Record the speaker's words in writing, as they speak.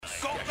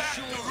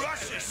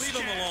Leave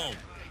him alone.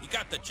 He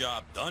got the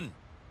job done.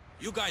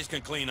 You guys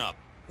can clean up.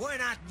 We're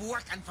not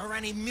working for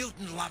any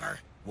mutant lover.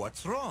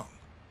 What's wrong?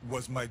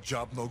 Was my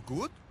job no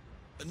good?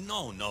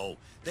 No.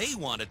 They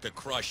wanted to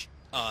crush,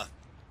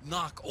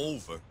 knock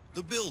over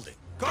the building.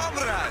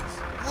 Comrades,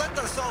 let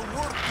us all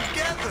work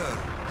together.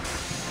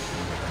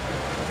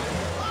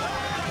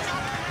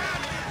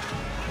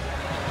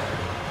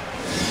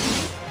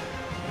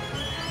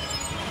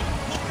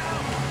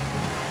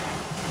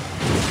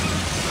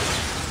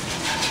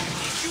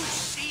 Did you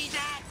see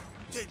that?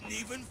 Didn't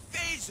even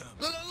faze him.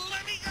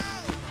 Let me go!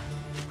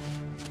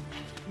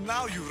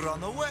 Now you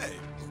run away.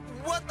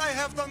 What I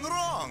have done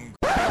wrong?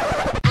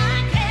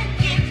 I can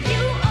give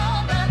you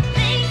all the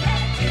things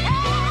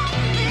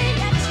everything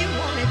that you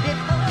wanted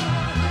before.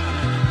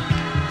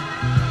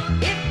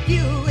 If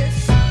you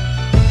wish.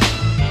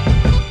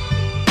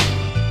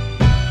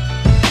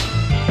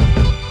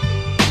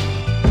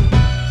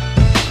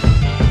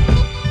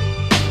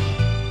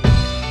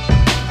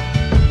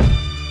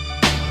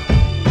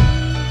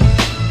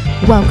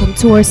 Welcome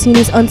to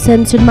Orsini's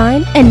Uncensored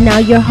Mind, and now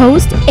your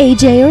host,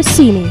 AJ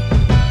Orsini.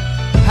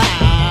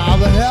 How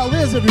the hell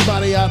is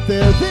everybody out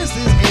there? This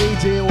is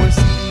AJ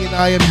Orsini, and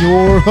I am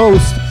your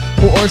host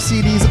for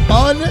Orsini's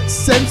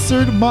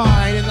Uncensored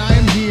Mind, and I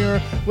am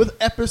here with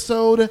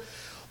episode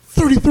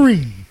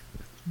 33.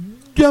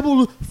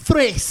 Double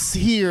tres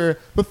here,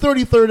 the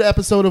 33rd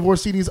episode of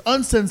Orsini's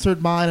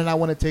Uncensored Mind, and I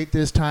want to take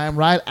this time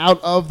right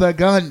out of the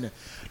gun.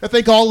 I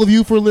thank all of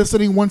you for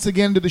listening once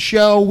again to the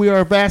show. We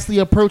are vastly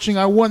approaching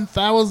our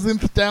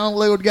 1,000th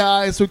download,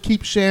 guys, so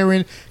keep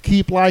sharing,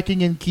 keep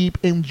liking, and keep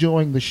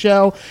enjoying the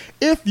show.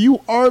 If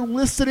you are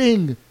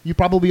listening, you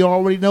probably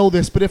already know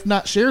this, but if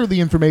not, share the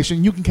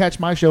information. You can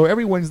catch my show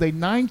every Wednesday,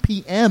 9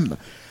 p.m.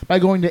 by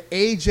going to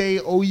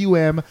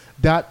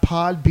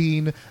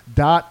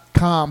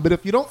ajoum.podbean.com. But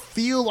if you don't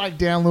feel like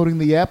downloading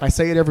the app, I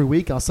say it every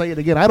week, I'll say it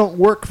again, I don't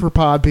work for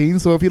Podbean,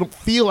 so if you don't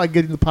feel like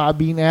getting the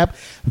Podbean app,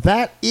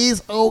 that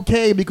is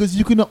okay, because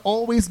you can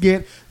always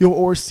get your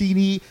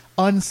Orsini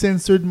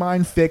Uncensored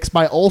Mind fix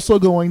by also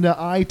going to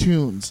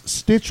iTunes,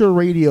 Stitcher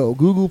Radio,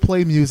 Google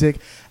Play Music,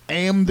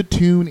 and the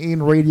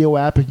TuneIn Radio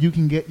app, and you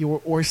can get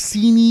your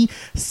Orsini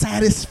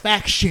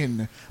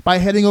satisfaction by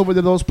heading over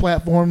to those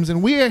platforms.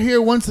 And we are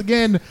here once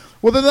again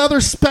with another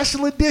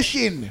special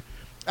edition.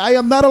 I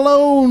am not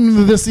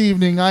alone this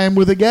evening. I am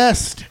with a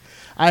guest.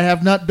 I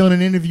have not done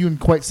an interview in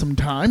quite some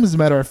time. As a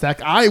matter of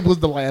fact, I was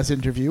the last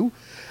interview.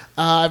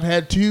 I've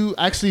had two,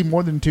 actually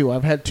more than two.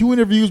 I've had two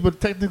interviews, but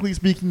technically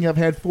speaking, I've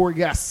had four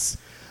guests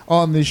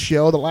on this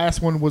show. The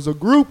last one was a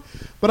group,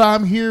 but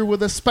I'm here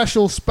with a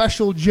special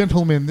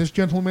gentleman. This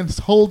gentleman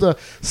holds a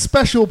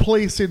special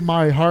place in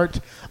my heart,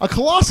 a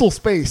colossal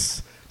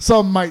space,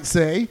 some might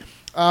say.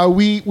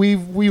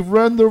 We've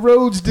run the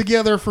roads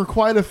together for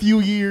quite a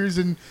few years,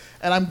 and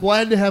I'm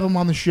glad to have him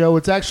on the show.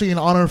 It's actually an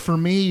honor for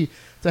me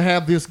to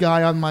have this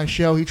guy on my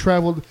show. He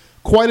traveled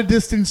quite a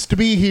distance to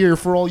be here,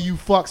 for all you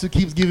fucks who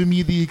keeps giving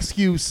me the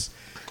excuse.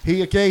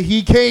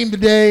 He came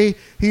today.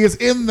 He is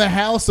in the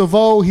house of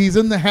He's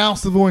in the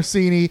house of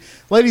Orsini.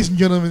 Ladies and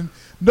gentlemen,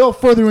 no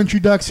further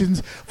introductions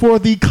for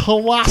the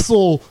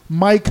colossal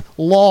Mike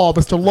Law.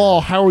 Mr.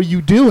 Law, how are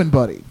you doing,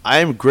 buddy? I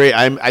am great.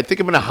 I think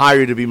I'm going to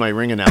hire you to be my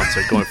ring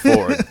announcer going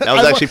forward. That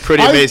was actually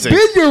pretty amazing. I've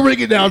been your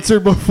ring announcer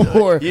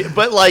before. Yeah,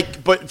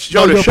 but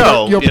show to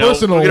show. Your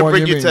personal we're going to one,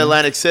 bring you to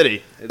Atlantic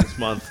City this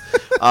month.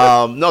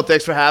 No,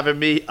 thanks for having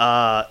me. It's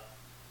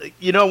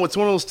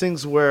one of those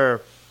things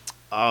where,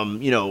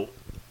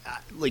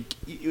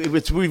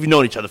 we've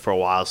known each other for a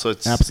while, so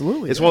it's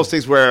absolutely. It's one of those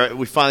things where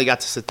we finally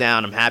got to sit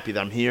down. I'm happy that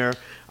I'm here.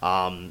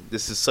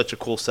 This is such a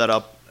cool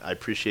setup. I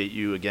appreciate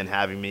you again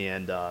having me,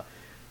 and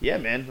yeah,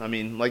 man. I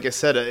mean, like I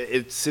said,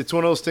 it's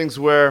one of those things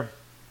where,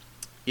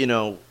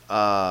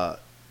 I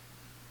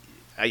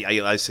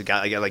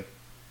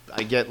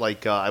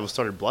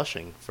started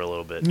blushing for a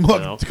little bit.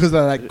 Because of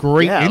that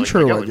great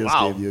intro I just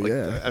gave you.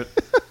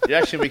 You're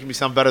actually making me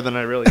sound better than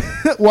I really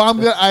am.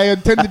 Well, I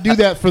intend to do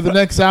that for the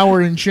next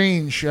hour and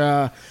change.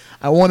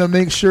 I want to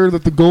make sure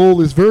that the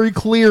goal is very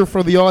clear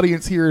for the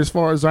audience here as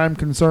far as I'm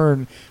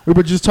concerned. We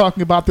were just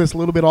talking about this a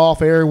little bit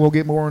off air. We'll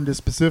get more into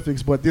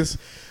specifics. But this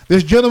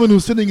gentleman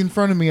who's sitting in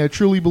front of me, I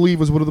truly believe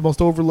is one of the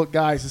most overlooked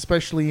guys,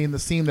 especially in the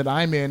scene that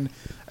I'm in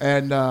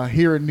and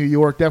here in New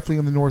York, definitely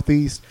in the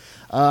Northeast.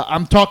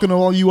 I'm talking to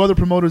all you other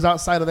promoters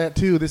outside of that,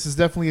 too. This is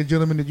definitely a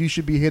gentleman that you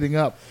should be hitting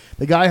up.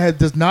 The guy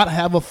does not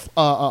have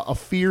a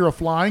fear of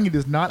flying. He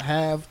does not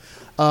have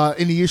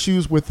any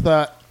issues with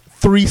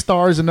 3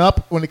 stars and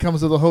up when it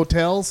comes to the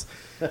hotels.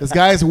 This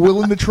guy is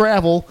willing to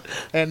travel,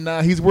 and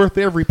he's worth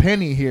every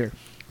penny here.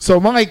 So,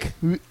 Mike,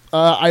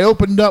 I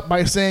opened up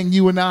by saying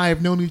you and I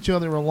have known each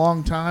other a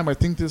long time. I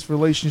think this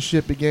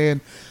relationship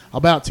began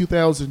about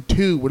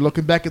 2002. We're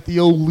looking back at the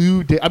old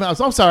Lou days.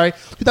 I'm sorry,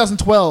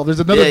 2012. There's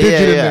another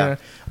digit in there.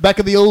 Back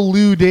in the old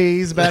Lou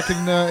days, back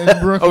in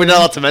Brooklyn. Are we not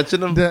allowed to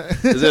mention them?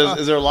 Is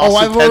there a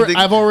lawsuit pending?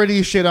 I've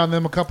already shit on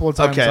them a couple of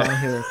times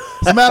on here.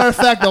 As a matter of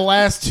fact, the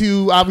last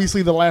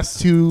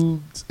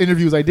two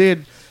interviews I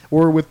did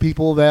were with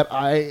people that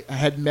I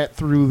had met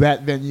through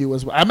that venue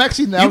as well. I'm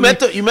actually now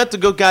You met the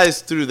good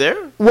guys through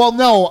there? well,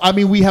 no, I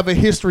mean we have a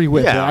history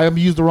with it. Yeah. I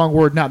used the wrong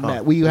word, not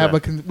met. We have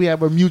yeah. we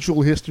have a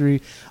mutual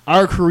history.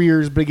 Our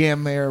careers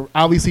began there.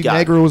 Obviously,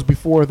 Got it. Negro was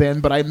before then,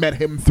 but I met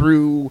him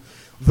through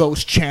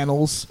those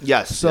channels.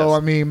 Yes, So yes. I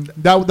mean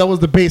that was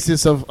the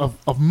basis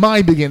of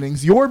my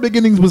beginnings. Your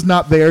beginnings was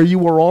not there. You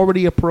were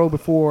already a pro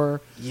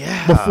before.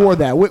 Yeah. Before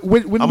that,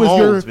 when I'm was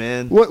your old,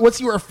 man.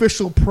 What's your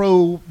official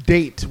pro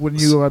date when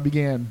you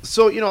began?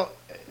 So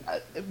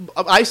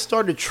I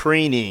started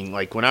training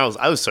like when I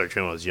started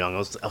training when I was young. I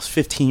was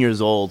 15 years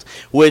old,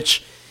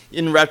 which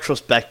in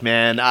retrospect,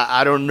 man,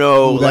 I don't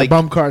know. Ooh, that like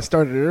bum card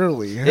started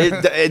early.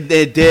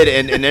 it did,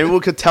 and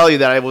everyone could tell you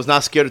that I was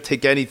not scared to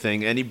take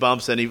anything, any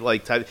bumps, any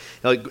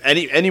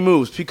any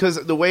moves, because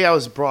the way I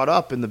was brought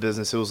up in the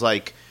business, it was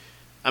like,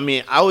 I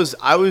mean, I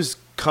was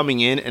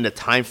coming in a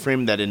time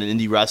frame that in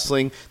indie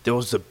wrestling there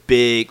was a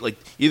big, like,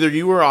 either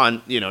you were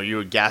on, you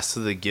were gassed to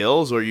the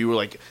gills, or you were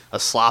like a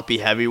sloppy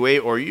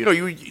heavyweight, or you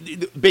were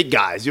big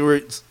guys. You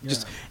were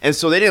just, and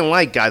so they didn't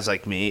like guys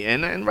like me,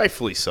 and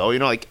rightfully so.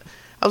 Like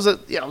I was a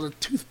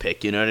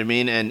toothpick. You know what I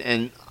mean?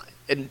 And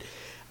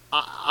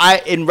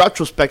I in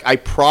retrospect, I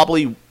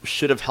probably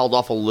should have held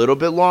off a little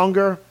bit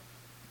longer,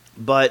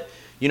 but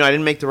I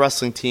didn't make the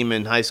wrestling team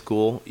in high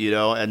school.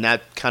 And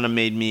that kind of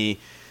made me.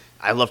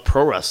 I love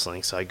pro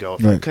wrestling, so I go,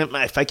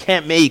 if I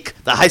can't make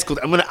the high school,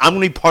 I'm gonna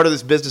be part of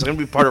this business. I'm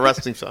gonna be part of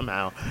wrestling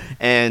somehow.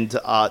 And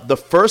the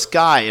first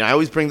guy, and I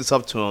always bring this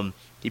up to him,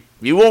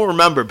 he won't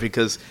remember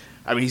because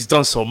I mean he's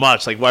done so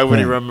much. Like why would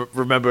he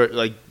remember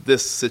like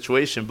this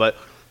situation? But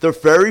the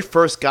very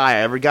first guy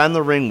I ever got in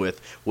the ring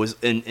with was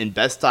in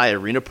Best Eye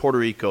Arena, Puerto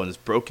Rico, in this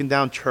broken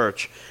down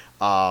church.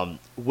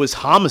 Was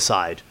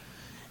Homicide.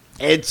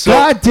 And so,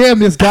 God damn,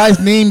 this guy's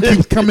name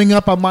keeps coming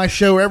up on my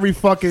show every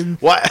fucking.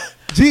 What?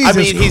 Jesus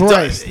I mean,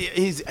 Christ.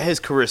 his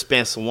career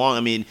spans so long. I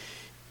mean,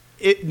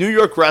 New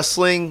York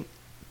wrestling,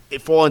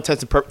 for all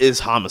intents and purposes, is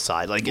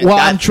Homicide. Like, well,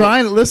 I'm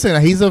trying to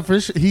listen. He's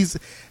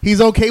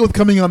okay with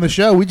coming on the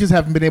show. We just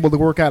haven't been able to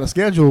work out a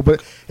schedule.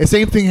 But the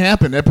same thing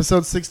happened.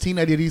 Episode 16,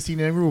 I did EC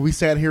Negro. We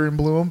sat here in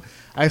Bloom.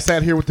 I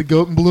sat here with the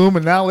goat and Bloom,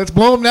 and now let's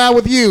Bloom now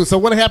with you. So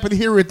what happened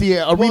here at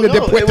the Arena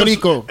de Puerto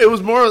Rico? It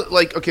was more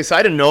like, okay, so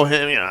I didn't know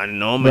him. I didn't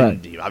know him,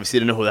 and he obviously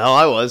didn't know who the hell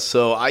I was.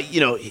 So I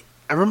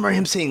remember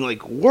him saying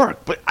like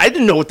work, but I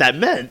didn't know what that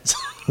meant.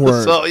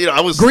 Word. So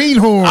I was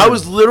Greenhorn. that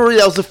was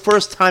the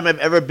first time I've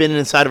ever been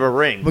inside of a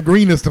ring. The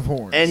greenest of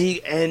horns.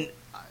 And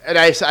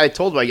I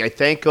told him I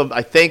thanked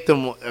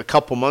him a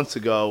couple months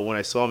ago when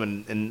I saw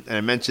him, and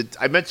I mentioned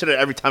it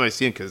every time I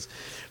see him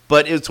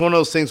but it's one of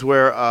those things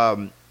where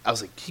I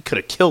was like, he could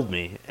have killed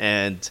me,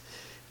 and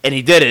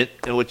he didn't,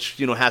 and which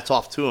hats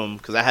off to him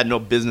because I had no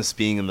business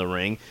being in the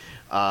ring.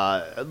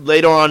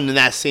 Later on in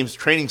that same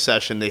training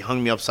session, they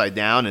hung me upside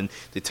down and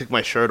they took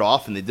my shirt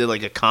off and they did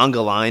like a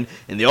conga line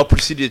and they all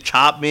proceeded to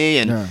chop me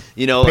and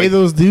pay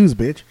those dues,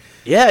 bitch.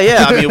 Yeah.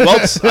 I mean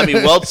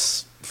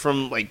welts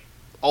from like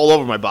all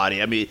over my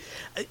body. I mean,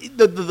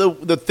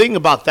 the thing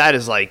about that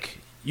is like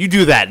you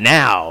do that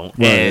now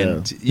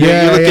and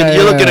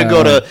you're looking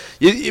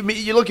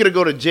to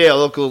go to jail,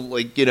 local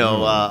like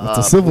it's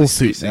a civil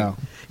suit now.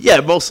 Yeah,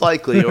 most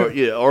likely,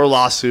 or a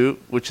lawsuit,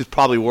 which is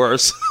probably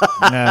worse.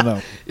 Yeah,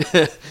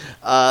 I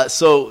know.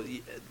 So,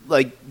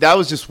 like, that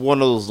was just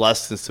one of those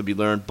lessons to be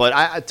learned.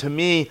 But to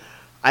me,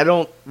 I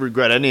don't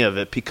regret any of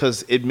it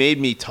because it made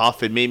me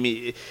tough. It made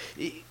me,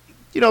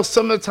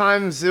 some of the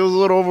times it was a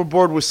little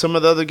overboard with some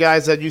of the other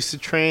guys that used to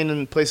train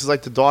in places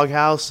like the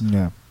Doghouse.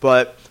 Yeah.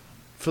 But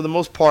for the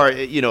most part,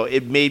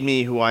 it made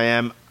me who I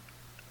am.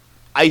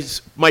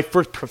 My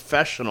first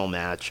professional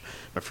match,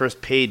 my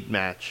first paid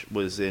match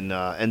was in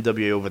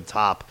NWA Over the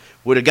Top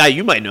with a guy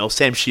you might know,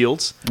 Sam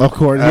Shields. Of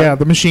course,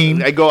 the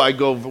Machine. I go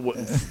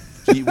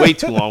way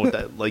too long with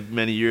that, like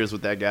many years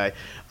with that guy.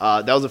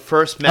 That was the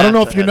first match. I don't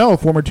know if you know,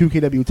 former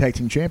 2KW Tag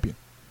Team Champion.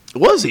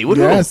 Was he?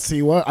 Yes,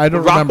 he was. I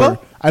don't remember.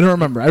 Rockbo? I don't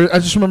remember. I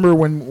just remember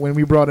when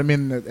we brought him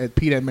in.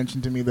 Pete had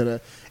mentioned to me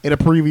that in a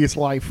previous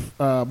life,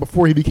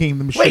 before he became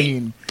the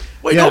Machine.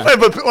 Wait,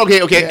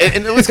 okay, yeah.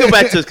 and let's go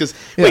back to this because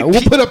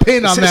we'll put a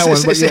pin on that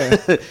one. But yeah,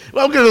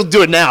 well, I'm gonna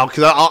do it now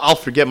because I'll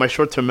forget, my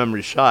short-term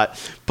memory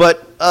shot.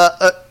 But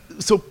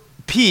so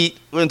Pete,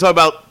 we're gonna talk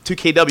about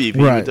 2KW, Pete,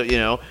 right?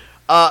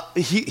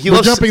 He we're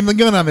loves jumping the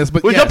gun on this,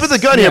 but we're jumping the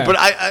gun here. But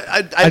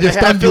I just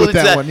stunned you with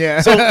that one.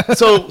 Yeah.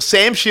 So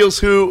Sam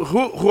Shields, him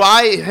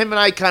and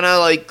I kind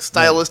of like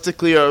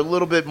stylistically are a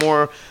little bit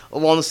more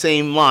along the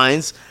same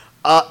lines.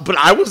 But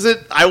I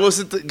wasn't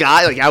the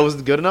guy. Like I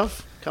wasn't good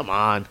enough. Come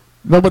on.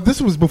 No, but this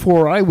was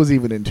before I was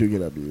even in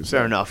 2KW. So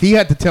fair enough. He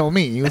had to tell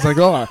me. He was like,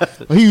 "Oh,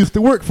 he used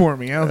to work for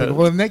me." I was like,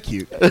 "Well, isn't that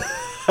cute?"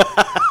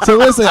 So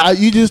listen,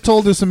 you just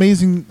told this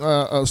amazing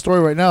story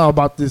right now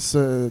about this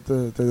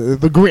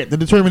the grit, the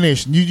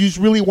determination. You just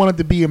really wanted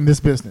to be in this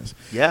business.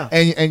 Yeah.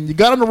 And you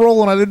got on the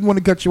roll, and I didn't want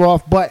to cut you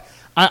off, but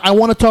I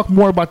want to talk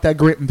more about that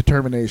grit and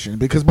determination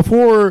because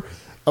before,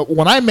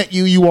 when I met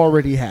you, you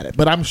already had it.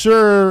 But I'm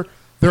sure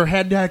there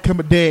had to come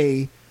a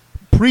day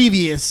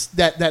previous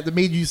that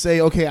made you say,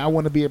 okay, I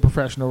want to be a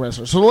professional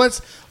wrestler? So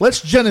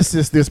let's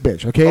genesis this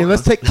bitch, okay?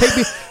 Let's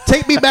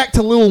take me back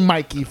to little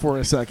Mikey for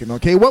a second,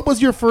 okay? What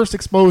was your first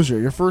exposure?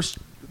 Your first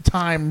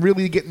time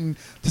really getting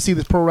to see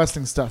this pro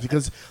wrestling stuff?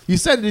 Because you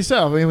said it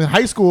yourself. I mean, in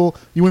high school,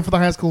 you went for the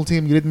high school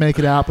team, you didn't make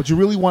it out, but you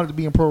really wanted to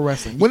be in pro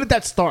wrestling. When did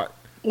that start?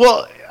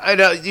 Well, I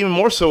know even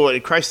more so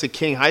at Christ the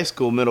King High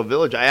School, Middle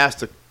Village. I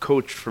asked a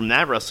coach from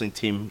that wrestling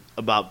team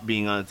about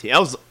being on the team. I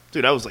was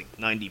like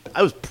 90.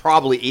 I was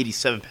probably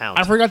 87 pounds.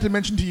 I forgot to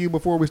mention to you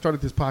before we started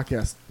this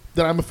podcast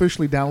that I'm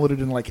officially downloaded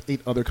in like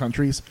 8 other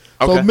countries.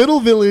 Okay. So Middle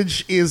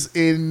Village is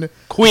in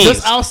Queens,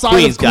 just outside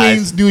Queens, of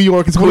Queens, guys. New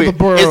York. It's one of the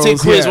boroughs. It's in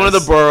Queens, yes. one of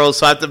the boroughs.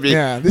 So I have to be.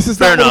 Yeah, this is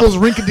fair not enough. one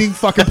of those rinky-dink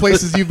fucking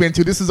places you've been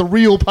to. This is a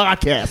real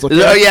podcast.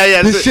 Okay? Oh,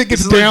 yeah. This shit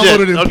gets This is downloaded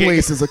legit. in Okay.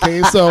 places.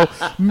 Okay, so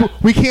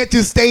we can't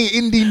just stay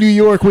indie New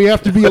York. We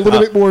have to be a little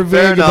bit more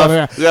Fair vague about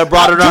enough. it. We gotta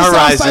broaden our Just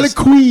horizons. outside of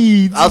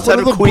Queens, Outside one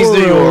of the Queens, New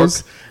York.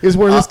 boroughs is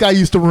where this guy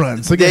used to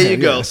run. So go There ahead, you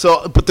go. yeah.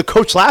 So, but the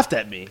coach laughed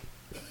at me.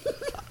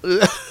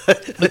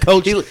 The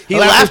coach He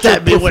laughed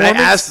at me when I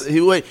asked.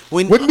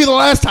 Wouldn't be the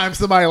last time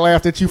somebody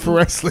laughed at you for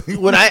wrestling.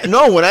 When I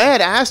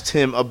had asked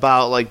him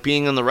about like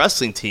being on the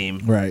wrestling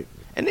team, Right.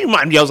 and they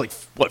reminded me I was like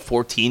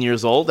 14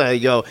 years old. And I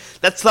go,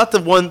 that's not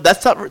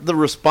the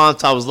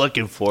response I was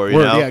looking for. You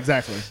know? Yeah,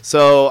 exactly.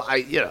 So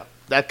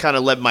that kind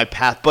of led my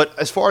path. But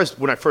as far as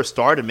when I first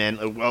started, man,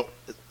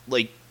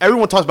 like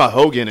everyone talks about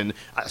Hogan, and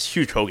I was a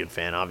huge Hogan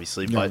fan,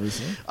 obviously. Yeah,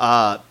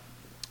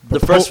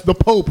 But obviously. the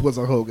Pope was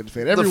a Hogan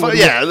fan. the Everyone,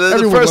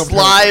 first loved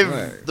live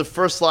Hogan, right. the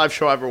first live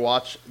show I ever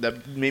watched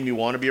that made me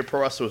want to be a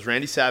pro wrestler was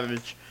Randy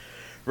Savage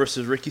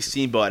versus Ricky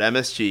Steamboat at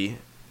MSG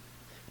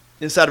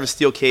inside of a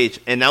steel cage,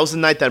 and that was the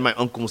night that my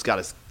uncle almost got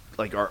his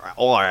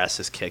all our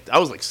asses kicked. I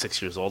was like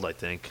 6 years old, I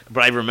think,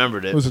 but I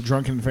remembered it. Was a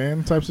drunken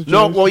fan type situation?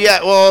 No, well,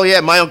 yeah.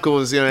 My uncle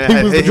was, He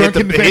was the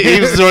drunken fan.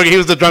 He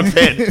was the drunk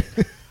fan.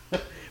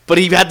 But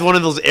he had one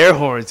of those air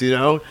horns, you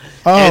know.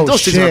 Oh, and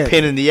those things are a shit.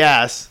 pain in the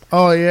ass.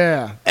 Oh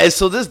yeah. And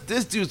so this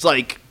dude's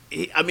like,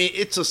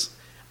 it's just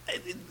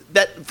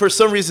that for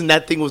some reason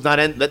that thing was not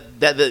in that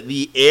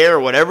the air or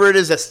whatever it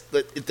is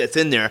that's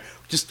in there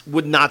just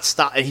would not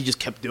stop, and he just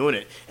kept doing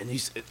it. And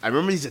I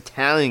remember these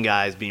Italian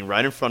guys being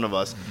right in front of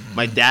us.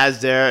 My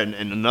dad's there, and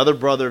another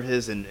brother of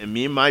his, and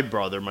me and my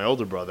brother, my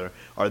older brother,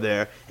 are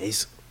there.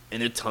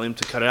 And they're telling him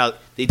to cut it out.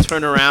 They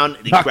turn around,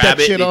 they Knock grab that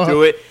it, shit they off.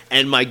 do it,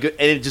 and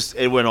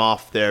it went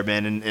off there,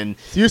 man. And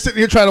So you're sitting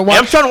here trying to watch.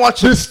 I'm trying to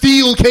watch the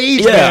steel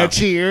cage Yeah. match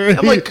here.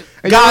 I'm like,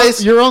 And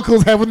guys- your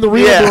uncle's having the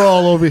real Yeah.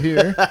 brawl over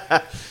here.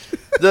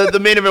 the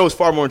main event was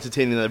far more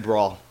entertaining than the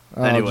brawl.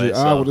 Anyway, Gee,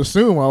 I would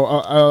assume.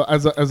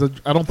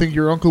 I don't think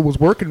your uncle was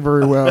working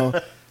very well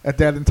at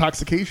that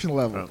intoxication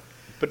level.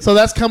 But- So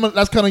that's kind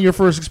of your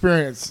first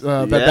experience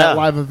that Yeah.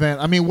 live event.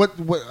 I mean, what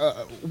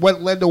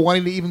led to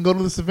wanting to even go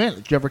to this event?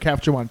 Did you ever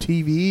capture them on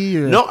TV?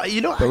 Or No,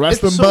 the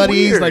wrestling it's so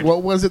buddies. weird. Like,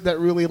 what was it that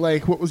really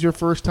like? What was your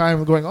first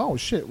time going? Oh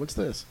shit, what's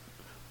this?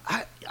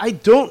 I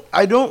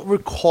don't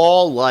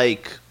recall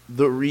like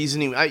the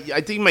reasoning.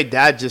 I think my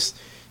dad just,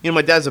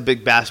 my dad's a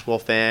big basketball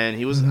fan.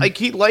 He was like,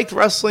 he liked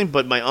wrestling,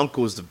 but my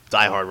uncle was the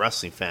diehard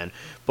wrestling fan.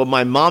 But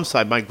my mom's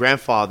side, my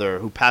grandfather,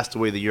 who passed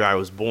away the year I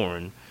was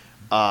born,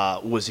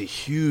 was a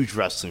huge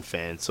wrestling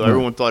fan. So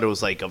everyone thought it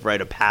was like a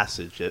rite of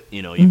passage,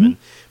 even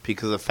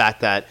because of the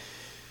fact that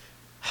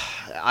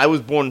I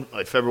was born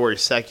like February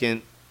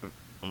 2nd.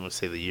 I'm going to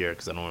say the year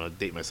because I don't want to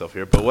date myself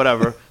here, but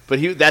whatever. But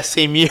that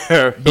same year,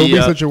 Don't be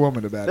such a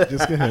woman about it.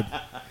 Just go ahead.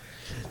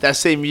 that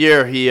same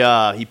year he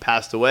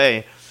passed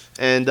away,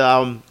 and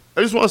it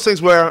was one of those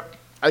things where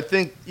I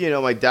think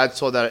my dad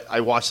saw that I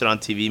watched it on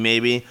TV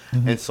maybe,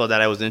 and saw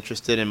that I was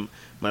interested, and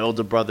my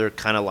older brother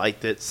kind of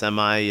liked it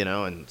semi,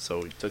 and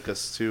so he took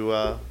us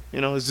to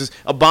it was just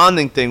a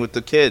bonding thing with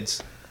the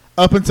kids.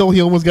 Up until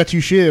he almost got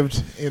you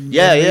shivved.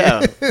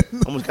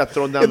 Almost got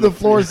thrown down In the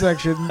floor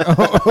section. No,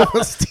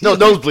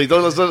 nosebleeds.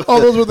 Those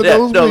were the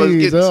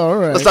nosebleeds. Oh, all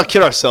right. Let's not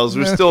kid ourselves.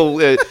 We're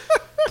still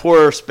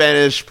poor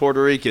Spanish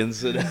Puerto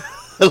Ricans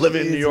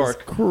living in New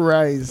York.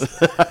 Christ.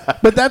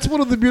 But that's one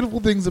of the beautiful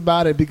things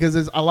about it, because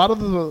there's a lot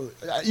of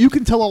you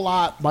can tell a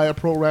lot by a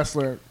pro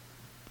wrestler,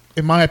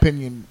 in my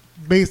opinion,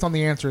 based on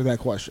the answer to that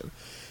question.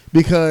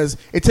 Because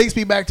it takes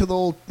me back to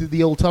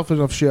the old Tough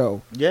Enough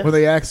show, where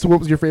they asked what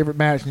was your favorite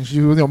match, and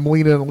she was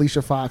Melina and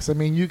Alicia Fox. I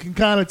mean, you can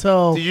kind of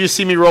tell. Did you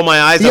see me roll my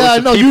eyes? Yeah,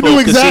 no, you knew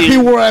exactly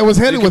where I was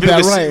headed with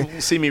that,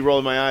 right? See me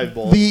rolling my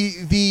eyeball.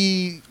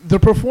 The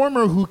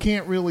performer who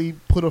can't really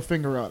put a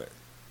finger on it,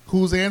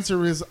 whose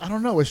answer is I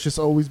don't know. It's just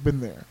always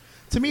been there.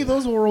 To me,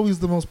 those are always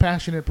the most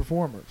passionate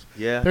performers.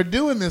 Yeah. They're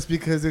doing this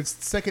because it's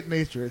second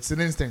nature. It's an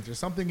instinct. There's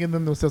something in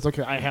them that says,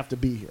 okay, I have to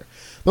be here.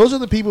 Those are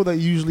the people that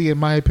usually, in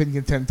my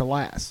opinion, tend to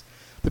last.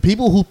 The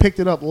people who picked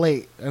it up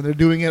late and they're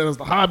doing it as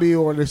a hobby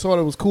or they saw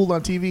it was cool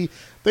on TV,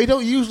 they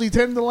don't usually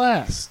tend to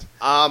last.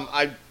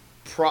 I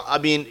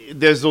mean,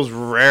 there's those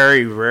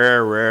very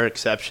rare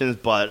exceptions,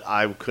 but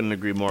I couldn't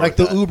agree more. Like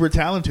with the that. uber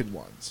talented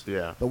ones.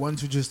 Yeah. The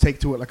ones who just take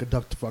to it like a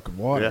duck to fucking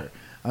water.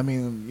 I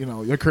mean,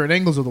 your Kurt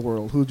Angles of the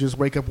world who just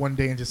wake up one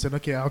day and just said,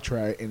 "Okay, I'll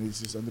try it," and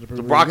he's just ended up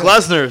The Brock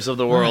Lesnar's of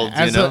the world.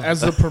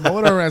 As a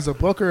promoter, as a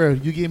booker,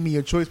 you give me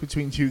a choice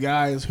between two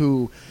guys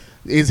who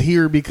is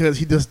here because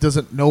he just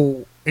doesn't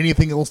know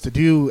anything else to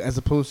do, as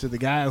opposed to the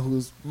guy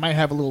who's might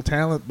have a little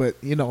talent, but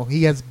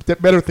he has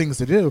better things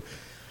to do.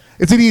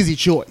 It's an easy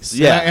choice.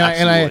 Yeah,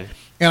 absolutely.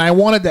 And I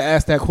wanted to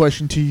ask that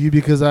question to you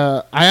because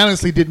I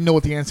honestly didn't know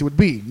what the answer would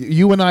be.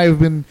 You and I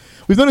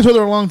we've known each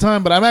other a long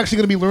time, but I'm actually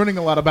going to be learning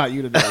a lot about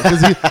you today.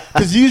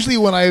 Because usually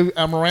when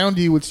I'm around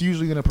you, it's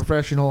usually in a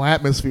professional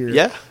atmosphere.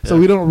 Yeah. So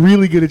we don't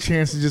really get a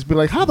chance to just be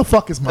like, how the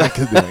fuck is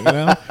Micah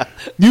doing?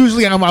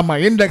 Usually I'm on my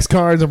index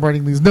cards, I'm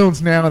writing these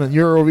notes now, and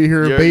you're over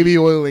here baby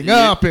oiling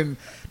up and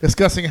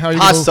discussing how you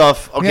hot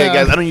stuff. Okay,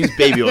 guys, I don't use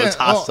baby oil. It's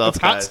hot stuff.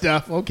 It's hot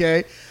stuff.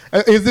 Okay.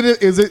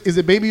 Is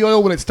it baby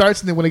oil when it starts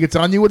and then when it gets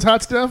on you it's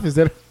hot stuff? Is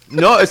that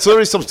No, it's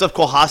literally some stuff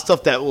called hot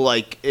stuff that will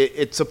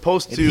it's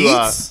supposed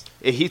to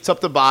it heats up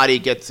the body,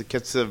 gets the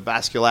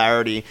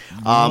vascularity.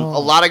 A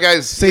lot of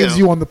guys saves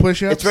you on the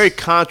push-ups. It's very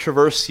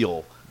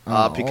controversial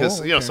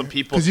because some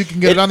people because you can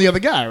get it on the other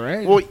guy,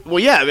 right? Well,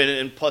 yeah. I mean,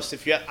 and plus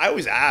I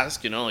always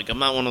ask, I'm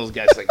not one of those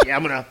guys like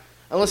I'm gonna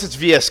unless it's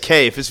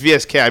VSK. If it's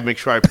VSK, I make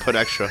sure I put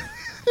extra.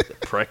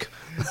 Prick.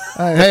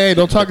 Hey,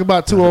 don't talk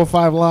about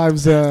 205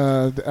 Live's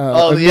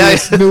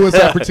newest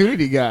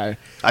opportunity guy.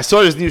 I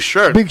saw his new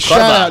shirt. Big shout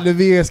out to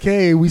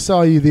VSK. We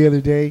saw you the other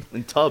day.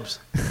 In Tibbs.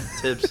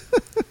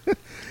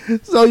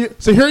 So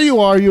here you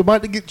are. You're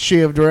about to get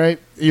shivved, right?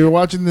 You're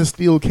watching this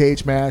steel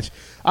cage match.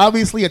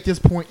 Obviously, at this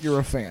point, you're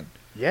a fan.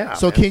 Yeah.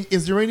 So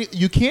is there any?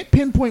 You can't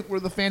pinpoint where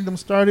the fandom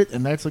started,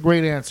 and that's a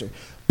great answer.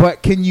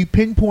 But can you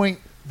pinpoint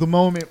the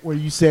moment where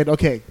you said,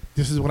 "Okay,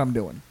 this is what I'm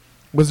doing"?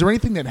 Was there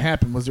anything that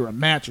happened? Was there a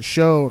match, a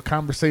show, a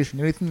conversation,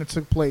 anything that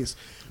took place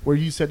where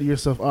you said to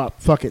yourself,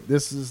 fuck it,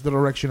 this is the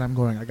direction I'm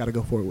going. I got to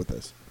go forward with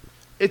this?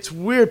 It's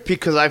weird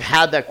because I've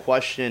had that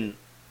question.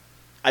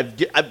 I've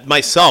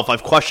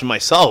questioned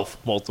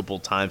myself multiple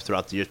times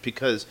throughout the years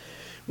because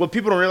what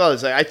people don't realize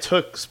is I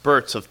took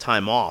spurts of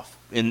time off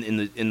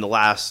in the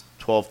last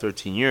 12,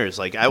 13 years.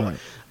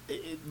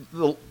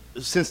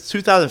 Since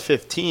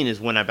 2015 is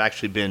when I've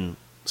actually been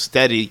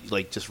steady,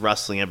 like just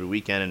wrestling every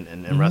weekend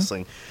and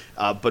wrestling.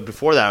 But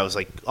before that, I was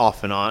like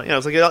off and on.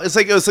 It's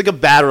like a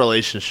bad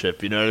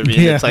relationship. You know what I mean?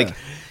 Yeah. It's like,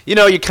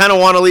 you kind of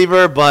want to leave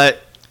her,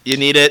 but you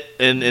need it,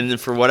 and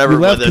for whatever. You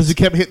left because you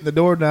kept hitting the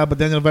doorknob, but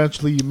then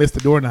eventually you missed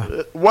the doorknob.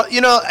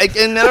 And I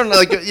don't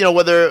know,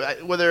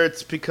 whether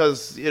it's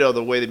because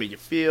the way they make you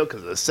feel,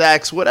 because of the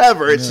sex,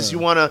 whatever. It's just you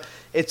want to.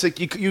 It's like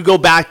you go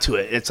back to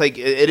it. It's like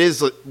it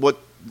is what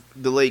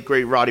the late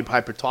great Roddy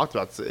Piper talked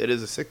about. It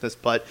is a sickness,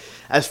 but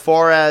as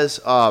far as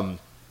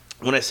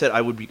when I said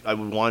I would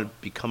want to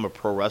become a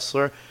pro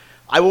wrestler,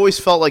 I've always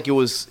felt like it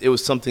was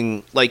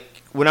something like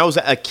when I was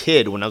a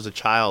kid, when I was a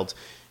child,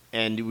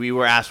 and we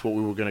were asked what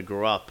we were going to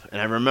grow up,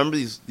 and I remember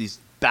these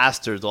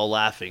bastards all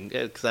laughing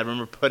because I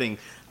remember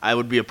I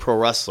would be a pro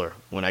wrestler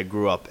when I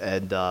grew up,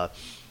 and I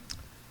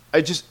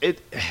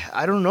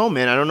don't know,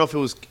 man. I don't know if it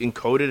was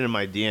encoded in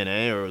my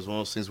DNA or it was one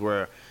of those things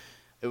where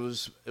it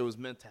was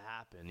meant to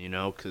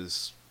happen,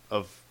 because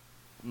of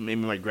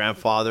maybe my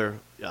grandfather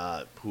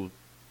who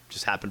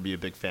just happened to be a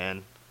big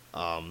fan,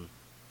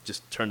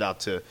 just turned out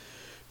to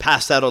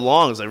pass that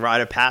along as a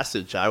rite of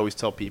passage. I always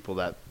tell people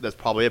that's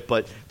probably it.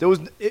 But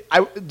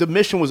the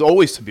mission was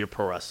always to be a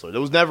pro wrestler.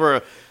 There was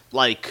never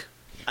like.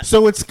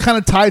 So it's kind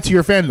of tied to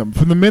your fandom.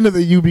 From the minute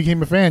that you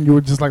became a fan, you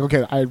were just like,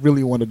 okay, I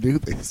really want to do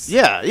this.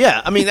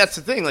 Yeah. I mean, that's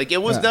the thing. Like,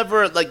 it was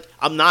never like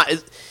I'm not.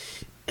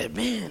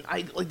 Man,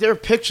 there are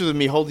pictures of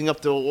me holding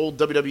up the old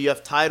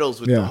WWF titles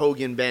with the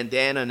Hogan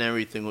bandana and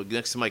everything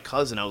next to my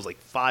cousin. I was like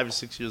 5 or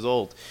 6 years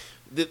old.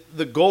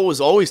 The goal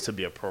was always to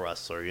be a pro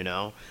wrestler,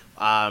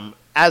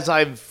 As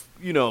I've,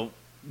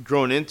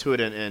 grown into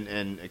it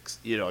and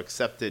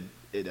accepted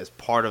it as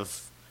part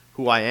of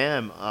who I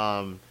am,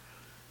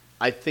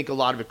 I think a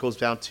lot of it goes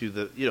down to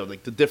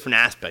the different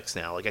aspects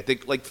now. Like, I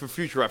think, like, for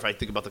future reference, I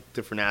think about the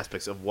different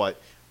aspects of what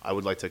I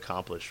would like to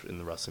accomplish in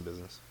the wrestling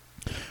business.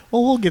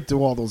 Well, we'll get to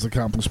all those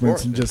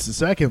accomplishments in just a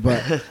second,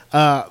 but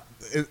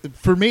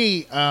for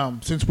me,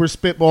 since we're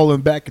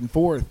spitballing back and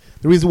forth,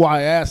 the reason why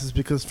I asked is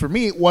because for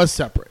me it was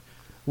separate.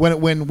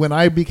 When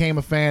I became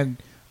a fan,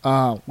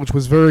 which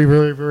was very,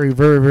 very, very,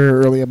 very, very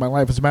early in my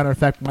life. As a matter of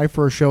fact, my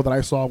first show that I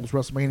saw was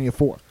WrestleMania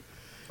 4.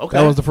 Okay,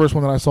 that was the first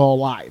one that I saw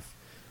live.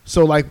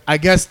 So, like, I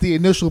guess the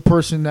initial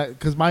person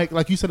because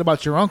like you said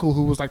about your uncle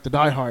who was like the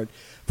diehard.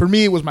 For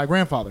me, it was my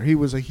grandfather. He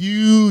was a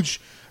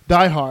huge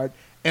diehard.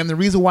 And the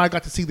reason why I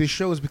got to see this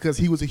show is because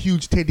he was a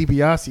huge Ted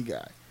DiBiase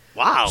guy.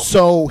 Wow.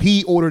 So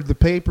he ordered the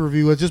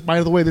pay-per-view. Just,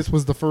 by the way, this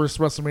was the first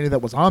WrestleMania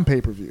that was on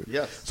pay-per-view.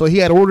 Yes. So he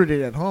had ordered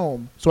it at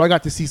home. So I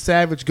got to see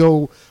Savage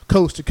go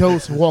coast to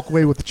coast and walk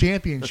away with the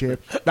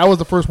championship. That was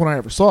the first one I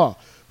ever saw.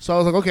 So I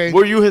was like, okay.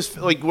 Were you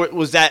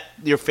was that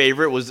your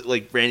favorite? Was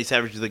like Randy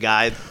Savage the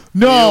guy?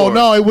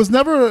 No, it was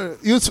never.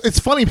 It's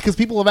funny because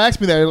people have asked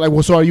me that. Like,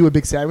 well, so are you a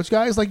big Savage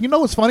guy? It's like,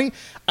 what's funny?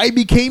 I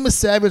became a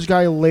Savage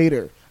guy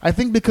later. I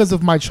think because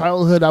of my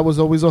childhood, I was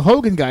always a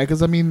Hogan guy.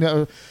 Because, I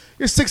mean,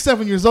 you're 6,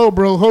 7 years old,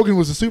 bro. Hogan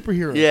was a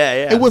superhero. Yeah,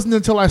 yeah. It wasn't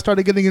until I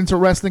started getting into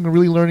wrestling and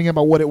really learning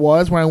about what it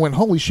was when I went,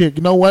 holy shit,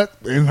 you know what?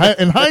 In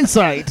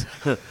hindsight,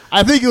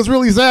 I think it was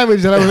really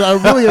savage, and I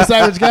was really a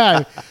savage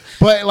guy.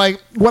 But,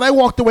 like, when I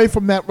walked away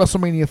from that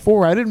WrestleMania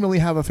 4, I didn't really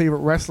have a favorite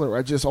wrestler.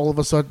 I just, all of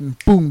a sudden,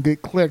 boom,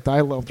 get clicked.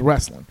 I loved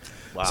wrestling.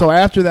 Wow. So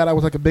after that, I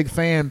was, like, a big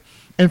fan.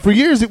 And for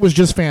years, it was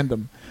just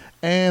fandom.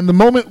 And the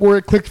moment where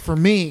it clicked for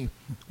me,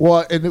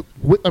 well,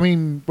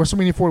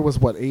 WrestleMania 4 was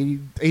what,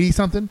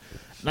 80-something?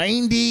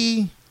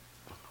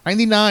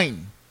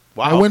 99.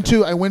 Wow. I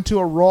went to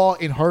a Raw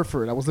in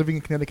Hartford. I was living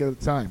in Connecticut at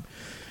the time.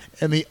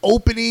 And the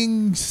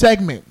opening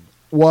segment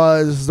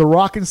was the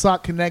Rock and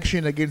Sock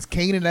Connection against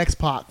Kane and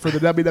X-Pac for the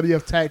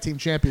WWF Tag Team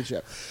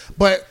Championship.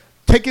 But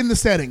take in the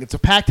setting. It's a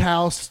packed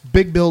house,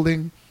 big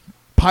building,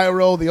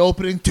 pyro, the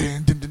opening,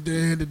 dun, dun, dun,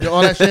 dun, dun, dun,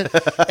 all that shit.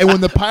 And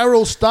when the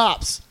pyro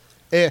stops,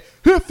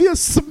 if you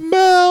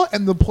smell,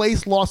 and the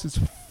place lost its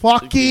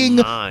fucking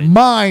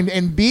mind.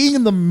 And being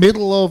in the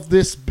middle of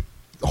this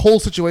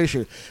whole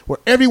situation where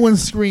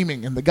everyone's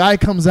screaming and the guy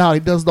comes out, he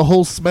does the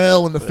whole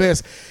smell and the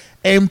fist.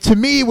 And to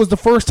me, it was the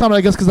first time,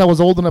 I guess because I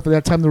was old enough at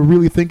that time to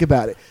really think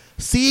about it,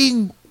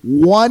 seeing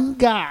one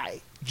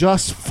guy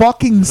just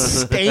fucking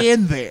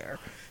stand there.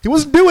 He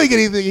wasn't doing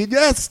anything.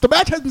 The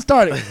match hasn't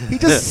started. He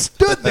just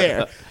stood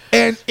there.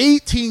 And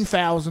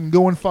 18,000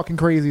 going fucking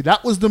crazy.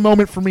 That was the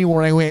moment for me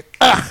where I went,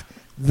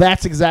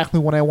 that's exactly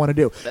what I want to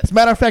do. As a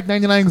matter of fact,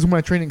 99 is when my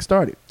training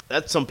started.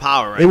 That's some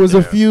power, right? It was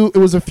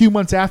a few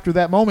months after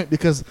that moment,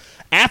 because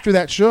after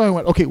that show, I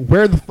went, okay,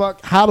 where the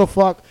fuck, how the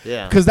fuck?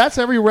 Yeah. Because that's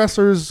every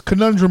wrestler's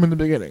conundrum in the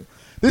beginning.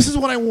 This is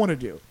what I want to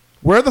do.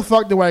 Where the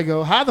fuck do I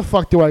go? How the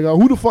fuck do I go?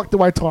 Who the fuck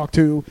do I talk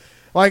to?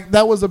 Like,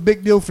 that was a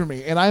big deal for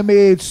me. And I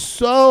made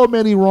so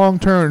many wrong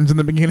turns in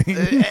the beginning.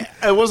 It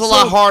was a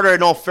lot harder,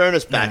 in all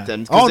fairness, back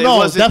then. Oh, it no,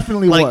 wasn't, it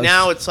definitely like, was.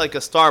 Now it's like a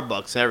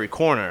Starbucks in every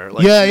corner.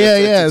 Like,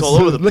 yeah. It's all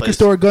over the liquor place.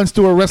 store, gun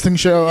store, wrestling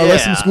show,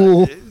 wrestling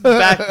school.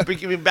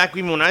 back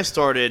even when I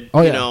started,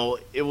 Oh, yeah. you know,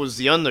 it was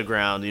the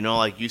underground. You know,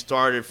 like you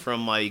started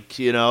from like,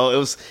 you know, it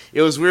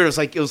was weird.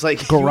 It was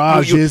like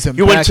garages and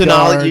you went to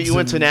backyards you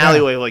went to an and-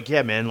 alleyway. Like,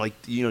 yeah, man, like,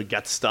 you know, you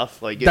got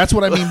stuff. Like, That's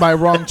what I mean by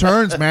wrong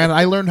turns, man.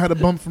 I learned how to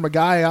bump from a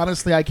guy.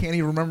 Honestly, I can't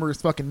even remember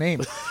his fucking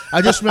name.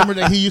 I just remember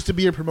that he used to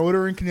be a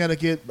promoter in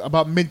Connecticut,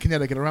 about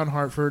mid-Connecticut, around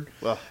Hartford.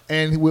 Well.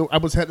 And I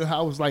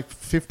was like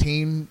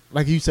 15,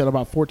 like you said,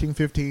 about 14,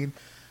 15.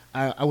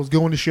 I was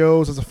going to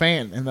shows as a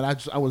fan, and then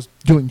I was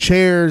doing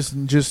chairs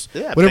and just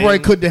whatever I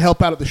could to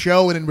help out at the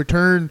show. And in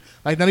return,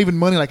 like, not even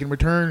money, like in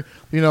return,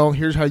 you know,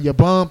 here's how you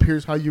bump,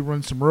 here's how you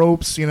run some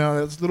ropes, you know,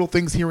 there's little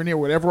things here and there,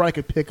 whatever I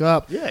could pick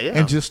up,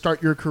 and just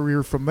start your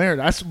career from there.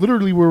 That's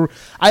literally where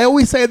I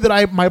always say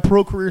that my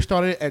pro career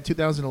started at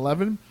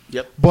 2011.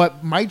 Yep.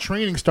 But my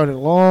training started a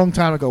long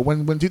time ago.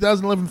 When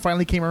 2011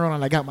 finally came around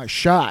and I got my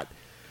shot,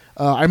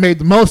 I made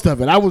the most of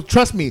it.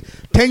 Trust me,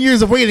 10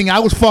 years of waiting, I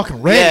was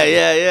fucking ready.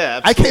 Yeah.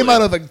 I came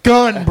out of the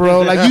gun,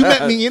 bro. Like, you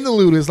met me in the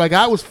Looters. Like,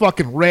 I was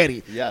fucking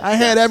ready. Yes, I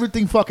had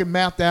everything fucking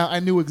mapped out. I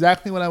knew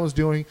exactly what I was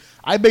doing.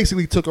 I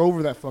basically took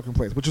over that fucking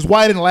place, which is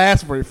why it didn't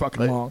last very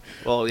fucking long.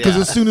 Well, yeah. Because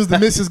as soon as the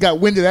missus got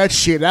wind of that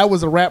shit, that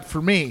was a wrap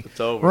for me. It's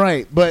over.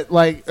 Right. But,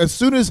 like, as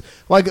soon as,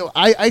 like,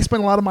 I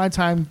spent a lot of my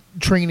time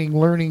training,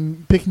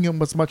 learning, picking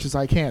up as much as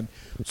I can.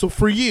 So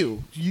for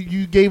you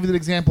gave an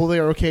example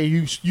there. Okay,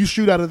 you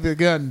shoot out of the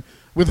gun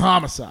with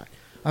Homicide.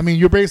 I mean,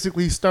 you're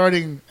basically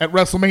starting at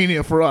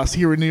WrestleMania for us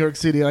here in New York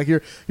City. Like,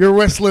 you're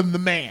wrestling the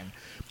man.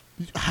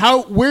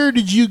 Where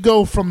did you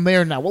go from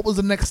there now? What was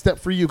the next step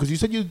for you? Because you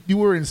said you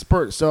were in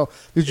spurts. So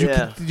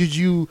did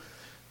you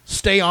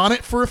stay on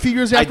it for a few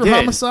years after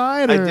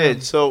Homicide? Or? I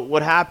did. So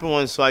what happened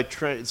was, so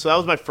that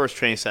was my first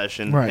training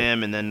session, Right.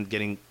 him, and then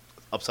getting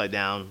upside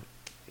down.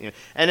 You know,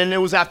 and then it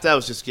was after that, I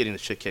was just getting the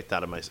shit kicked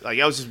out of my.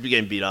 Like, I was just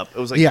getting beat up. It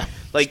was like,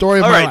 Story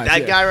of all my right, life,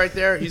 that guy right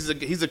there, he's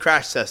a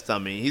crash test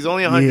dummy. He's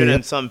only 100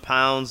 and some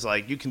pounds.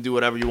 Like, you can do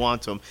whatever you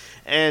want to him.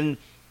 And,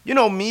 you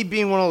know, me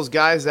being one of those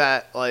guys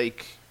that,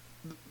 like,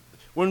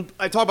 when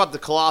I talk about the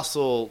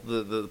colossal,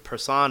 the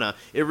persona,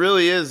 it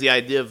really is the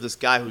idea of this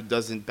guy who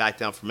doesn't back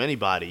down from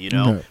anybody, you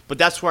know. Right. But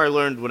that's where I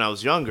learned when I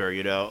was younger,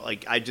 you know.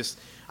 Like,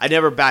 I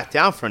never backed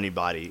down for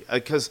anybody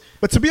because.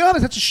 But to be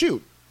honest, that's a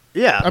shoot.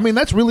 Yeah. I mean,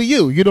 that's really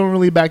you. You don't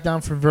really back down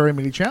from very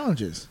many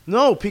challenges.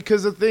 No,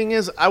 because the thing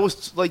is, I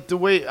was like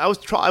I was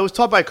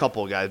taught by a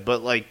couple of guys,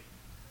 but like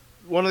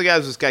one of the guys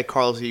was this guy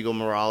Carlos Eagle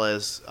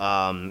Morales.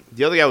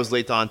 The other guy was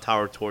Leighton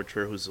Tower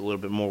Torture, who's a little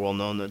bit more well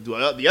known.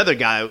 The other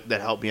guy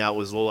that helped me out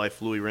was Low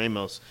Life Louis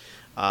Ramos.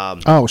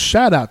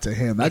 Shout out to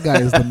him. That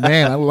guy is the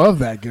man. I love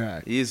that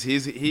guy. He's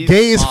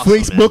gayest awesome,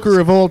 Facebooker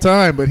man. of all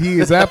time, but he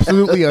is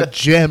absolutely a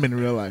gem in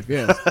real life.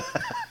 Yes.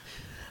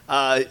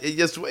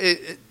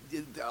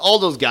 All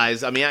those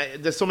guys. I mean,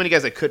 there's so many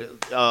guys that could.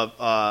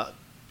 For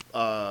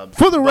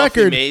the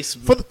record, Mace.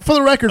 for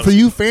the record, for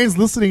you fans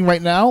listening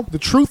right now, the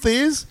truth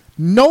is,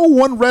 no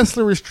one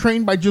wrestler is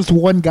trained by just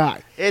one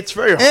guy. It's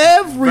very hard.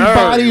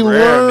 Everybody Very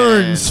rare,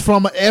 learns man.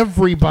 from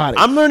everybody.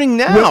 I'm learning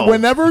now.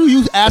 Whenever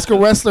you ask a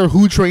wrestler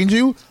who trained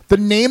you, the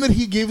name that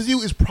he gives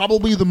you is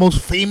probably the most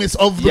famous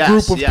of the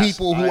group of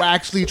people who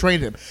actually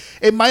trained him.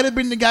 It might have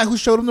been the guy who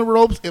showed him the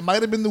ropes. It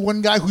might have been the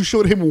one guy who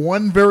showed him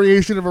one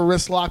variation of a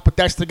wrist lock, but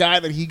that's the guy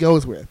that he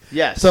goes with.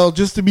 Yes. So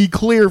just to be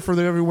clear for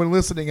everyone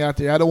listening out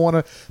there, I don't want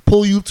to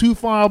pull you too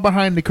far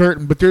behind the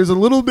curtain, but there's a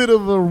little bit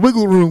of a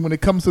wiggle room when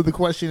it comes to the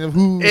question of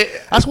who.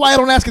 That's why I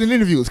don't ask it in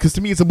interviews, because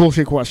to me it's a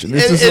bullshit question.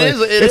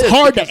 It's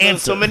hard to answer.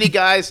 So many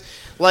guys,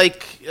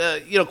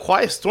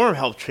 Quiet Storm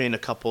helped train a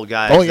couple of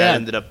guys that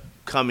ended up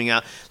coming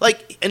out.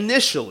 Like,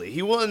 initially,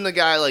 he wasn't the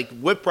guy, like,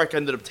 Whipwreck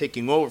ended up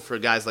taking over for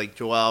guys like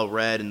Joel,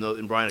 Red,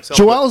 and Brian Excel.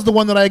 Joel is the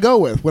one that I go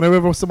with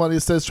whenever somebody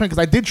says train,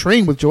 because I did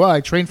train with Joel.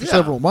 I trained for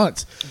several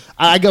months.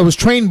 I was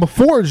trained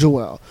before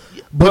Joel.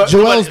 But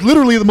Joel's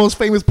literally the most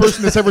famous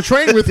person that's ever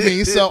trained with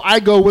me, so I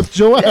go with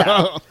Joel.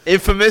 Yeah.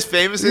 Infamous,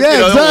 famous.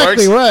 Yeah,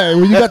 exactly, right.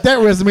 When you got that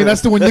resume,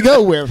 that's the one you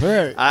go with.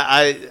 Right.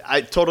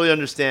 I totally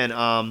understand.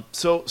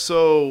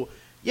 So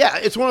yeah,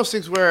 it's one of those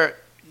things where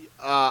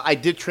I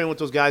did train with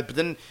those guys, but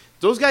then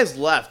those guys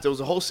left. There was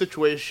a whole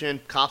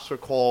situation. Cops were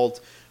called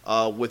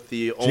with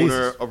the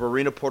owner of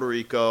Arena Puerto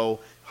Rico,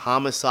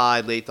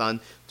 Homicide,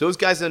 Lathan. Those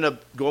guys ended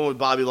up going with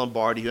Bobby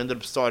Lombardi, who ended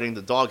up starting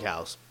the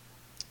Doghouse.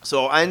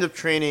 So I ended up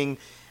training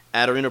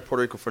at Arena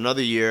Puerto Rico for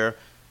another year,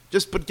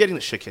 but getting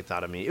the shit kicked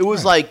out of me. It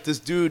was like this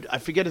dude, I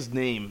forget his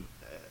name.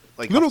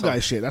 Little guy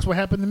shit. That's what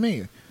happened to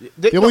me.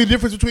 The only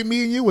difference between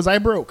me and you was I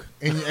broke,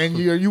 and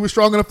you were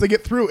strong enough to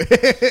get through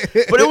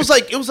it. But it was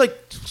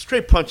like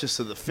straight punches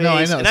to the face. No,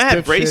 I know. And I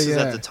had braces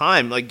at the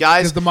time. Like,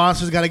 guys, because the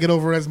monsters got to get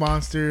over as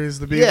monsters.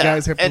 The big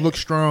guys have to look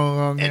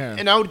strong.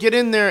 And I would get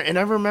in there, and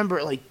I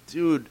remember, like,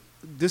 dude,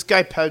 this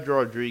guy Pedro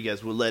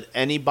Rodriguez would let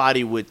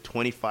anybody with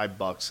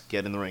 $25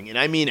 get in the ring, and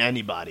I mean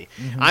anybody.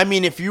 Mm-hmm. I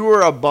mean, if you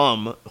were a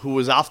bum who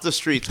was off the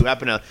streets who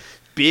happened to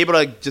be able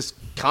to just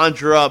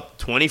conjure up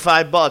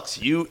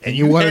 $25,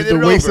 you wanted to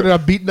waste it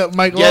on beating up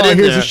Mike Law.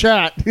 Here's a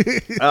shot.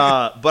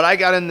 But I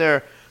got in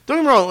there. Don't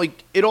get me wrong.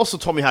 Like, it also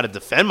taught me how to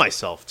defend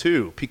myself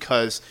too,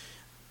 because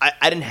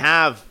I didn't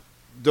have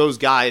those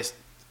guys,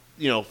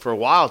 for a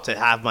while to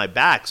have my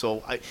back.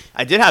 So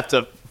I did have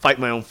to fight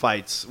my own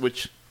fights,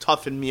 which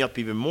toughened me up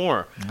even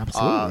more.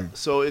 Absolutely.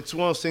 So it's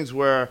one of those things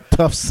where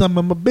tough son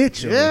of a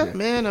bitch. Yeah,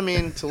 man. I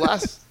mean, to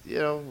last.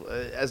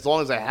 As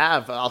long as I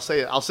have, I'll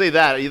say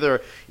that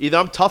either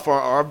I'm tough or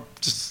I'm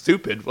just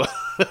stupid,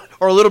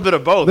 or a little bit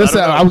of both.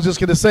 Listen, I was just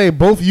gonna say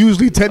both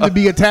usually tend to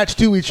be attached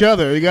to each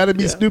other. You got to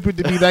be stupid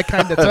to be that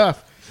kind of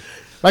tough.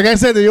 Like I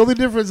said, the only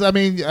difference, I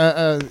mean,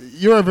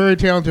 you're a very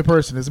talented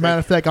person. As a matter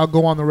of fact, I'll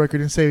go on the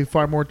record and say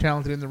far more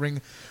talented in the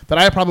ring than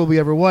I probably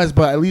ever was,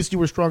 but at least you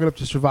were strong enough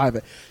to survive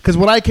it. Because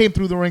when I came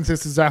through the rings,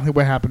 that's exactly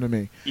what happened to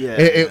me. Yeah,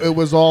 it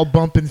was all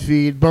bump and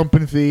feed.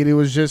 It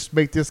was just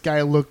make this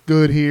guy look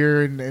good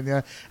here.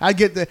 And I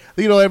get the,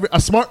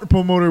 a smart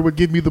promoter would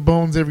give me the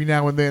bones every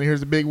now and then.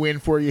 Here's a big win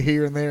for you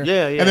here and there.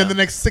 Yeah. And then the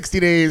next 60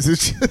 days,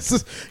 it's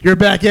just, you're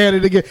back at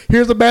it again.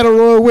 Here's a battle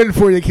royal win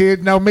for you,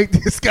 kid. Now make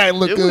this guy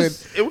look good.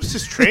 It was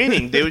just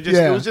training. They would just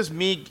it was just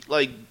me,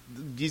 like,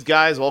 these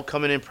guys all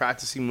coming in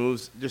practicing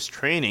moves, just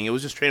training. It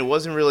was just training. It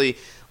wasn't really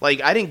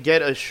like I didn't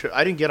get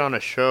on a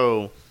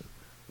show.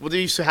 Well,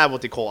 they used to have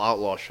what they call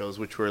outlaw shows,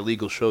 which were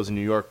illegal shows in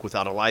New York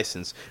without a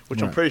license,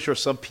 which I'm pretty sure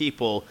some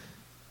people.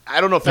 I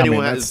don't know if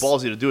anyone has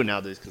ballsy to do it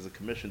nowadays, because the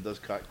commission does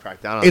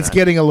crack down on It's that.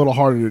 getting a little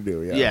harder to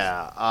do,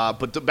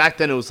 but back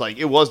then it was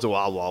the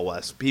Wild Wild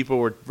West. People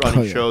were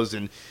running shows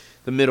in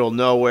the middle of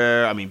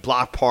nowhere. I mean,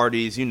 block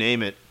parties, you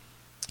name it.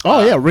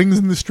 Oh yeah, rings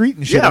in the street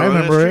and shit. Yeah, I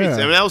remember. Yeah. I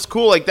mean, that was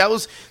cool. Like,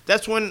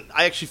 that's when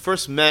I actually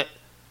first met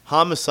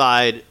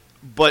Homicide.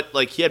 But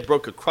like, he had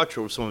broke a crutch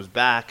over someone's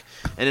back,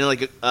 and then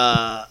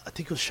I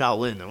think it was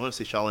Shaolin. I want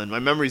to say Shaolin. My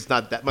memory's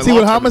not that. See,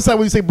 with Homicide,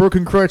 when you say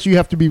broken crutch, you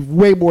have to be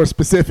way more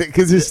specific,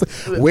 because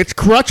it's which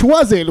crutch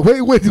was it?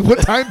 Wait, what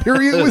time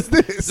period was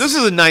this? This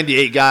is a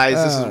 '98, guys.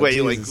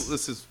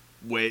 This is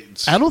way.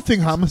 I don't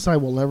think Homicide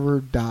will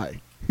ever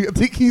die. I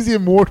think he's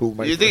immortal.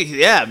 You think?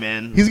 Yeah,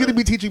 man. He's gonna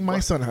be teaching my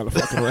son how to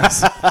fucking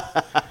wrestle.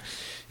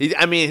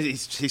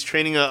 He's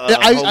training a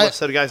whole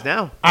set of guys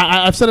now.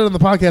 I've said it on the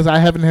podcast. I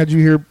haven't had you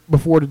here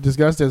before to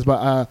discuss this,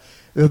 but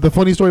the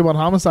funny story about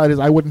Homicide is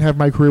I wouldn't have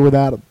my career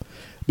without him,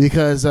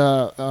 because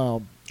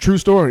true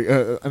story.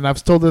 And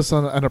I've told this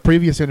on a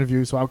previous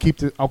interview, so I'll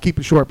keep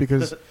it short,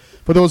 because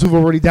for those who've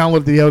already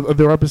downloaded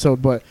their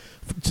episode. But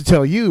to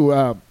tell you,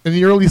 in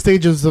the early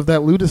stages of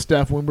that Luda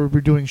stuff, when we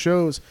were doing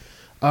shows.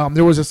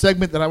 There was a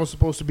segment that I was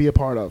supposed to be a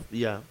part of.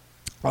 Yeah.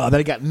 That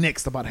I got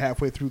nixed about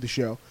halfway through the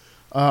show,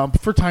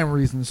 for time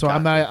reasons. So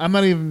I'm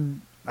not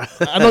even.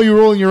 I know you're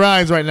rolling your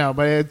eyes right now,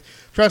 but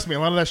trust me, a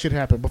lot of that shit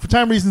happened. But for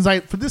time reasons,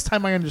 for this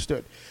time I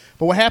understood.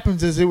 But what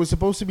happens is it was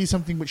supposed to be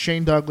something with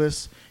Shane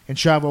Douglas and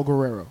Chavo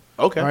Guerrero.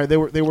 Okay. Right? They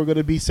were going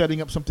to be setting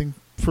up something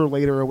for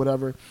later or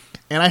whatever,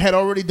 and I had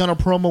already done a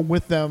promo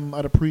with them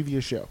at a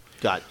previous show.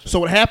 Gotcha. So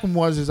what happened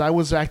was I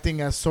was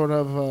acting as sort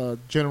of a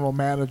general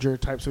manager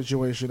type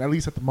situation, at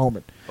least at the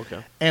moment.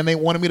 Okay. And they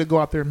wanted me to go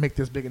out there and make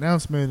this big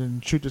announcement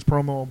and shoot this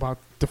promo about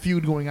the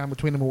feud going on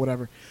between them or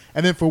whatever.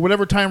 And then for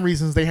whatever time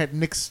reasons, they had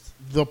nixed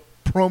the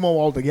promo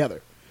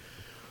altogether.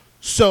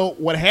 So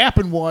what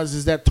happened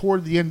was that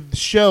toward the end of the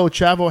show,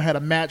 Chavo had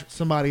a match with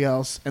somebody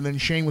else, and then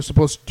Shane was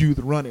supposed to do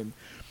the run-in.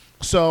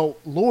 So,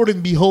 Lord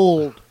and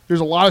behold, there's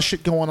a lot of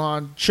shit going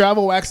on.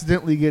 Chavo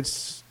accidentally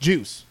gets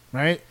juice,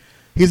 right?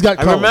 He's got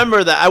color. I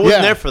remember that. I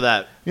wasn't there for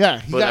that. Yeah,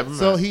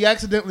 he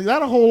accidentally,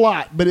 not a whole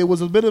lot, but it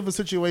was a bit of a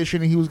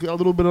situation, and he was a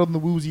little bit on the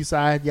woozy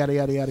side, yada,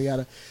 yada, yada,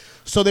 yada.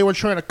 So they were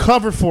trying to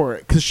cover for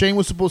it, because Shane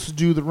was supposed to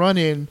do the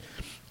run-in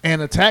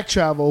and attack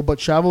Chavo, but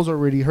Chavo's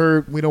already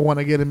hurt. We don't want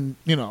to get him,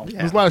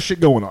 there's a lot of shit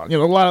going on.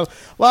 A lot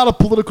of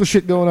political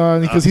shit going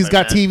on, because he's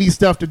got TV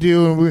stuff to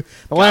do, and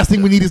the last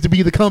thing we need is to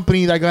be the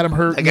company that got him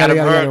hurt.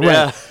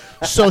 Right.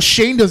 So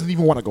Shane doesn't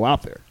even want to go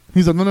out there.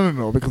 He's like,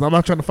 no, because I'm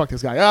not trying to fuck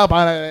this guy up.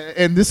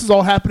 And this is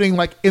all happening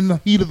like in the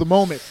heat of the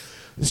moment.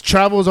 This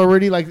Chavo's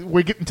already like,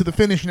 we're getting to the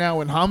finish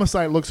now, and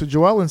Homicide looks at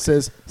Joel and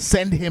says,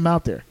 send him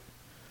out there.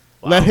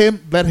 Wow.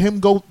 Let him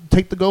go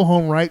take the go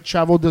home, right?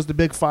 Chavo does the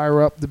big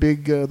fire up, the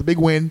big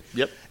win.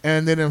 Yep.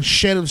 And then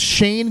instead of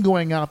Shane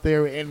going out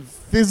there and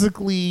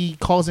physically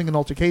causing an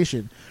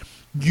altercation,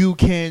 you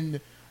can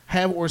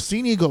have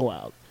Orsini go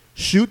out,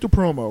 shoot the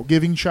promo,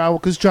 giving Chavo,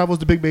 because Chavo's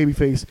the big baby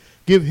face,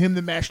 give him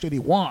the match that he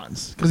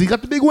wants, because he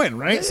got the big win,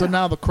 right? Yeah. So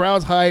now the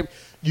crowd's hype.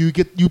 You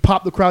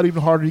pop the crowd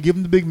even harder. You give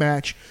him the big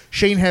match.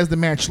 Shane has the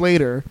match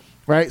later,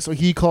 right? So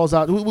he calls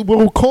out.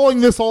 We're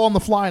calling this all on the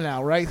fly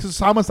now, right? Because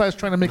Homicide's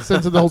trying to make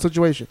sense of the whole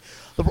situation.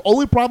 The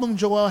only problem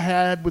Joel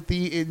had with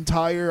the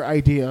entire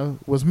idea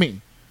was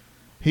me.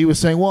 He was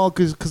saying, well,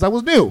 because I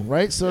was new,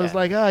 right? So it's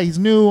like, he's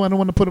new. I don't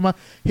want to put him on.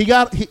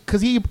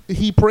 Because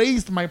he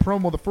praised my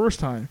promo the first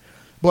time.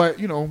 But,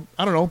 I don't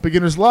know,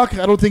 beginner's luck.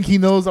 I don't think he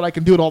knows that I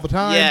can do it all the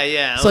time.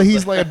 Yeah. So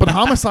he's like, but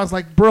Homicide's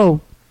like,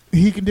 bro,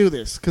 he can do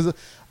this. Because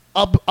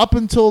up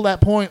until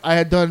that point, I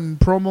had done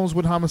promos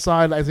with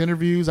Homicide as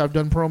interviews. I've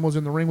done promos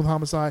in the ring with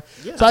Homicide.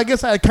 Yeah. So I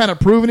guess I had kind of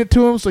proven it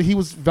to him. So he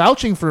was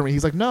vouching for me.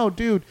 He's like, no,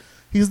 dude,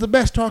 he's the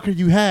best talker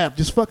you have.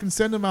 Just fucking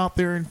send him out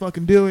there and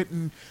fucking do it,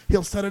 and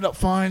he'll set it up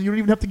fine. You don't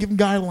even have to give him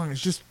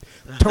guidelines. Just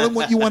tell him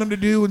what you want him to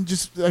do, and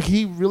just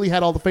he really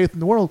had all the faith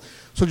in the world.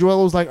 So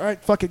Joel was like, all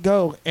right, fuck it,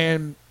 go.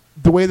 And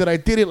the way that I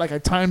did it, like I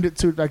timed it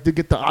to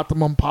get the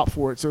optimum pop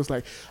for it. So it's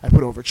like I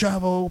put over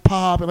Chavo,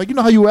 pop, and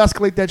how you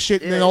escalate that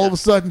shit, and then all of a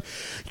sudden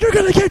you're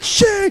gonna get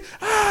Shane,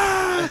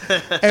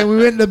 and we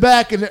went in the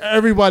back, and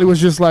everybody was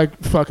just like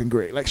fucking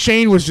great. Like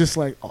Shane was just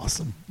like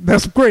awesome.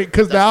 That's great,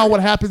 because now what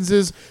happens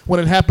is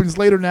when it happens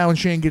later now, and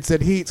Shane gets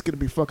that heat, it's gonna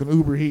be fucking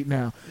uber heat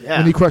now. Yeah.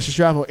 And he crushes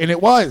Chavo, and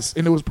it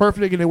was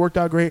perfect, and it worked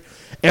out great.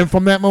 And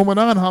from that moment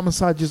on,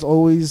 Homicide just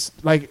always,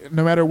 like,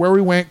 no matter where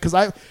we went, because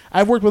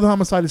I've worked with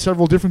Homicide at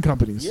several different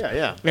companies.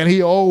 Yeah. And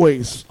he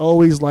always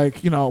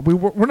like,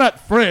 we're not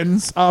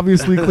friends,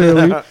 obviously,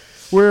 clearly.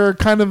 We're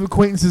kind of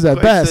acquaintances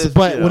at best.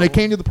 But when it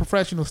came to the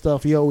professional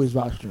stuff, he always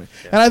vouched for me.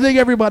 Yeah. And I think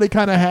everybody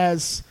kind of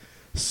has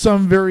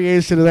some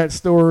variation of that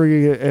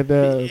story.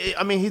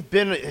 And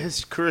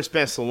his career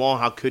spans so long.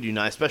 How could you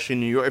not? Especially in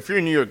New York. If you're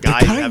a New York guy,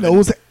 he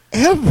knows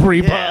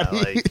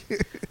everybody.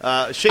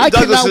 Shane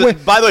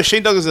Douglas. By the way,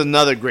 Shane Douglas is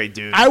another great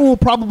dude. I will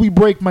probably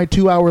break my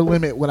 2-hour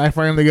limit when I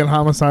finally get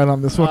Homicide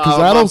on this one, because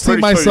I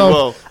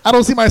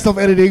don't see myself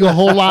editing a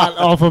whole lot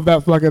off of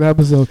that fucking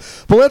episode.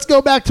 But let's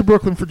go back to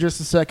Brooklyn for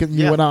just a second.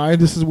 You and I.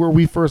 This is where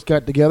we first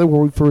got together,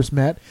 where we first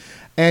met,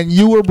 and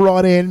you were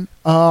brought in.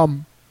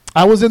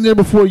 I was in there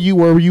before you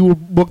were. You were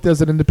booked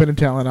as an independent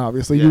talent,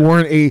 obviously. Yeah. You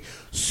weren't a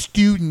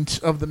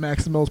student of the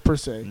Maximals per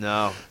se.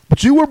 No.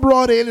 But you were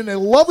brought in a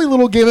lovely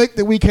little gimmick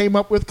that we came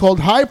up with called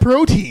High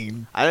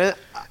Protein. The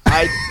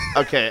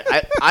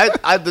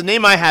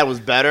name I had was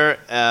better.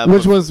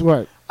 Which was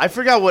what? I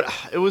forgot what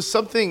it was.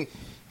 Something.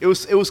 It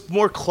was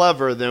more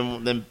clever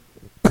than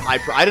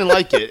I didn't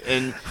like it,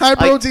 and High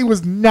Protein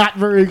was not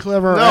very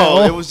clever.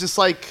 No, it was just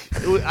like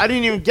I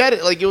didn't even get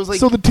it. Like it was like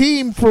so. The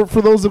team for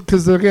those,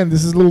 because again,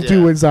 this is a little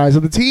too inside.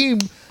 So the team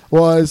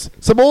was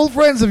some old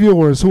friends of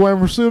yours, who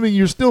I'm assuming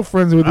you're still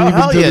friends with even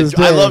to this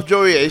day. I love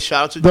Joey Ace.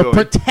 Shout out to Joey. The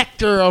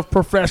protector of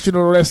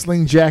professional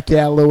wrestling, Jack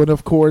Yallow, and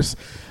of course,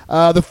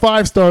 the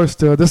 5-star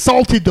stud, the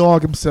salty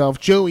dog himself,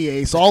 Joey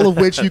Ace. All of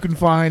which you can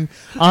find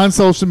on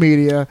social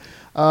media.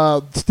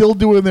 Still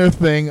doing their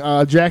thing.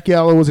 Jack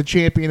Yallow was a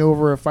champion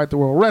over at Fight the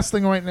World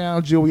Wrestling right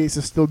now. Joey Ace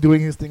is still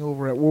doing his thing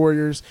over at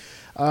Warriors.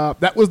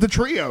 That was the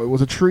trio. It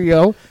was a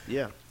trio.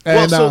 Yeah.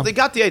 And, so they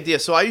got the idea.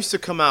 So I used to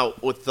come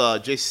out with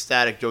Jason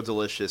Static, Joe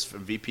Delicious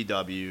from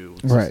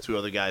VPW, two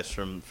other guys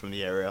from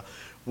the area,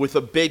 with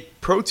a big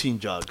protein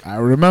jug. I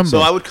remember. So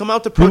I would come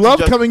out the protein jug.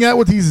 You love coming out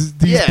with these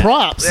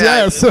props.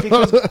 Yeah.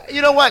 Because,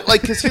 you know what?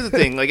 Like, because here's the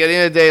thing. Like, at the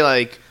end of the day,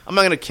 like, I'm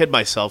not going to kid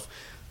myself.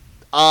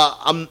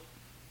 I'm...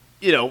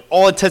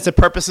 all intents and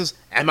purposes,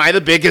 am I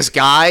the biggest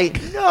guy?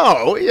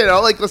 No,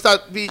 let's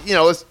not be,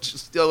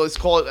 let's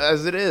call it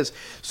as it is.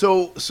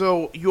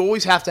 So you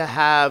always have to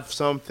have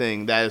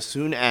something that as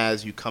soon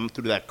as you come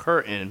through that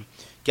curtain,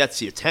 gets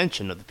the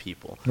attention of the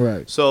people.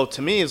 Right. So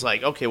to me, it's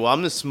like, okay, well,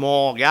 I'm this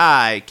small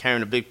guy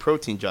carrying a big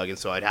protein jug, and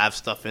so I'd have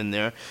stuff in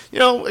there. You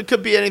know, it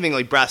could be anything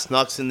like brass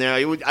knucks in there.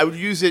 I would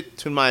use it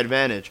to my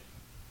advantage.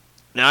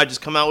 Now I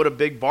just come out with a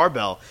big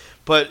barbell.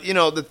 But you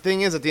know, the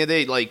thing is, at the end of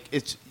the day, like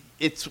it's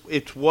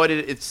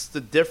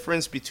the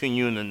difference between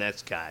you and the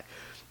next guy,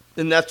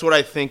 and that's what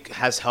I think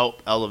has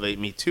helped elevate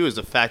me too. Is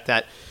the fact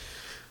that,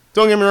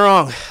 don't get me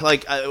wrong,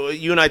 like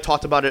you and I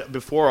talked about it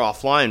before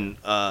offline,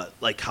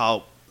 like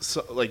how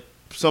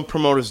some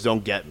promoters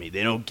don't get me.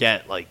 They don't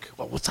get like,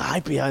 well, what's the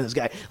hype behind this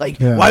guy? Like,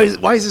 why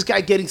is this guy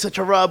getting such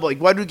a rub? Like,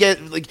 why do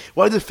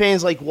the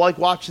fans like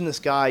watching this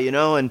guy? You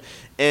know, and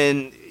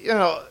you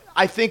know,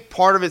 I think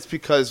part of it's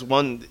because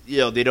one, you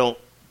know, they don't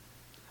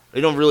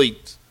really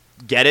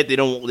get it. They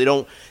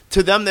don't.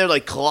 To them, they're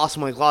like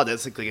Colossal Mike Law.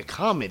 That's like a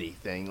comedy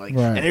thing. Like,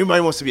 and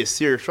everybody wants to be a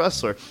serious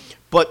wrestler,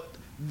 but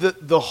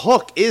the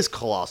hook is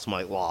Colossal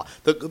Mike Law.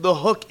 The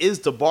hook is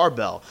the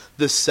barbell.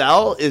 The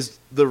sell is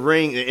the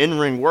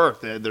in-ring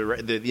work.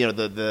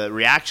 The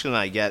reaction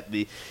I get.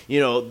 The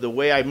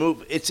way I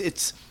move.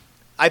 It's.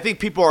 I think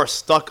people are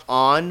stuck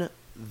on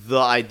the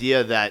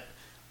idea that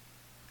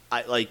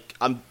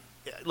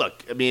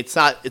Look, I mean, it's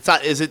not.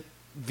 Is it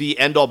the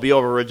end all be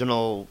all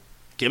original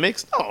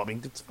gimmicks? No, I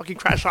mean, it's fucking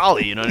Crash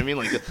Holly. You know what I mean?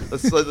 Like,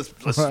 let's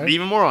be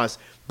even more honest.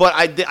 But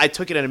I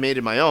took it and I made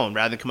it my own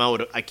rather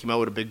than I came out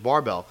with a big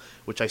barbell,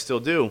 which I still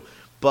do.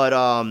 But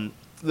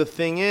the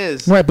thing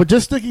is, right. But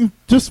just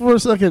for a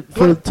second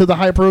to the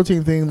high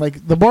protein thing,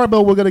 like the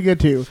barbell, we're gonna get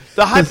to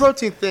the high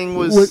protein thing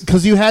was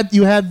because you had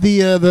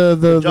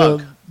the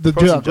jug.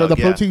 the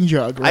protein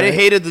jug. Right? I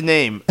hated the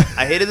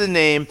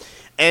name.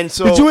 And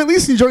so did you at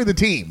least enjoy the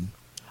team?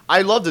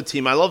 I loved the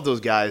team. I loved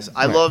those guys.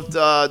 I loved.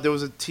 There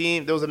was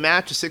a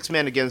match, a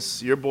 6-man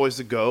against your boys,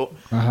 the GOAT.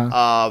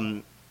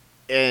 And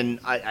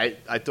I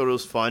thought it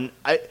was fun.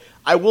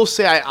 I will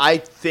say I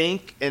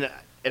think, and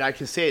I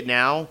can say it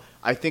now,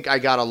 I think I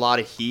got a lot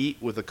of heat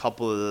with a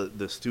couple of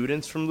the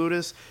students from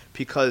Ludus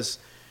because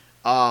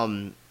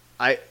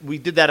we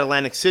did that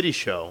Atlantic City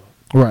show.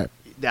 Right.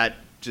 That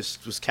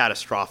just was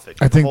catastrophic.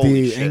 I think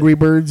Holy the shit. Angry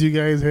Birds you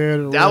guys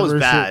had. That was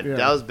bad. Yeah.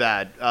 That was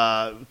bad.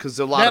 Because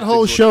a lot that of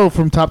whole show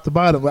from top to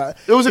bottom.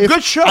 It was a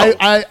good show.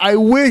 I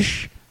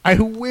wish I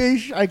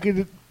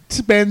could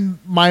spend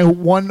my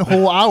one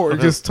whole hour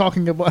just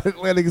talking about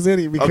Atlantic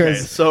City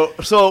because so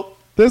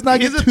let's not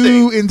get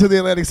too into the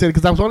Atlantic City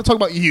because I want to talk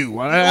about you.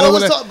 I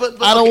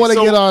don't want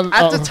to get on.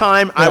 At the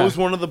time, I was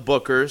one of the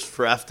bookers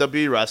for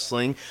FW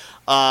Wrestling.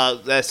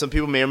 That some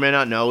people may or may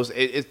not know,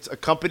 it's a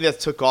company that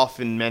took off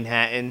in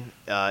Manhattan,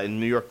 in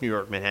New York,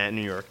 Manhattan,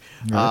 New York.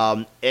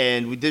 Right.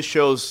 And we did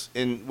shows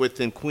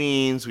within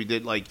Queens. We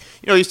did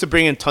used to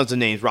bring in tons of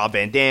names: Rob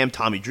Van Dam,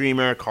 Tommy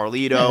Dreamer,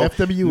 Carlito,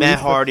 FW Matt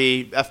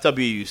Hardy. FW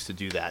used to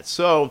do that.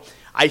 So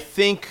I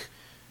think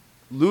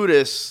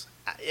Ludus,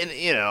 and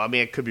I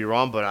mean, I could be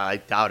wrong, but I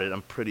doubt it.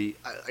 I'm pretty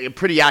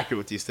accurate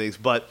with these things,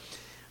 but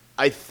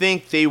I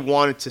think they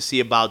wanted to see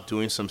about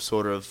doing some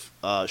sort of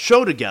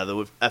show together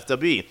with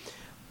FW.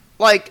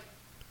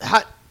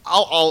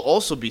 I'll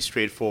also be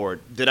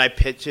straightforward. Did I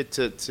pitch it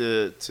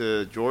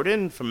to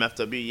Jordan from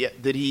FW? Yeah.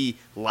 Did he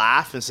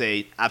laugh and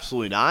say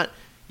absolutely not?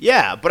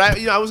 Yeah, but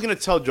I was gonna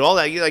tell Joel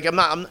that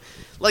I'm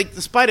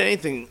despite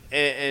anything,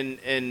 and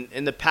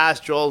in the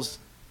past, Joel's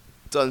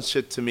done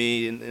shit to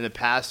me in the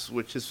past,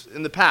 which is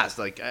in the past.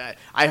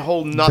 I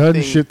hold nothing.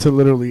 Done shit to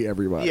literally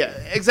everybody. Yeah,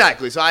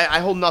 exactly. So I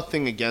hold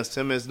nothing against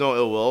him. There's no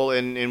ill will,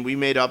 and we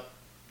made up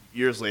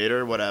years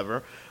later,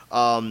 whatever.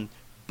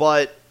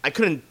 But I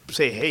couldn't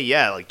say, hey,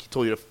 yeah, he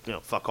told you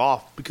to fuck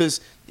off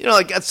because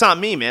that's not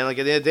me, man. At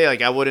the end of the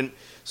day, I wouldn't.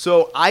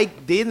 So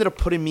they ended up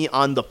putting me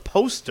on the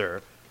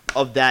poster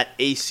of that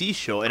AC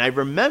show, and I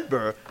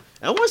remember,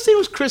 I want to say it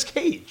was Chris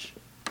Cage.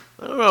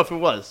 I don't know if it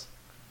was,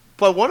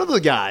 but one of the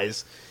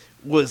guys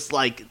was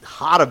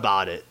hot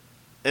about it,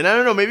 and I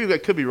don't know, maybe I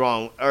could be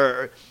wrong,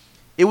 or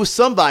it was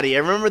somebody.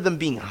 I remember them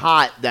being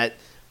hot that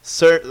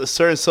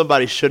certain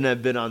somebody shouldn't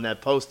have been on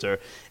that poster,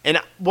 and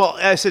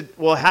I said,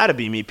 well, it had to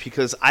be me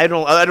because I'd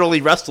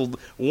only wrestled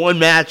one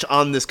match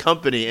on this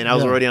company, and I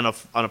was already on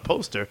a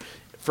poster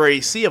for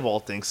AC of all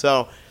things.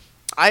 So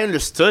I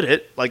understood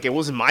it. It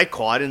wasn't my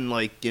call. I didn't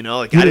I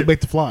didn't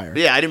make the flyer.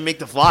 Yeah, I didn't make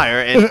the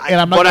flyer, and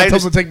I'm not going to tell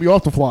them to take me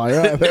off the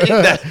flyer.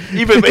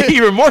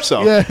 even more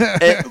so.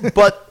 Yeah.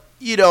 But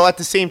at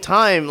the same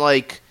time,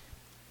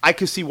 I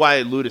could see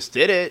why Ludus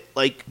did it.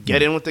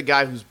 Get in with the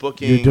guy who's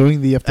booking. You're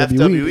doing the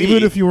FWE.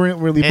 Even if you weren't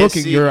really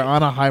booking, you're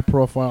on a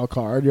high-profile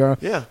card. You're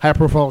a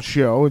high-profile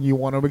show, and you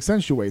want to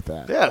accentuate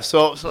that. Yeah,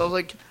 so I was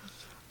like,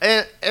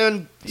 and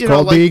it's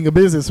called being a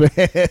businessman.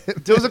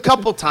 There was a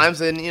couple times,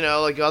 and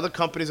other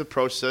companies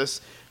approached us.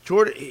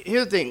 Jordan,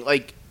 here's the thing,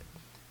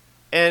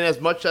 and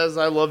as much as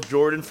I love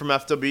Jordan from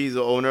FWE, he's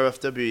the owner of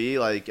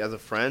FWE, as a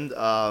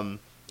friend,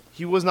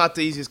 he was not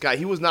the easiest guy.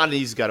 He was not an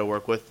easy guy to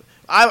work with.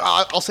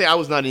 I'll say I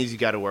was not an easy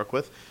guy to work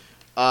with.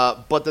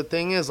 But the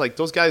thing is,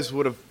 those guys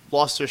would have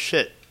lost their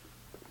shit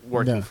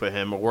working for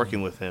him or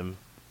working with him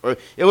Or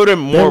it would have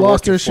been They more.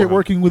 lost their working shit for him.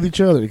 working with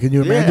each other. Can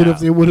you imagine Yeah. if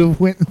they would have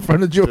went in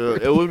front of Jordan?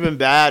 Dude, it would have been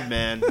bad,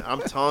 man.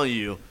 I'm telling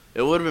you,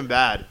 it would have been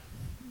bad.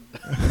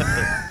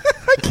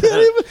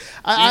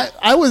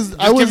 I was give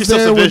there.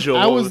 yourself a visual.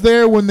 I was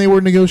there when they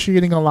were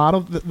negotiating a lot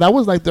of. That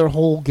was like their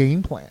whole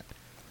game plan.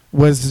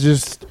 Was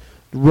just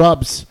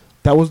rubs.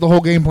 That was the whole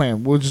game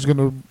plan. We're just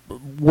gonna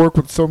work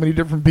with so many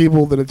different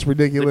people that it's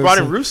ridiculous. They brought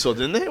in And Russo,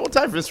 didn't they? What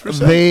time Vince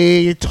Russo?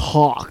 they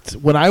talked.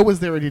 When I was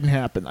there, it didn't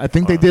happen. I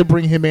think they did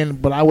bring him in,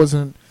 but I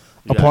wasn't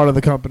a Yeah. part of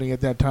the company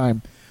at that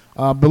time.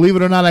 Believe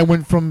it or not, I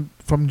went from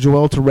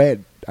Joel to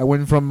Red. I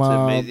went from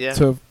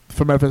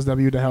from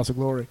FSW to House of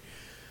Glory.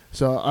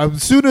 So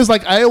as soon as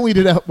I only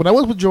did when I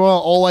was with Joel,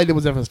 all I did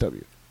was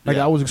FSW.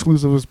 Yeah. I was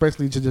exclusive,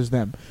 especially to just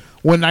them.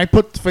 When I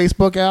put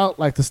Facebook out,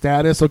 the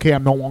status, okay,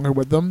 I'm no longer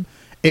with them.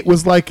 It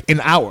was like an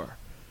hour,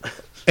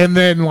 and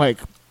then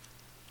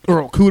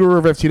Earl Cooter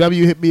of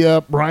FTW hit me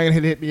up. Brian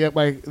had hit me up.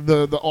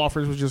 The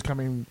offers was just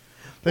coming.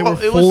 They were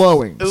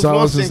flowing. It was so one I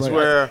of was those just things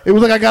where. it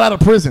was like I got out of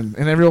prison,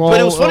 and everyone.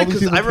 But it was funny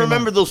because I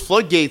remember those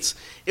floodgates.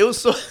 It was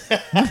so.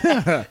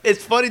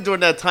 It's funny during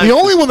that time. The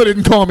only one that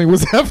didn't call me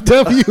was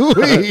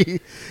FWE.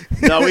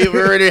 No, we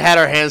already had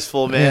our hands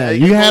full, man.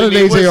 Yeah, you had an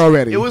AJ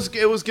already. It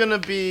was gonna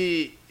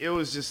be. It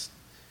was just.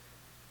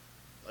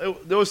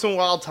 There was some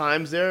wild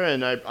times there,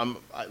 and I'm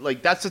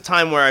that's the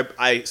time where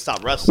I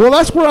stopped wrestling. Well,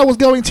 that's where I was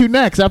going to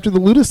next after the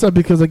Luda stuff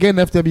because again,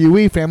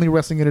 FWE, Family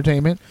Wrestling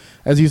Entertainment,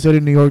 as you said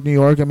in New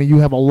York. I mean, you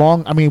have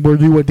were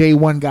you a day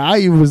one guy?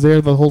 You was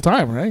there the whole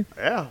time, right?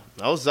 Yeah,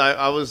 I was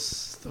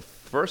the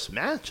first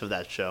match of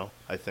that show,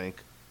 I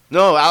think.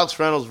 No, Alex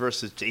Reynolds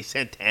versus Jay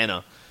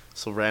Santana,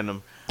 so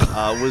random,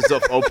 was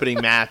the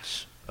opening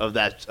match of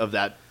that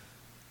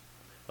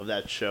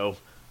show.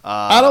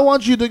 I don't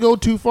want you to go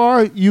too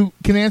far. You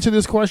can answer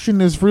this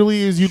question as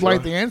freely as you'd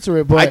like to answer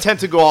it, but I tend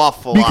to go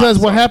off a because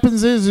lot. what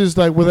happens is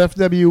with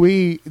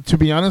FWE, to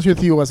be honest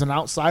with you, as an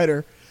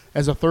outsider,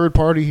 as a third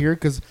party here,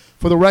 because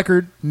for the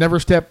record,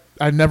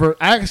 I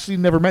actually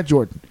never met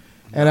Jordan,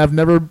 and I've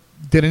never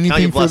did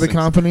anything for the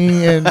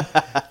company, and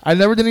I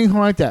never did anything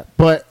like that.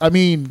 But I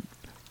mean,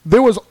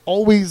 there was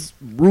always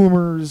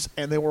rumors,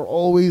 and there were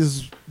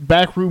always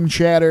backroom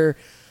chatter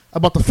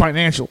about the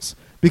financials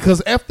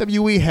because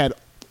FWE had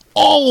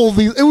all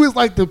these. It was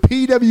like the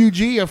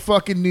PWG of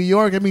fucking New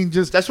York. I mean,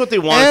 just that's what they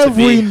wanted to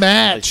be. Every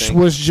match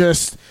was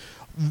just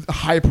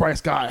high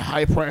price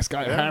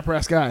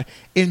guy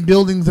in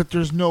buildings that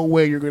there's no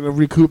way you're going to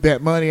recoup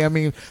that money. I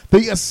mean,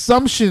 the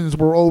assumptions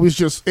were always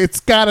just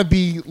it's got to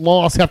be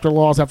loss after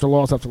loss after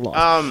loss after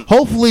loss.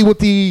 Hopefully, with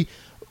the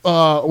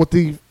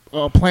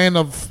plan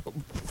of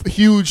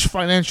huge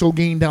financial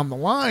gain down the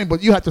line,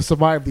 but you have to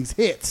survive these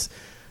hits.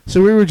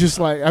 So we were just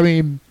I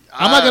mean.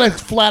 I'm not going to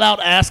flat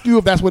out ask you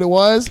if that's what it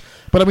was,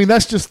 but I mean,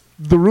 that's just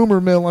the rumor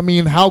mill. I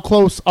mean, how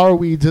close are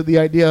we to the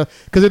idea?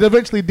 Because it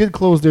eventually did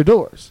close their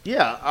doors.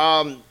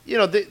 Yeah.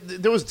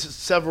 There was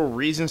several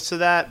reasons to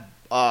that.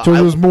 So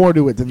there was more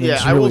to it than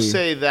this, I will really.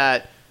 say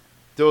that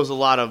there was a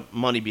lot of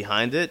money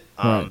behind it.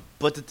 Right.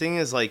 But the thing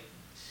is,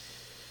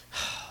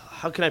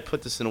 how can I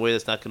put this in a way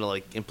that's not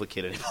going to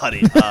implicate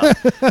anybody?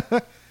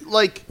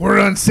 We're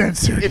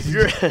uncensored.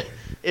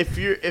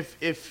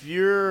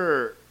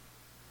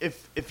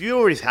 If you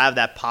always have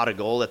that pot of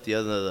gold at the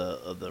end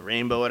of the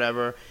rainbow,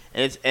 whatever,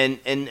 and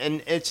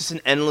it's just an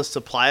endless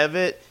supply of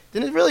it,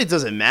 then it really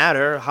doesn't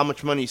matter how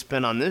much money you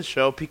spend on this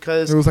show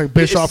because it was like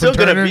Bischoff it's still and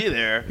Turner. Gonna be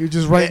there. You're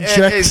just writing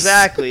checks.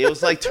 Exactly, it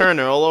was like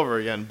Turner all over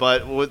again,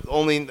 but with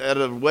only at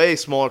a way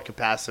smaller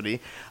capacity.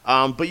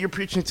 But you're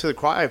preaching to the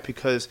choir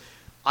because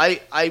calls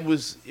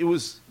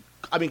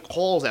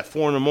at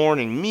 4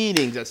 a.m,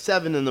 meetings at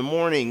 7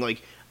 a.m,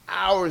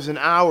 hours and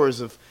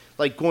hours of.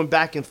 Going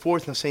back and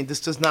forth and saying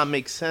this does not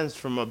make sense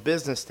from a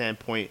business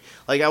standpoint.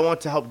 I want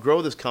to help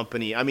grow this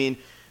company. I mean,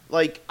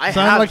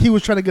 Sounded like he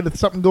was trying to get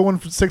something going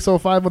for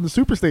 605 on the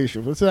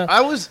Superstation. What's that?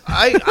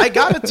 I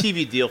got a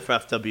TV deal for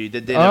FW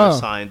that they never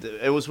signed.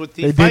 It was with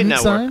the Fight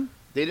Network. Sign?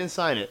 They didn't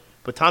sign it,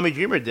 but Tommy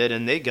Dreamer did,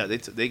 and they got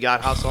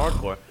House of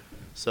Hardcore.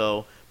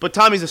 So, but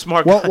Tommy's a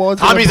smart guy.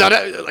 Tommy's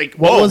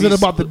what was it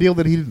about the deal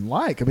that he didn't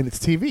like? I mean, it's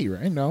TV,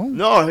 right?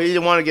 No, he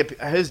didn't want to get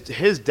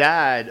his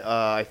dad.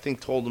 I think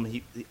told him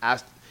he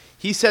asked.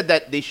 He said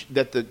that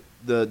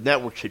the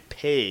network should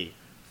pay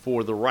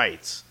for the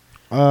rights.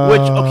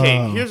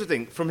 Here's the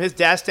thing. From his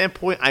dad's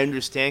standpoint, I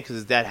understand because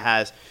his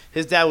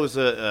dad was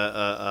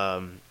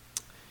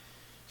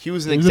he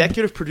was an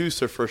executive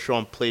producer for a show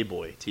on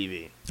Playboy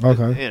TV.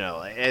 Okay.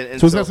 And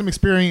so he's got some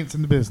experience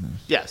in the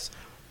business. Yes,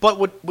 but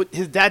what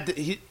his dad,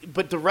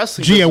 but the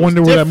wrestling. Gee, I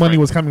wonder where that money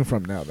was coming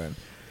from now. Then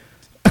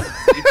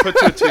he put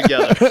two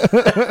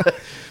together.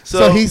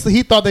 so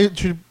he thought they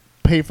should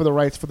pay for the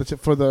rights for the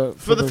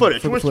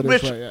footage. Which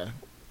right, yeah.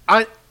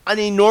 On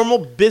a normal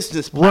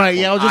business platform, right,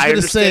 yeah, I was just going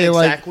to say,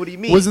 exactly what he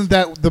means. Wasn't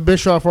that the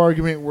Bischoff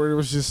argument where it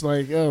was just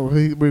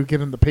we're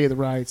getting to pay the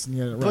rights and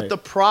right. But the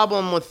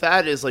problem with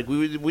that is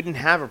we didn't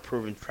have a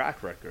proven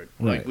track record.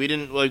 Right. We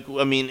didn't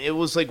it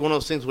was one of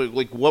those things where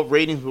what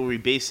ratings were we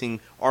basing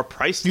our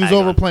price tag He was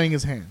overplaying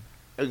his hand.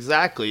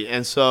 Exactly.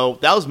 And so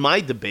that was my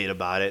debate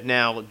about it.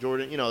 Now,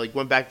 Jordan, like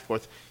went back and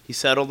forth. He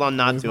settled on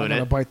not He's doing not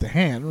gonna it. bite the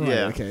hand. Right,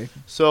 Yeah. okay.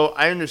 So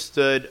I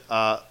understood.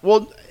 I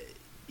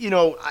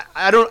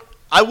don't.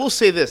 I will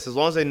say this: as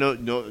long as I know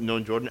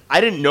Jordan,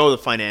 I didn't know the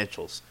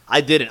financials.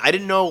 I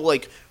didn't know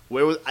like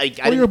where was I.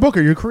 Well, you're a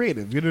booker. You're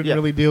creative. You didn't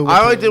really deal with.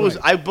 All I did was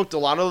I booked a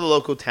lot of the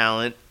local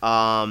talent.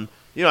 I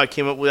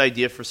came up with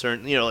idea for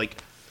certain. Like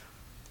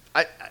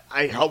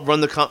I helped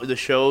run the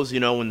shows.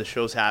 When the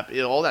shows happen,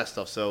 all that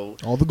stuff. So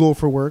all the go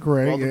for work,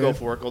 right? all the go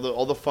for work,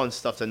 all the fun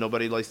stuff that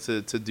nobody likes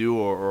to do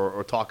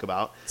or talk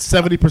about.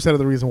 70% of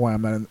the reason why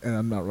I'm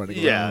not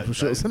running around for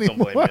shows don't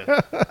anymore. blame you.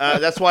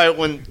 That's why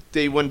when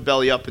they went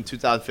belly up in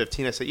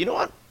 2015, I said, you know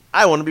what?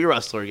 I want to be a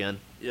wrestler again.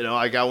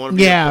 I want to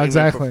be a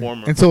exactly.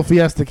 performer. Until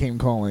Fiesta came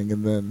calling,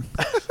 and then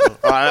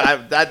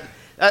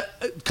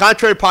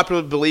contrary to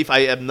popular belief, I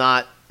am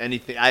not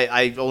anything.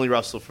 I only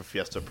wrestle for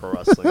Fiesta Pro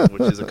Wrestling,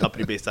 which is a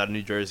company based out of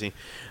New Jersey.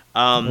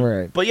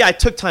 Right. But yeah, I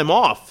took time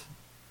off.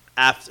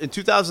 In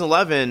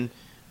 2011,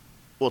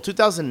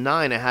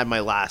 2009, I had my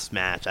last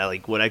match. I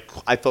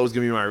thought was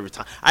gonna be my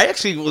retirement. I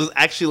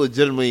was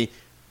legitimately,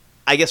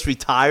 I guess,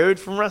 retired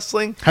from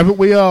wrestling. Haven't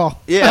we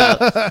all?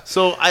 Yeah.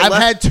 So I've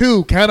had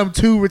two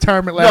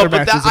retirement ladder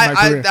matches in my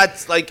career.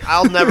 That's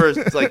I'll never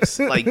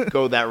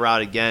go that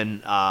route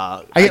again.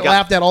 I get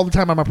laughed at all the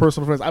time by my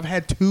personal friends. I've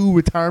had 2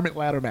 retirement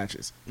ladder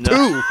matches.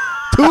 No.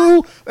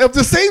 Two of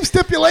the same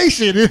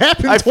stipulation. It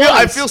happened twice.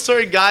 I feel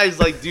certain guys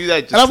do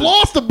that. And I've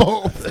lost them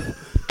both.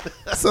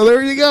 So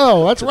there you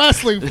go. That's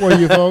wrestling for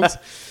you, folks.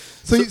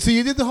 So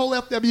you did the whole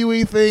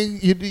FWE thing.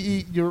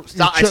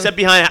 I stepped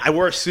behind. I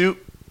wore a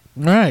suit.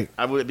 Right.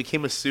 It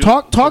became a suit.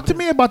 Talk to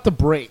me about the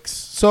breaks.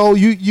 So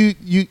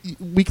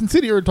we can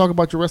sit here and talk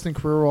about your wrestling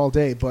career all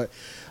day, but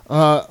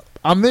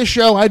on this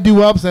show I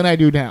do ups and I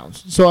do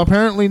downs. So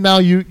apparently now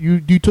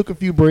you took a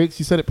few breaks.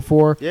 You said it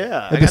before.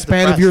 Yeah. The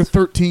span of your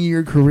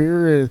 13-year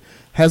career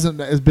hasn't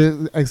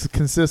been as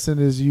consistent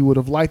as you would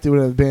have liked it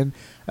would have been.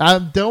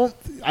 I'm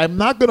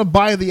not going to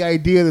buy the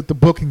idea that the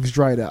bookings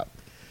dried up.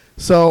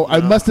 So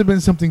it must have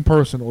been something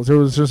personal.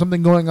 Was there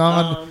something going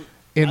on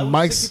in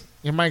Mike's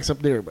up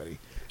there, buddy?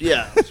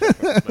 Yeah.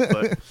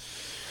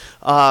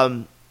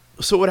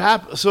 So what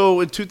happened?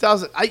 So in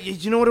 2000,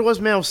 you know what it was,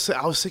 man?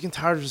 I was sick and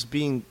tired of just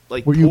being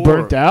like. Were you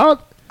burnt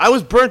out? I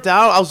was burnt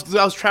out. I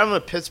was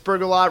traveling to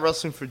Pittsburgh a lot,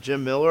 wrestling for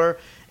Jim Miller,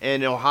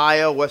 and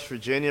Ohio, West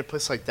Virginia,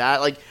 places like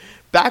that. Like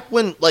back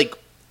when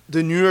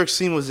the New York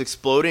scene was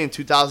exploding in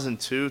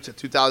 2002 to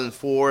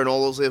 2004, and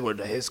all those guys were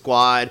the Hit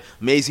Squad,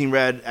 Amazing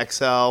Red,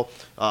 XL,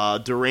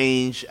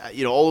 Derange,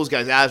 all those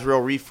guys,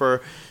 Azrael,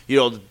 Reefer,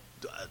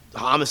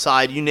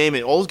 Homicide, you name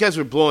it. All those guys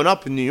were blowing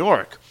up in New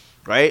York,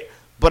 right?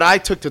 But I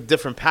took a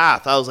different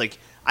path. I was like,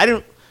 I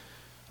didn't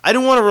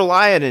want to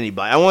rely on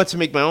anybody. I wanted to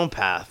make my own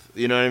path.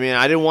 You know what I mean?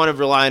 I didn't want to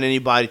rely on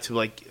anybody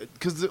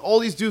because all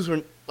these dudes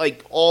were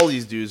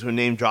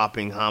name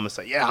dropping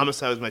Homicide. Yeah,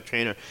 Homicide was my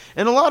trainer,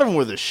 and a lot of them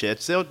were the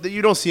shits.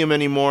 You don't see them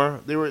anymore.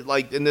 They were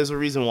and there's a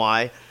reason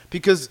why.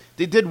 Because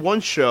they did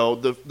one show,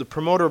 the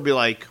promoter would be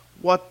like,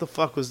 "What the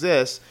fuck was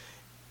this?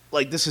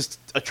 This is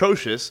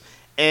atrocious."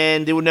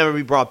 And they would never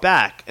be brought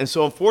back. And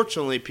so,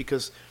 unfortunately,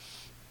 because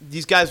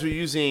these guys were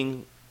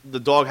using the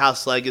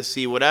Doghouse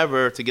legacy,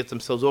 whatever, to get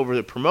themselves over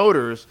the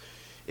promoters,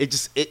 to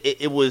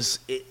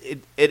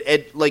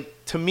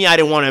me, I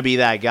didn't want to be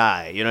that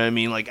guy. You know what I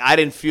mean? I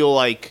didn't feel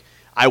like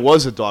I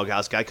was a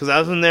Doghouse guy because I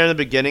wasn't there in the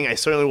beginning. I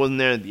certainly wasn't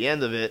there at the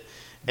end of it.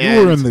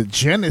 You were in the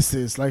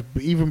genesis,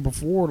 even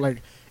before,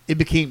 it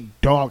became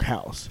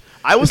Doghouse.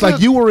 I was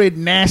you were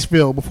in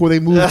Nashville before they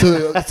moved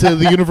to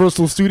the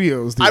Universal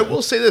Studios. Dude. I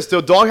will say this: the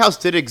Doghouse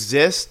did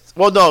exist.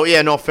 Well, no,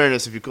 yeah, no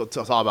fairness if you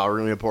talk about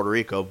really in Puerto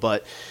Rico,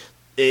 but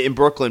in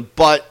Brooklyn.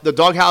 But the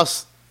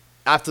Doghouse,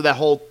 after that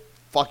whole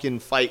fucking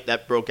fight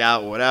that broke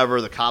out, or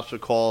whatever, the cops were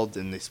called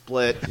and they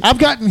split. I've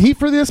gotten heat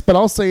for this, but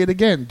I'll say it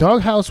again: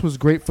 Doghouse was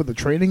great for the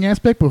training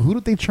aspect, but who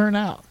did they churn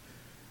out?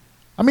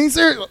 I mean,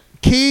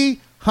 Key,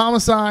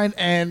 Homicide,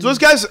 and those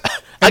guys.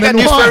 I got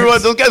news for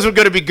everyone. Those guys were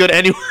going to be good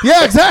anyway.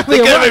 Yeah, exactly.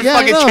 They could have been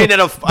fucking trained at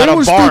a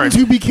barn. Students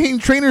who became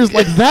trainers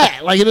like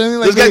that.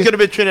 Those guys could have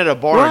been trained at a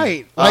barn.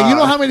 Right. You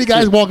know how many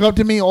guys walk up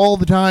to me all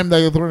the time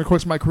during the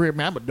course of my career?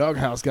 Man, I'm a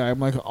Doghouse guy. I'm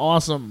like,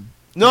 awesome.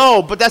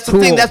 No, but that's the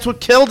thing. That's what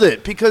killed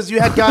it. Because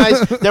you had guys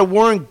that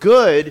weren't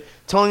good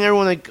telling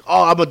everyone,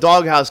 oh, I'm a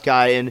Doghouse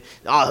guy. And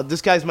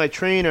this guy's my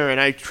trainer.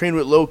 And I train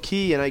with Low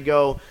Key. And I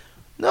go,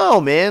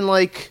 no, man,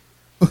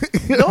 no,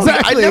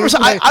 exactly.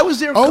 I was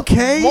there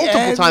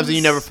multiple times and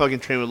you never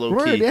fucking trained with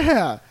Low Key.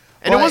 Yeah.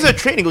 And it wasn't a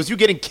training. It was you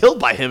getting killed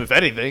by him, if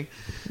anything.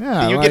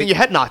 Yeah. You're getting your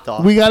head knocked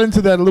off. We got into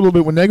that a little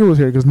bit when Negro was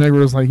here because Negro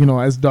was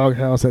as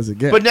Doghouse as it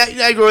gets. But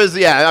Negro is,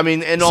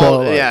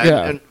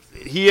 and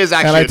he is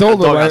actually and I told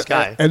a Doghouse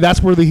guy. And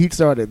that's where the heat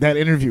started, that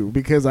interview,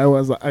 because I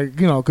was,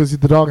 because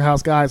the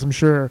Doghouse guys, I'm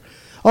sure,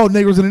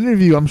 Negro's in an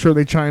interview. I'm sure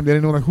they chimed in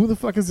and were like, who the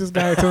fuck is this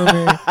guy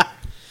telling me?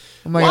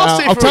 I'm like, Well, I'll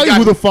say I'll for tell a you guy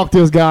who the fuck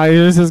this guy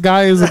is. This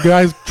guy is a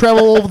guy who's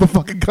travel all over the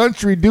fucking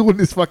country doing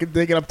this fucking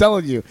thing, and I'm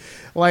telling you,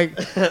 like,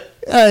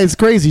 it's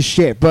crazy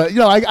shit. But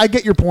I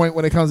get your point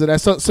when it comes to that.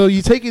 So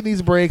you taking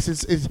these breaks?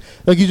 It's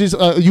like you just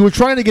you were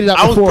trying to get it out.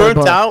 I was before,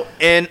 burnt out,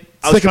 and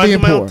I was sick of trying to do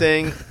being my poor. own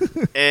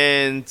thing,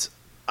 and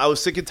I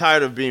was sick and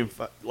tired of being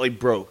like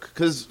broke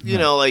because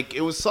like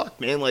it was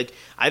sucked, man. Like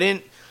I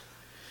didn't.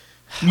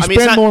 You it's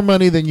spend not- more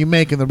money than you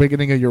make in the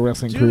beginning of your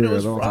wrestling Dude, career. it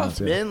was at all rough, times,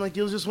 yeah. man. Like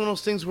it was just one of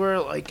those things where,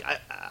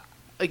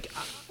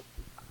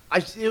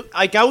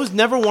 I was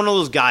never one of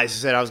those guys who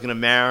said I was gonna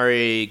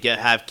marry,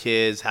 have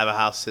kids, have a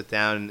house, sit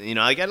down.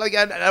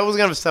 I wasn't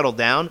gonna settle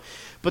down.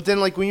 But then,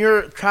 like when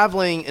you're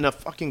traveling in a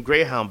fucking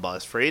Greyhound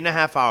bus for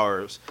 8.5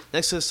 hours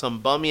next to some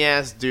bummy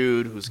ass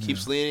dude who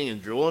keeps leaning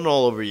and drooling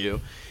all over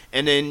you,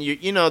 and then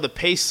the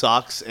pay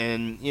sucks,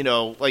 and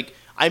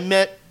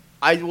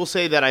I will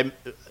say that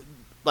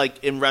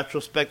in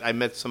retrospect, I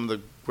met some of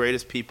the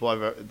greatest people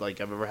I've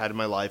ever had in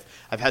my life.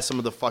 I've had some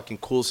of the fucking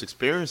coolest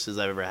experiences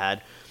I've ever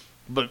had,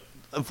 but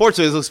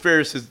unfortunately, those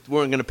experiences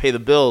weren't going to pay the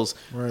bills,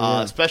 Right,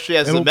 yeah. especially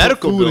as It'll the put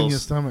medical food in bills. your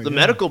stomach, The yeah.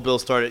 medical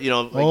bills started. If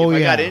Oh, I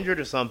got yeah. injured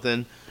or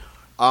something.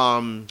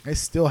 I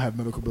still have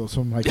medical bills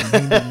from like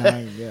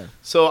 99. Yeah.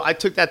 So I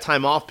took that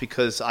time off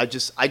because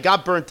I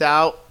got burnt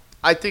out.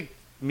 I think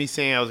me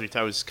saying I was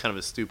retired was kind of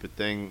a stupid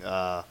thing.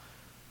 I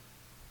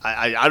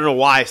don't know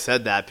why I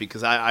said that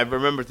because I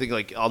remember thinking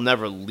like I'll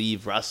never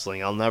leave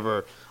wrestling.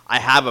 I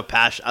have a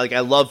passion. Like I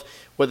love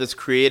whether it's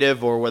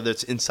creative or whether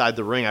it's inside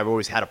the ring. I've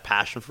always had a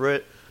passion for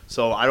it.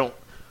 So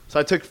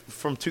I took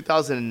from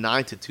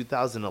 2009 to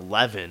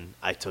 2011.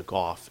 I took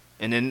off,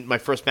 and then my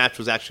first match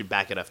was actually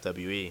back at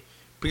FWE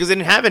because I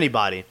didn't have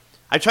anybody.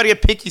 I tried to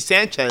get Pinky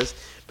Sanchez,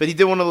 but he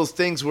did one of those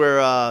things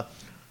where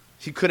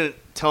he couldn't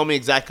tell me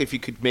exactly if he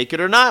could make it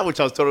or not, which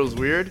I thought was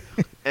weird.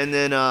 And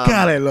then God,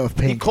 I love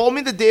he Pink. called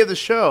me the day of the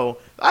show.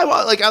 I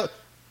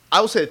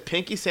will say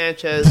Pinky The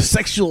Sanchez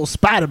sexual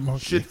spider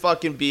monkey. should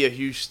fucking be a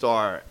huge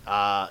star.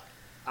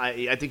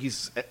 I think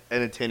he's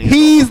entertaining.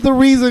 He's the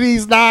reason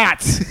he's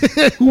not.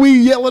 We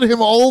yell at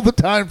him all the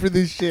time for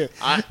this shit.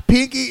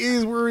 Pinky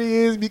is where he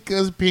is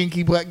because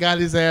Pinky got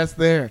his ass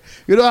there.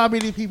 You know how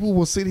many people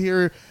will sit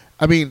here?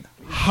 I mean,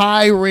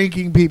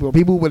 high-ranking people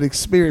with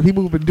experience,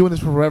 people who've been doing this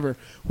forever,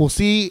 will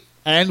see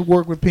and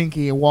work with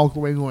Pinky and walk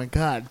away going,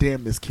 "God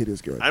damn, this kid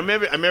is good." I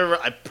remember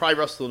I probably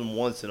wrestled him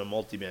once in a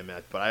multi-man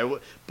match, but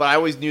I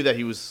always knew that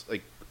he was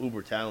like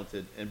uber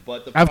talented.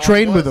 But the I've problem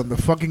trained with was- him.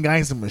 The fucking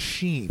guy's a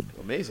machine.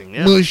 Amazing,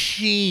 yeah.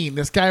 Machine.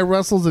 This guy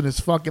wrestles and is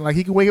fucking like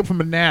he can wake up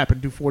from a nap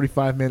and do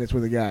 45 minutes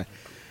with a guy.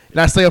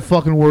 Not say a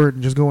fucking word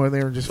and just go in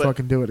there and just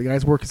fucking do it. The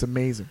guy's work is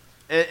amazing.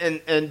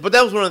 But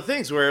that was one of the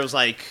things where it was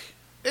like,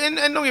 and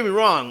don't get me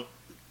wrong,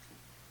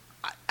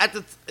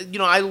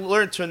 I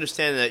learned to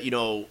understand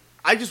that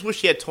I just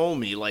wish he had told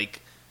me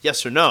like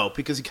yes or no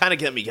because he kind of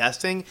kept me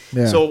guessing.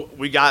 Yeah. So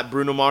we got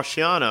Bruno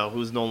Marciano,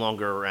 who's no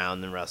longer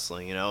around in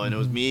wrestling, and it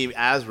was me,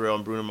 Azrael,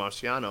 and Bruno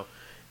Marciano,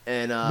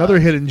 and Another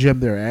hidden gem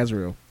there,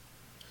 Azrael.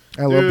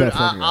 I love that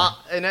fucking guy.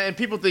 and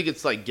people think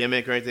it's like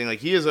gimmick or anything. Like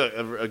he is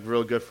a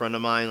real good friend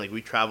of mine. Like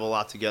we travel a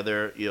lot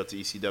together, to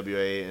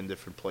ECWA and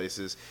different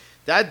places.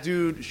 That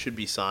dude should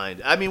be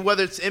signed. I mean,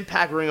 whether it's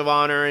Impact, Ring of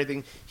Honor, or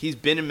anything, he's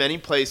been in many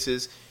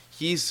places.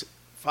 He's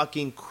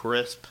fucking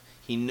crisp.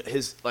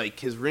 His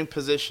ring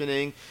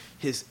positioning,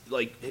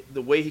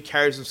 the way he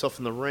carries himself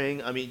in the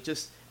ring. I mean,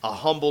 just a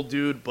humble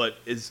dude, but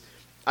is.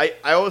 I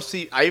always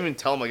see. I even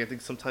tell him I think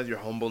sometimes your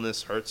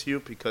humbleness hurts you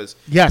because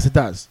Yes, it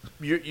does.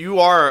 you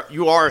are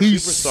a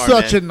He's superstar.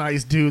 such man. a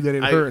nice dude that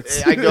it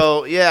hurts. I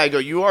go,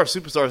 you are a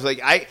superstar. It's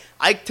like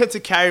I tend to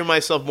carry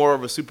myself more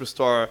of a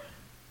superstar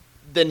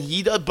than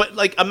he does, but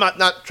like I'm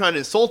not trying to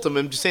insult him.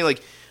 I'm just saying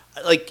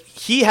like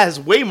he has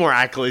way more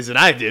accolades than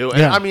I do. And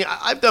Yeah. I mean,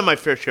 I've done my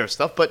fair share of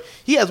stuff, but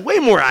he has way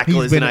more accolades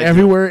He's been than I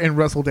everywhere and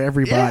wrestled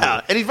everybody. do.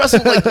 Yeah, and he's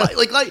wrestled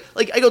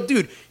like I go,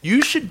 dude,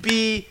 you should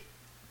be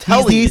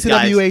telling He's these the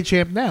guys. ECWA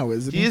champ now,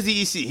 isn't he? He is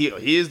the EC.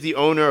 He is the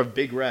owner of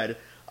Big Red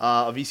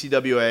of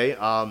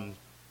ECWA.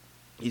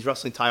 He's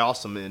wrestling Ty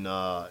Awesome in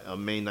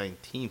on May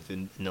 19th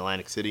in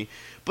Atlantic City.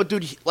 But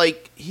dude,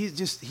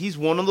 he's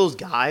one of those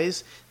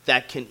guys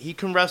that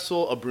can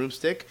wrestle a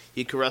broomstick.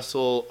 He can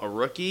wrestle a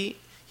rookie.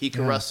 He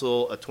can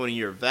wrestle a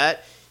 20-year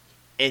vet,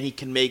 and he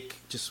can make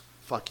just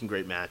fucking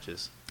great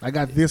matches. I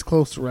got this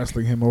close to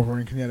wrestling him over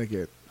in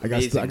Connecticut. I got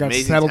Amazing settled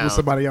with talent.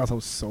 somebody else. I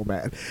was so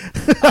mad.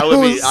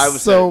 I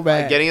was so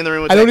mad. getting in the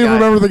ring with I don't that even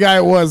guy. remember the guy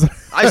it was.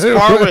 I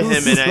spar with It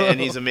was him, so- and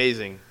he's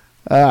amazing.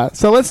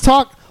 So let's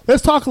talk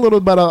a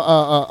little bit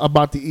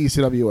about the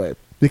ECWA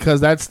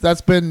because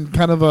that's been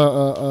kind of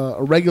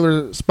a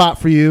regular spot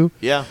for you.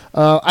 Yeah.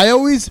 I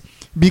always,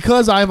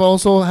 because I've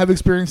also have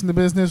experience in the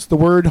business, the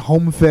word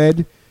home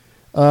fed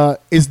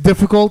is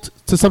difficult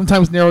to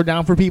sometimes narrow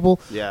down for people.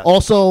 Yeah.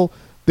 Also,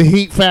 the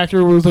heat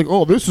factor was like,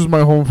 oh, this is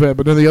my home fed,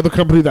 but then the other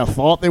company that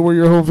thought they were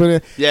your home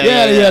fed,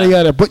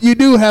 yada. But you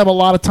do have a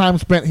lot of time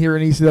spent here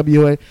in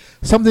ECWA.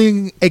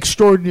 Something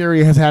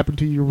extraordinary has happened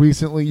to you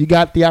recently. You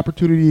got the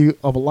opportunity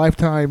of a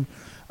lifetime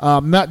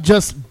not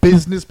just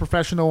business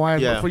professional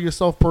wise, but for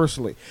yourself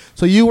personally.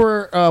 So you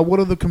were one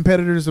of the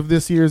competitors of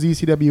this year's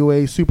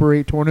ECWA Super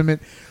 8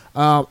 tournament,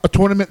 a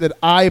tournament that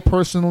I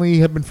personally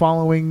have been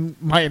following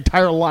my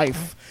entire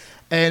life,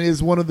 and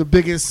is one of the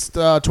biggest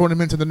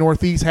tournaments in the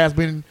Northeast. Has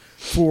been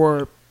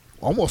for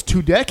almost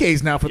 2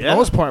 decades now, for the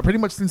most part, pretty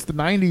much since the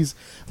 90s.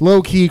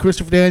 Low key,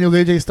 Christopher Daniels,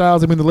 AJ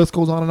Styles. I mean, the list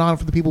goes on and on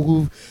for the people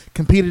who've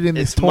competed in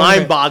this tournament. It's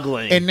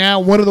mind-boggling. And now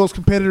one of those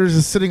competitors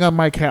is sitting on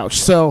my couch.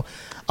 So,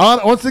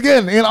 once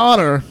again, an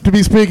honor to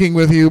be speaking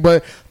with you.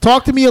 But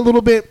talk to me a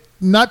little bit,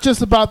 not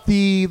just about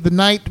the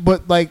night,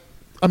 but like,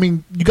 I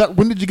mean,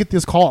 when did you get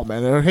this call,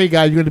 man? Or, hey,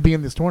 guy, you're going to be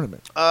in this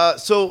tournament.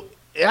 So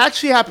it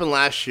actually happened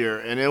last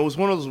year, and it was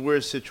one of those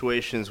weird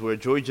situations where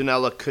Joey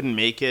Janela couldn't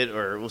make it,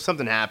 or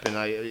something happened.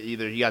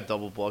 Either he got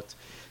double booked.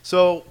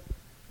 So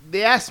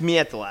they asked me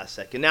at the last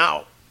second.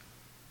 Now,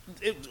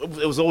 it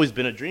was always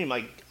been a dream.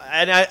 Like,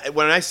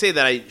 when I say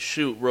that, I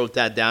wrote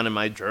that down in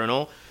my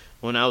journal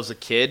when I was a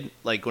kid.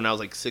 Like when I was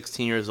like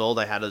 16 years old,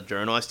 I had a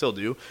journal. I still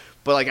do.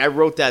 But like I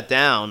wrote that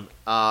down.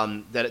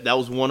 That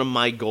was one of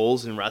my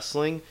goals in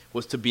wrestling,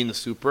 was to be in the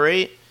Super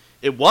 8.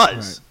 It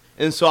was,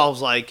 right. And so I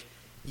was like,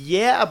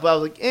 yeah, but I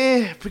was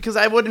like, because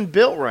I wasn't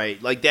built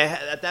right. Like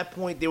at that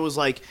point, there was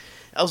like,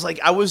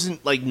 I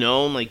wasn't like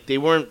known. Like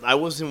I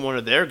wasn't one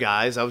of their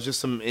guys. I was just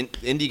some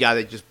indie guy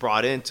that just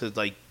brought in to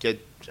like get,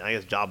 I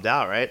guess, jobbed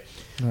out, right?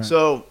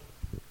 So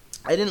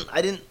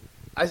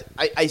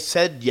I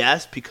said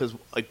yes because,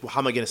 like,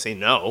 how am I going to say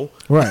no?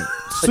 Right.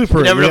 Super.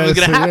 You never know if it's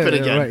going to happen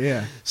again. Right,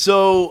 yeah.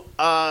 So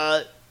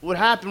what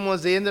happened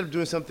was they ended up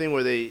doing something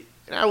where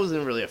and I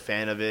wasn't really a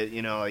fan of it.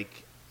 You know,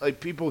 like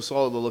people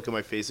saw the look on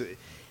my face.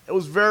 It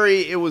was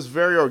very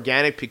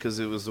organic because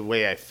it was the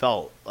way I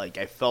felt. Like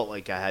I felt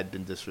like I had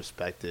been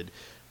disrespected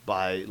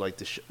by like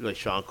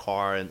Sean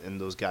Carr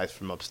and those guys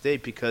from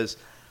upstate, because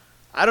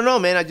I don't know,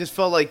 man. I just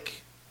felt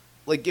like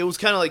it was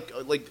kind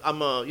of like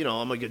I'm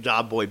a good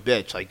job boy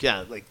bitch. Like,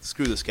 yeah, like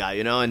screw this guy,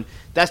 you know. And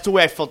that's the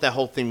way I felt that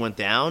whole thing went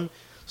down.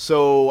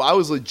 So I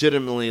was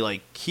legitimately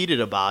like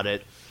heated about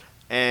it.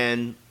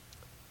 And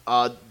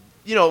a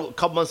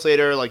couple months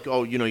later, like,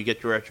 you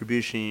get your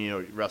retribution,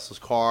 you wrestles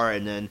Carr,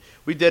 and then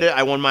we did it.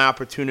 I won my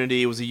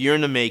opportunity. It was a year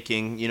in the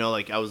making.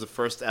 Like I was the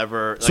first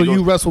ever. So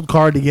you wrestled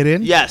Carr to get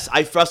in? Yes,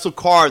 I wrestled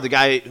Carr, the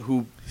guy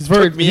who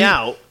took me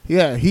out.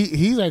 Yeah,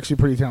 he's actually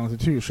pretty talented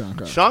too, Sean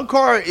Carr. Sean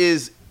Carr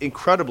is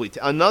incredibly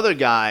another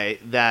guy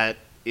that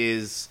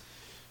is,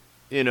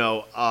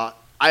 I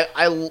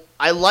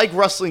like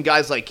wrestling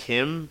guys like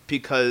him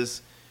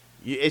because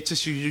it's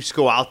just you just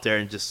go out there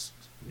and just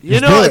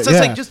it's just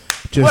like just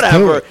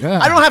whatever. Yeah.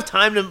 I don't have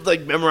time to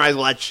like memorize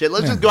all that shit.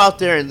 Let's just go out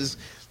there and just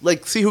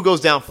like see who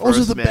goes down first.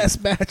 Those are the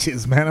best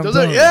matches, man.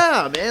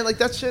 Man. Like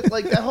that shit.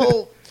 Like that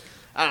whole.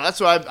 I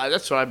don't know,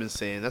 that's what I've been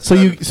saying. So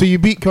you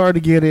beat Carr to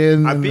get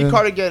in. I beat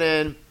Carr to get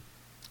in.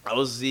 I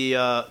was they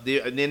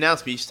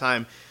announced me each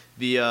time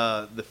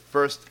the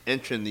first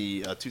entrant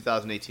in the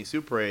 2018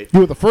 Super 8.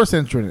 You were the first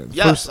entrant.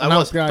 Yes, I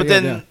was. But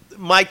then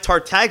Mike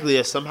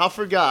Tartaglia somehow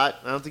forgot.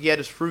 I don't think he had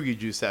his fruity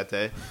juice that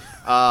day.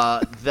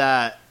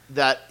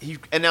 That he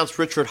announced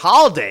Richard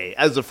Holiday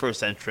as the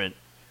first entrant.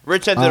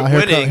 Rich ended up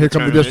winning. Here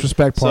come the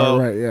disrespect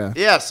part, right? Yeah.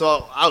 Yeah.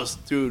 So I was,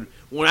 dude.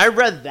 When I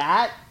read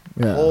that,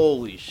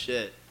 holy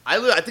shit.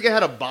 I think I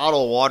had a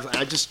bottle of water, and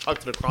I just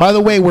chucked it across. By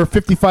the way, we're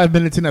 55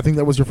 minutes in. I think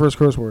that was your first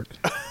curse word.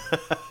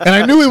 And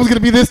I knew it was going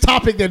to be this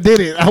topic that did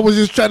it. I was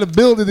just trying to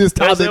build to this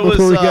topic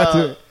before we got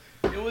to it.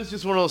 It was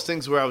just one of those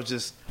things where I was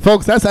just...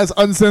 Folks, that's as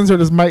uncensored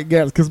as Mike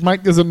gets, because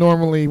Mike doesn't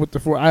normally with the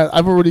four.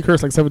 I've already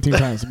cursed like 17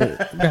 times.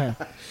 But, yeah.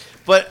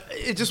 But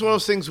it's just one of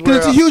those things where...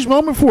 It's a huge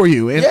moment for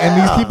you. And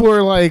these people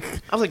are like,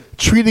 I was like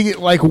treating it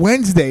like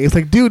Wednesday. It's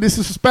like, dude, this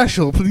is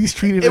special. Please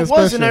treat it as special.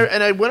 It was,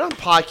 and I went on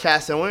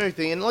podcasts and went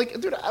everything. And like,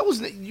 dude,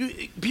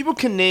 people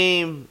can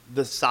name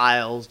the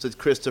Styles, the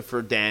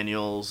Christopher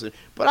Daniels,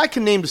 but I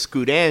can name the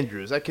Scoot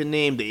Andrews. I can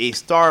name the Ace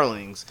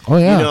Starlings. Oh,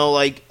 yeah.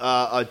 Like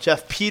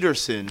Jeff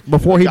Peterson.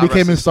 Before he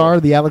became a star,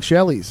 the Alex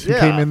Shelleys. He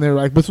came in there.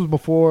 Like, this was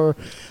before...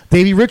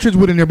 Davey Richards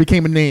went in there,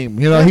 became a name.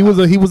 He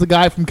was a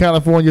guy from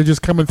California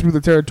just coming through the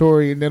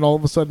territory, and then all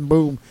of a sudden,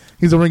 boom,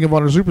 he's a Ring of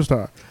Honor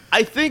superstar.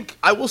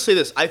 I will say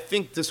this. I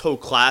think this whole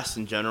class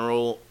in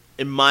general,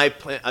 in my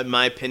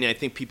opinion, I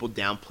think people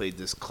downplayed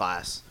this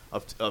class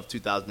of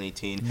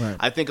 2018. Right.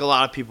 I think a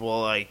lot of people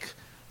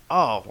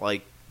are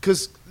like,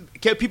 because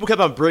people kept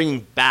on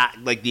bringing back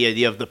like the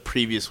idea of the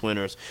previous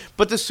winners.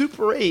 But the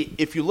Super 8,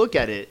 if you look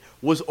at it,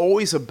 was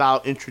always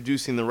about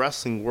introducing the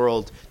wrestling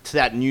world to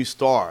that new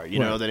star,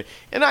 and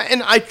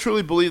I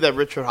truly believe that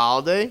Richard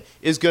Holiday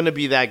is going to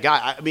be that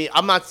guy. I mean,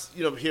 I'm not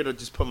here to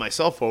just put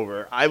myself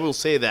over. I will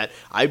say that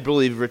I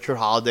believe Richard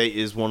Holiday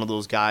is one of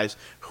those guys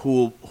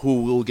who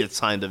will get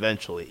signed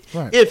eventually,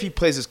 right, if he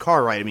plays his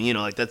card right. I mean,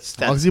 that's as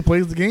long as he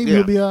plays the game,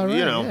 he'll be all right.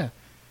 Yeah.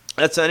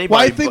 That's anybody.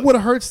 Well, I think what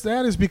hurts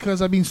that is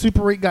because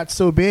Super 8 got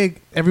so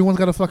big, everyone's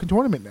got a fucking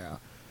tournament now.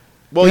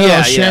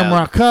 Well,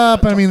 Shamrock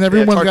Cup. I mean,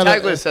 everyone's got.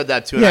 Tartaglia said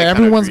that too. Yeah,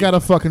 everyone's got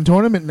a fucking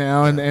tournament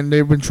now, and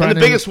they've been trying. And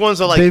the biggest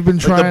ones are like they've been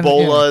trying the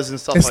bolas and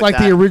stuff. It's like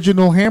the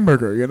original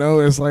hamburger,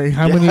 It's like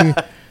how many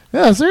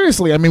Yeah,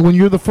 seriously. I mean, when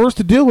you're the first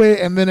to do it,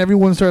 and then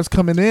everyone starts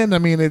coming in, I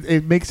mean,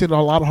 it makes it a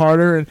lot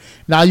harder. And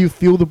now you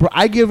feel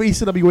I give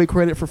ECWA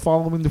credit for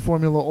following the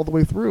formula all the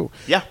way through.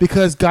 Yeah.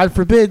 Because God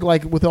forbid,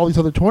 like with all these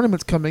other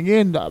tournaments coming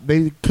in,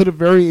 they could have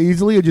very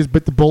easily just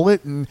bit the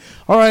bullet and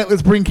all right,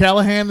 let's bring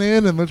Callahan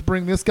in and let's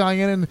bring this guy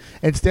in. And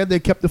instead, they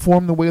kept the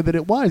form the way that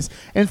it was.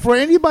 And for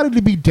anybody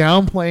to be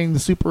downplaying the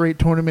Super 8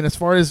 tournament as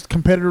far as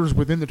competitors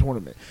within the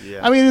tournament,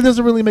 I mean, it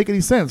doesn't really make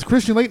any sense.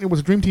 Christian Leighton was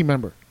a Dream Team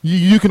member.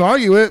 You can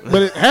argue it,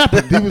 but it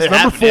happened. He was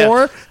number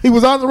 4. He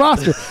was on the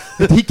roster.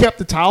 He kept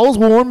the towels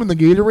warm and the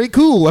Gatorade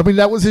cool. I mean,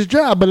 that was his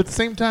job. But at the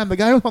same time, the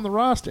guy was on the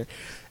roster.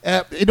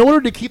 In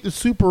order to keep the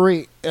Super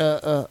 8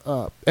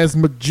 as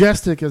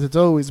majestic as it's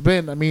always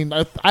been, I mean,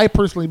 I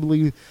personally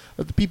believe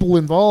that the people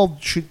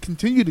involved should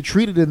continue to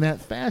treat it in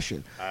that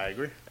fashion. I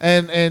agree.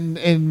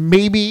 And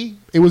maybe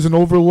it was an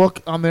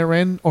overlook on their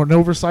end, or an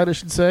oversight, I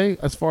should say,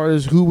 as far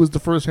as who was the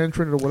first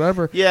entrant or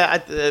whatever. Yeah,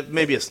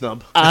 maybe a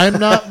snub.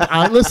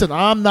 Listen,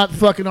 I'm not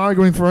fucking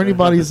arguing for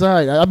anybody's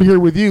side. I'm here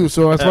with you,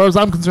 so as far as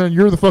I'm concerned,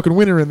 you're the fucking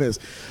winner in this.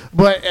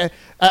 But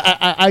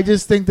I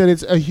just think that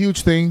it's a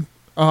huge thing.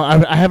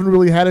 I haven't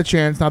really had a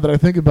chance now that I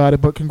think about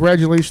it, but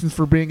congratulations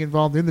for being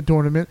involved in the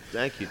tournament.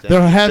 Thank you.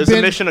 There's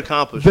a mission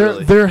accomplished,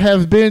 really. There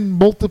have been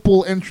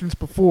multiple entrants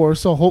before,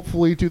 so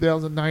hopefully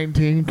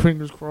 2019,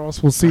 fingers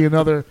crossed, we'll see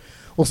another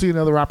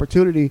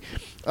opportunity.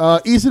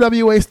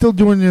 ECWA still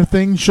doing their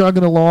thing,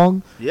 chugging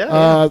along.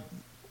 Yeah.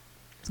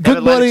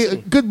 Good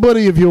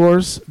buddy of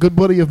yours, good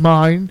buddy of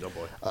mine,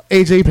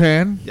 AJ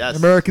Pan, yes.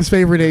 America's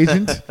favorite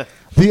agent.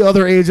 The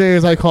other AJ,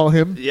 as I call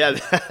him. Yeah,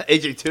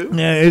 AJ2?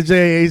 Yeah,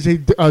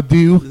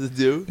 AJ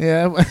Do.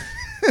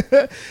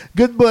 Yeah.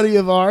 Good buddy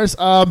of ours.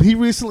 He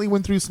recently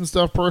went through some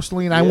stuff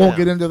personally, and I won't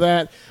get into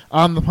that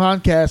on the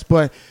podcast,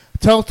 but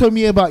tell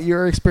me about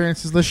your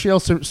experiences. Let's share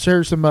some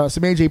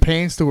AJ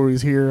Payne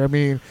stories here. I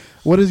mean,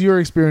 what is your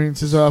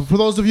experiences? For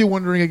those of you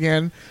wondering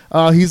again,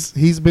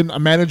 he's been a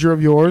manager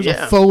of yours,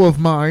 a foe of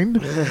mine,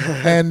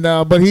 and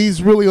but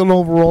he's really an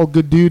overall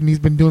good dude, and he's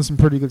been doing some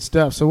pretty good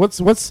stuff. So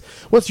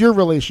what's your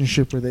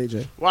relationship with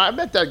AJ? Well, I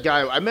met that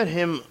guy. I met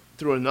him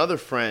through another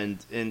friend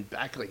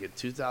back in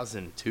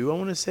 2002, I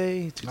want to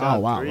say. 2003. Oh,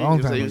 wow. Long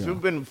time ago.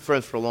 We've been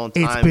friends for a long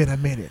time. It's been a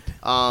minute.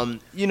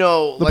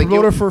 The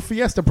promoter for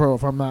Fiesta Pro,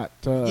 if I'm not...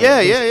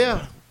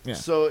 Yeah.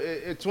 So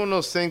it's one of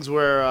those things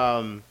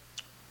where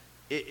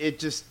it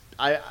just...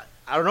 I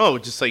don't know,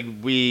 just like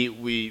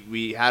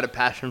we had a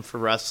passion for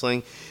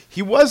wrestling.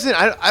 He wasn't...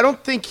 I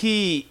don't think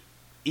he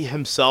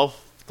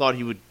himself thought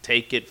he would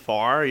take it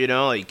far,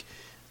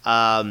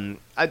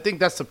 I think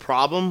that's the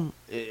problem.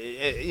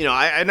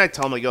 I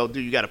tell him, I go,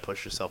 dude, you got to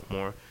push yourself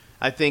more.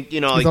 I think,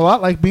 he's a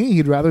lot like me.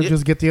 He'd rather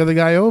just get the other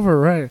guy over,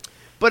 right?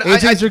 But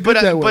AJs are good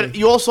that way. But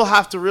you also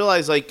have to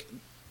realize, like,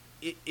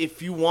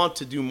 if you want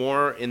to do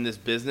more in this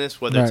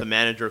business, whether it's a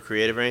manager or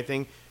creative or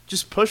anything,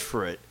 just push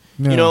for it.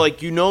 Yeah.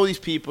 These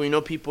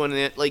people, people in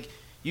it. Like,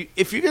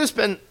 if you're gonna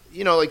spend,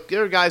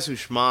 there are guys who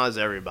schmaz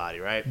everybody,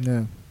 right?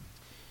 Yeah.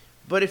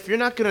 But if you're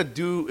not gonna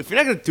do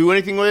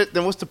anything with it,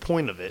 then what's the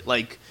point of it?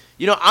 Like,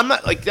 I'm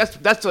not like that's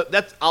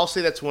I'll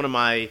say that's one of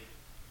my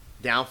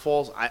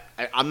downfalls.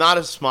 I'm not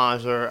a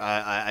schmazzer.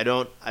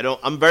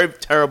 I'm very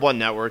terrible at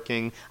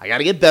networking. I got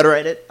to get better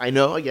at it. I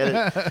know, I get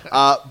it.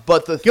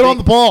 But get on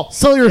the ball,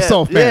 sell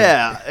yourself,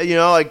 man.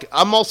 Yeah,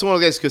 I'm also one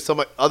of the guys who can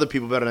sell other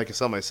people better than I can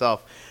sell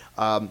myself.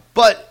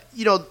 But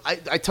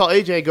I tell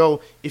AJ, I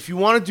go, if you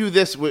want to do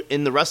this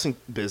in the wrestling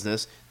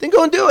business, then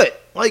go and do it.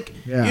 Like,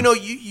 you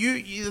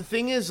the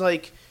thing is,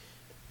 like,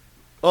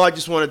 I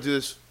just want to do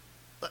this.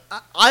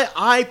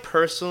 I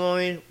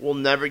personally will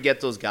never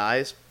get those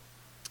guys.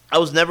 I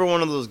was never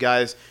one of those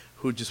guys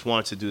who just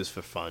wanted to do this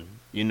for fun,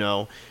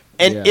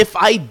 And if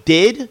I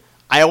did,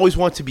 I always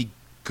wanted to be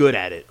good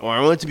at it, or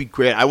I wanted to be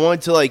great. I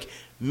wanted to, like,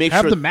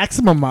 have the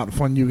maximum amount of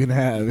fun you can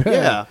have.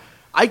 Yeah.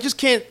 I just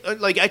can't,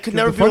 I could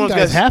never be one of those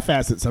guys. guys.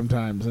 Half-ass it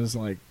sometimes. It's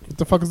like, what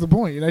the fuck is the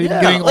point? You're not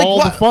even getting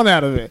all the fun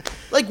out of it.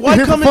 Like, why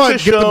come into a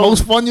show? Get the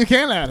most fun you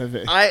can out of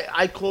it.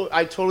 I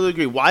totally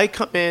agree. Why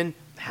come in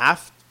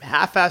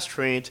half-ass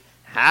trained,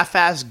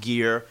 half-ass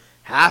gear,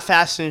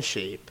 half-ass in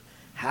shape,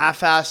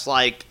 half-ass,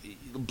 like,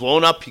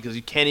 blown up because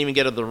you can't even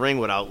get to the ring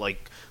without,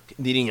 like,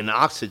 needing an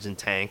oxygen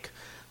tank.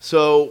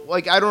 So,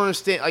 like, I don't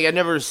understand. Like, I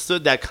never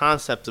understood that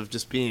concept of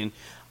just being,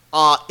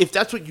 if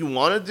that's what you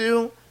want to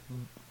do,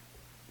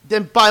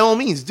 then by all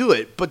means do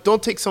it. But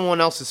don't take someone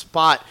else's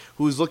spot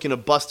who's looking to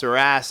bust their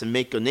ass and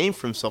make a name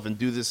for himself and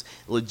do this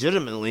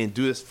legitimately and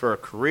do this for a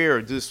career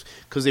or do this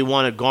because they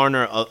want to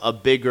garner a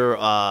bigger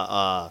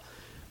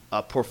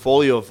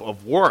portfolio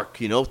of work,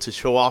 to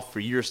show off for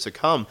years to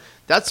come.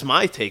 That's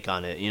my take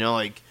on it.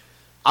 Like,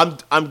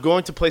 I'm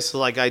going to places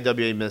like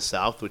IWA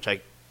Mid-South, which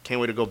I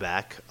can't wait to go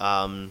back.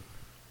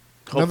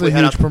 Another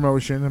huge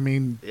promotion. I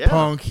mean,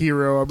 Punk,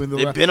 Hero. I mean,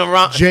 they've been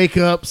around.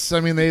 Jacobs. I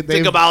mean, they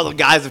think about all the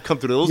guys that come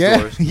through those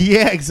doors.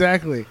 Yeah,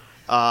 exactly.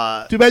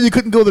 Too bad you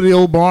couldn't go to the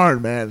old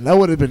barn, man. That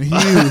would have been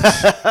huge.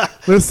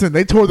 Listen,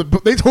 they tore the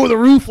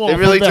roof off. They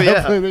really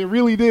did. They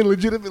really did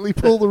legitimately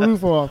pull the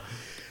roof off.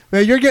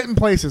 Man, you're getting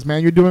places,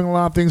 man. You're doing a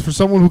lot of things. For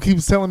someone who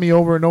keeps telling me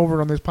over and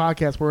over on this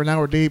podcast, we're an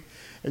hour deep,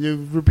 and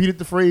you've repeated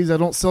the phrase, I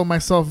don't sell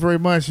myself very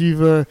much. You've,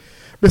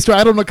 Mr.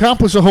 I don't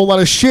accomplish a whole lot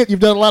of shit. You've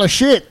done a lot of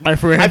shit, my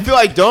friend. I feel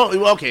I don't.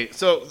 Okay,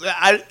 so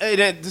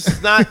this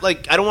is not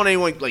like I don't want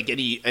anyone like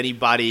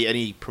anybody,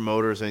 any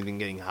promoters or anything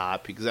getting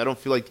hot because I don't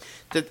feel like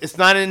it's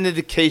not an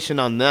indication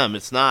on them.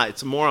 It's not.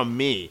 It's more on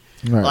me.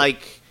 Right.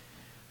 Like,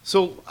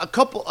 so a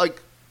couple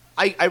like.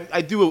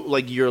 I do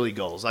like yearly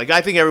goals, like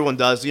I think everyone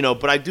does,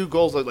 but I do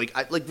goals like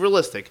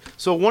realistic.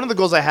 So one of the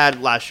goals I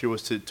had last year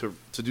was to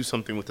do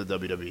something with the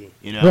WWE,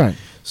 Right.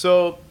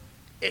 So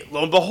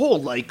lo and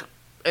behold,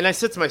 and I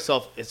said to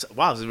myself,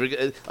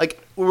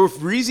 like we're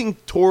breezing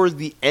towards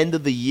the end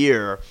of the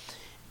year,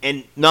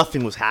 and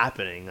nothing was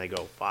happening. I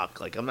go,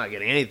 fuck, like I'm not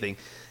getting anything,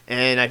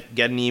 and I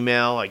get an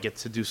email, I get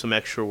to do some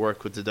extra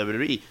work with the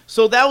WWE.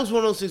 So that was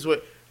one of those things where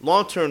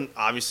long term,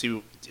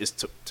 obviously, is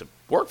to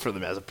work for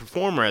them as a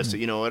performer, as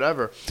to,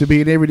 whatever. To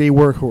be an everyday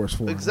workhorse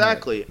for them.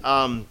 Exactly.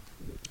 Right.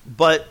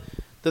 But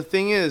the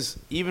thing is,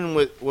 even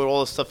with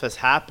all the stuff that's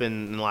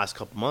happened in the last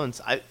couple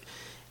months,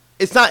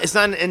 it's not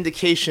an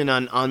indication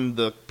on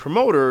the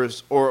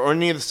promoters or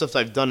any of the stuff that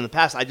I've done in the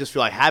past. I just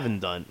feel I haven't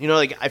done.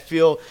 I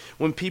feel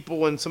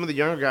when some of the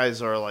younger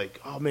guys are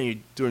like, oh man, you're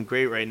doing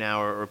great right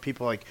now, or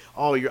people are like,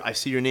 oh, I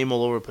see your name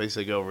all over the place.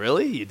 I go,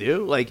 really? You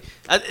do? Like,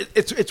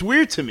 it's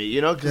weird to me,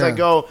 because I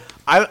go,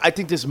 I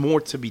think there's more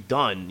to be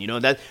done,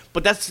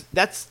 but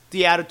that's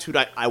the attitude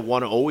I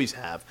want to always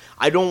have.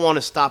 I don't want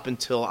to stop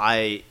until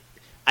I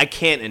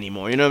can't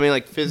anymore. You know what I mean?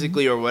 Like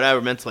physically or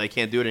whatever, mentally I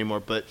can't do it anymore,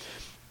 but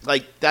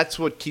like that's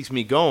what keeps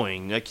me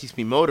going. That keeps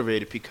me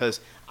motivated because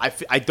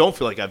I don't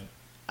feel like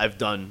I've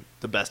done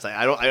the best.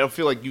 I don't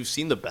feel like you've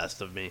seen the best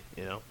of me.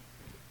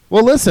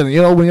 Well, listen.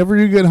 Whenever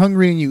you get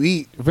hungry and you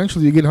eat,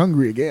 eventually you get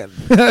hungry again.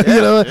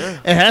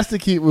 It has to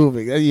keep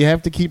moving. You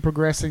have to keep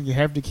progressing. You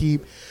have to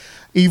keep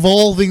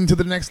evolving to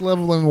the next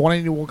level and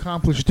wanting to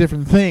accomplish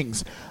different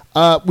things.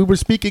 We were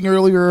speaking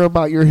earlier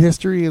about your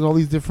history and all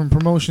these different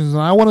promotions,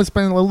 and I want to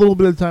spend a little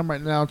bit of time right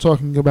now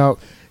talking about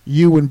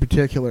you in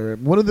particular.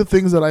 One of the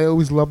things that I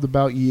always loved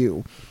about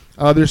you,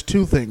 there's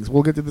two things.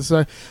 We'll get to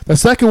the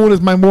second one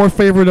is my more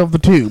favorite of the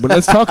two, but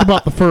let's talk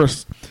about the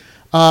first.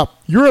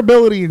 Your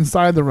ability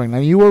inside the ring. Now,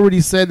 you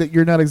already said that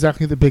you're not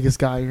exactly the biggest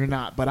guy. You're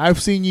not, but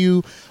I've seen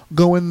you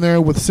go in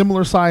there with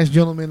similar-sized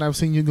gentlemen. I've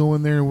seen you go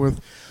in there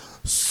with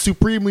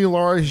supremely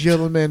large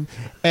gentlemen,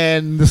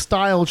 and the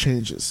style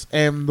changes,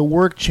 and the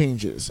work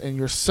changes, and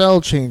your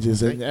cell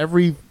changes, and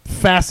every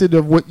facet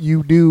of what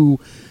you do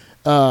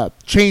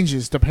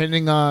changes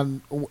depending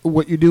on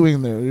what you're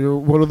doing there. You're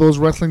one of those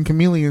wrestling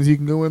chameleons. You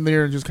can go in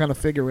there and just kind of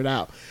figure it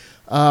out.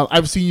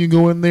 I've seen you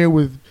go in there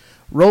with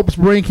ropes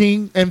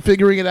breaking and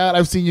figuring it out.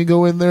 I've seen you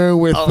go in there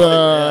with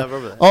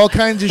all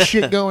kinds of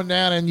shit going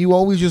down, and you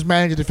always just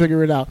manage to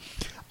figure it out.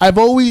 I've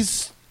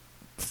always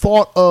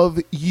thought of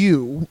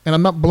you, and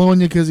I'm not blowing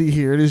you because you're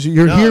here.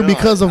 You're here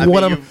because of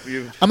what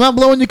I'm not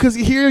blowing you because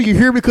you're here. You're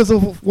here because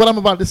of what I'm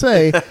about to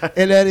say,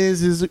 and that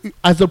is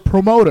as a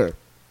promoter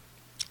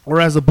or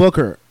as a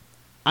booker,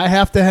 I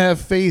have to have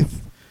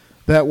faith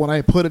that when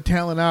I put a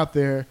talent out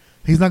there,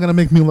 he's not going to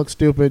make me look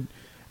stupid,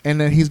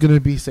 and that he's going to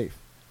be safe.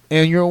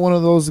 And you're one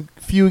of those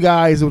few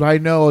guys that I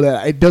know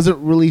that it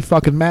doesn't really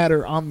fucking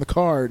matter on the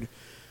card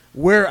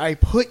where I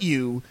put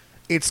you.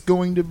 It's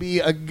going to be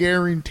a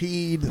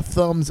guaranteed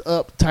thumbs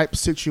up type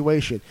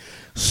situation.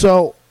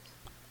 So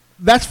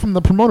that's from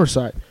the promoter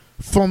side.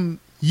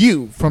 From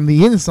you, from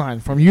the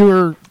inside, from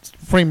your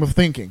frame of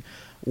thinking,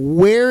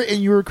 where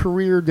in your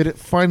career did it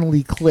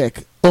finally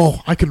click?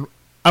 Oh,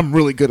 I'm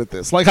really good at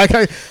this. Like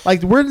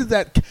where did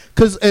that?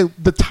 Because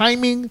the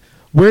timing,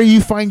 where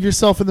you find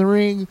yourself in the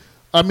ring.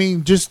 I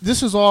mean, just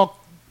this is all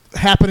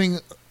happening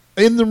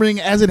in the ring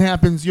as it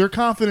happens. Your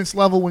confidence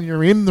level when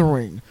you're in the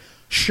ring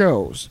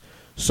shows.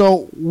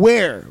 So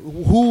when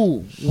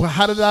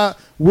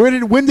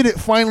did it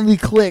finally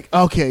click?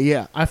 Okay,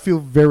 yeah, I feel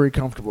very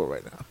comfortable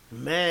right now.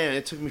 Man,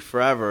 it took me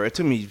forever. It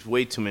took me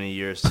way too many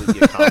years to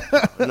get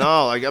comfortable.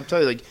 No, like I'm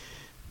telling you,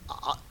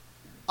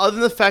 other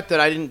than the fact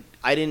that I didn't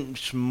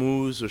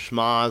schmooze or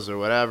schmaz or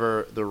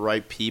whatever the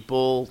right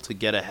people to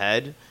get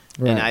ahead,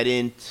 right. And I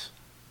didn't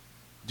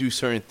do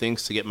certain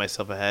things to get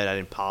myself ahead. I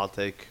didn't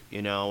politic,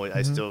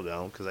 I still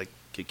don't because I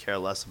could care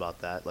less about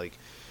that. Like,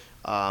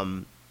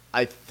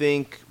 I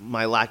think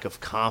my lack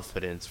of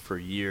confidence for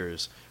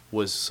years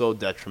was so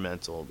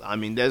detrimental. I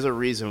mean, there's a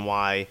reason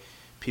why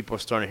people are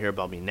starting to hear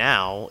about me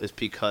now is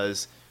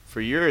because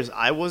for years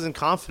I wasn't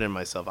confident in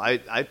myself. I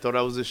thought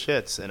I was the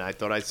shits, and I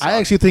thought I sucked. I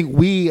actually think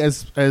we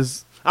as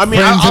friends I'll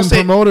and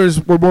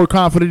promoters were more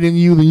confident in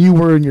you than you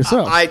were in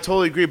yourself. I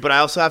totally agree, but I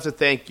also have to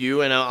thank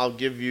you, and I'll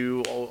give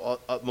you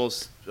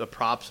utmost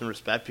props and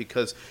respect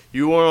because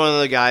you were one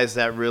of the guys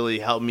that really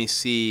helped me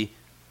see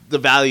the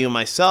value in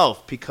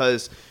myself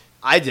because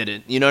I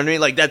didn't. You know what I mean?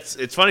 Like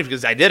it's funny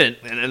because I didn't.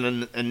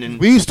 And then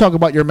we used to talk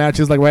about your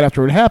matches like right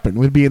after it happened.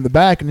 We'd be in the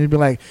back and you'd be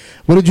like,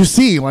 "What did you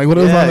see?" Like what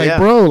was I like,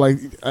 bro? Like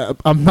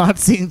I'm not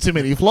seeing too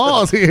many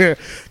flaws here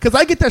because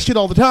I get that shit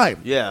all the time.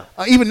 Yeah.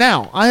 Even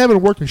now, I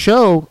haven't worked a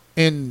show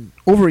in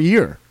over a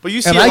year. But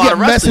you see a lot of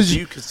wrestlers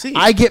you can see.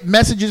 I get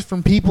messages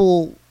from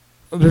people.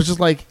 They're just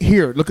like,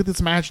 here, look at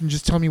this match and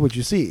just tell me what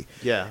you see.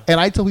 Yeah. And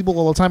I tell people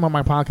all the time on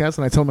my podcast,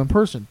 and I tell them in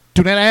person,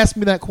 do not ask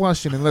me that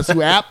question unless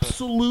you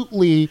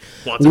absolutely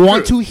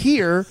want to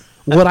hear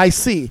what I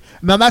see.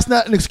 Now, that's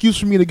not an excuse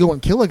for me to go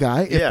and kill a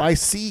guy. If I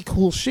see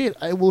cool shit,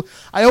 I will.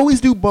 I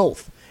always do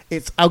both.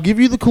 I'll give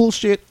you the cool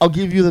shit. I'll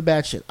give you the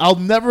bad shit. I'll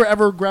never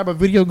ever grab a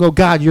video and go,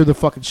 God, you're the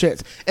fucking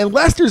shit.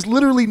 Unless there's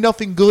literally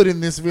nothing good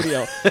in this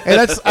video, and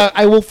that's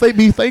I will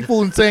be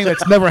thankful in saying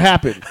that's never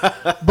happened.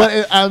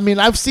 But I mean,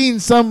 I've seen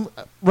some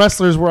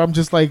wrestlers where I'm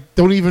just like,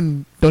 don't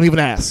even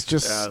ask.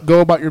 Just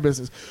go about your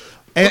business.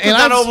 And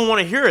I don't even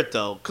want to hear it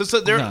though, because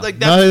they're like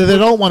that. No, they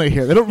don't want to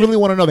hear. They don't really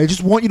want to know. They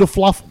just want you to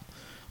fluff them.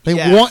 They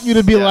want you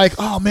to be like,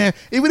 oh man,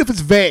 even if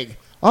it's vague.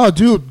 Oh,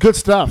 dude, good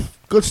stuff.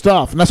 Good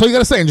stuff. And that's all you got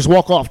to say and just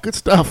walk off. Good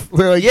stuff.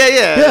 They're like,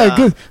 yeah,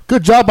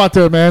 good job out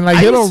there, man. Like,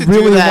 I you used don't to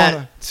really do that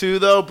want too,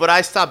 though, but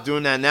I stopped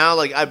doing that now.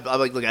 Like, I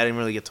like, look, I didn't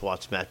really get to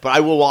watch the match, but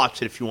I will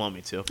watch it if you want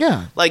me to.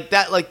 Yeah. Like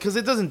that, like, because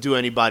it doesn't do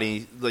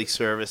anybody, like,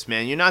 service,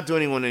 man. You're not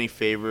doing anyone any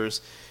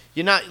favors.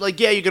 You're not, like,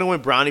 yeah, you're going to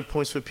win brownie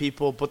points for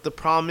people, but the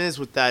problem is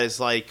with that is,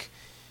 like,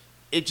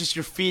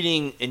 you're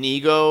feeding an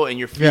ego and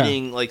you're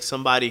feeding like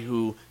somebody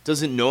who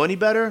doesn't know any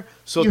better.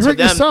 So you hurt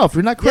yourself.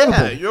 You're not credible.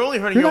 Yeah, you're only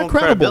hurting your own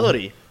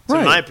credibility.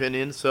 In my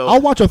opinion. So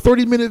I'll watch a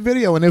 30-minute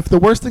video, and if the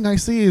worst thing I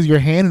see is your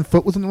hand and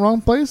foot was in the wrong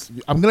place,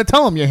 I'm gonna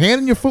tell them your hand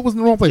and your foot was in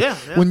the wrong place. Yeah.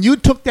 When you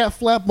took that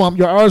flat bump,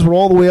 your arms were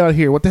all the way out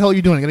here. What the hell are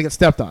you doing? You're gonna get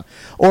stepped on.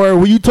 Or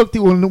when you took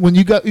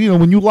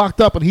when you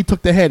locked up and he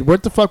took the head,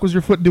 what the fuck was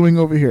your foot doing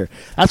over here?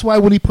 That's why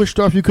when he pushed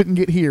off, you couldn't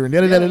get here. And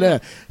da.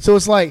 So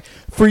it's like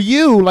for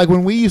you, like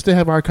when we used to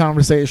have our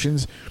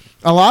conversations,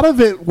 a lot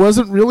of it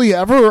wasn't really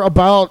ever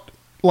about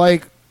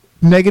like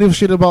negative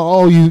shit about,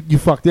 oh, you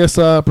fucked this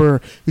up, or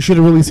you should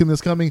have really seen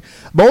this coming.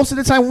 Most of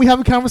the time when we have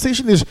a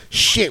conversation is,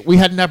 shit, we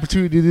had an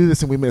opportunity to do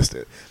this and we missed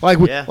it. Like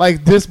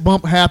like this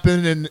bump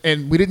happened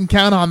and we didn't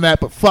count on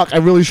that, but fuck, I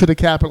really should have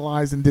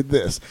capitalized and did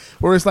this.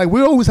 Whereas like we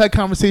always had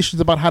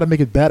conversations about how to make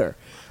it better.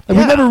 Like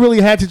we never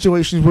really had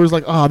situations where it's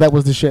like, oh, that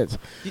was the shit.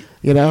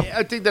 You know?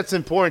 I think that's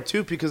important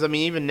too, because I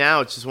mean, even now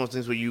it's just one of those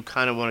things where you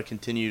kind of want to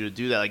continue to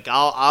do that. Like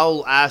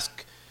I'll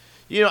ask.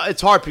 You know,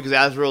 it's hard because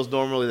Azrael's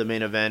normally the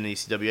main event in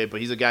ECWA, but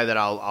he's a guy that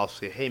I'll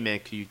say, hey, man,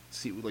 can you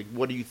see, like,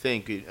 what do you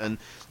think? And,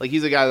 like,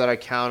 he's a guy that I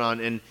count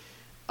on.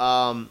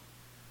 And,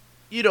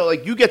 you know,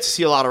 like, you get to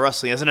see a lot of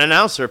wrestling. As an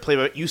announcer,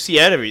 you see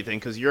everything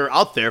because you're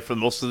out there for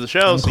most of the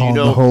show. So you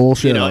know, the whole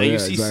show. You know, and you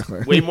see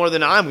exactly. way more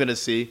than I'm going to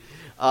see.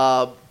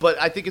 But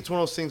I think it's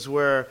one of those things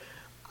where,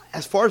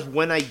 as far as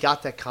when I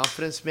got that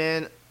confidence,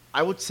 man,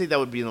 I would say that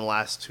would be in the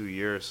last 2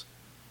 years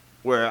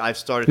where I've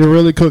started. You're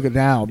really cooking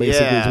now,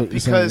 basically. Yeah, is what you're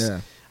because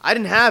saying, I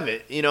didn't have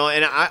it, you know,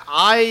 and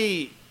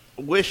I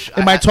wish.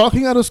 Am I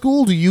talking out of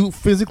school? Do you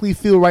physically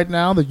feel right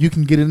now that you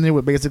can get in there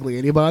with basically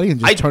anybody and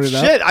just turn it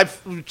up?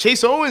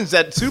 Chase Owens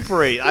at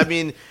Super 8. I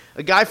mean,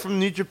 a guy from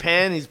New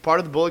Japan. He's part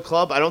of the Bullet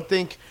Club. I don't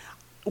think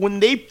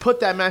when they put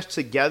that match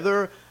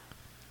together,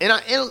 and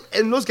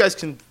those guys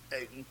can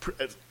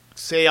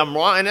say I'm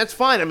wrong, and that's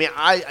fine. I mean,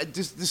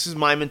 this is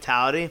my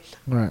mentality.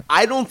 Right.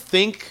 I don't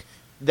think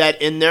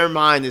that in their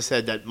mind they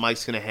said that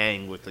Mike's going to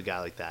hang with a guy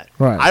like that.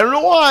 Right. I don't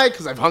know why,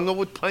 because I've hung up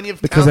with plenty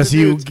of because that's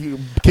you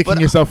kicking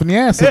yourself in the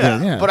ass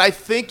again. Yeah. But I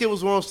think it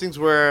was one of those things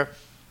where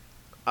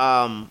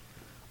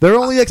their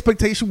only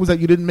expectation was that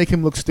you didn't make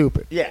him look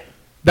stupid. Yeah.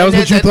 That was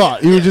what you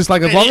thought. You were just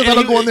like, as long as I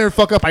don't go in there and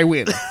fuck up, I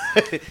win.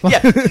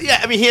 yeah.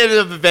 I mean, he ended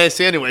up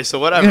advancing anyway, so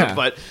whatever. Yeah.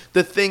 But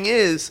the thing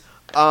is,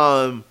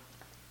 I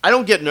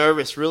don't get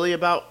nervous really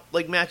about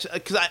like matches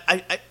because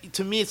I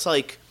to me it's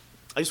like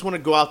I just want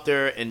to go out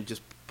there and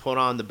just put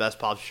on the best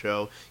pop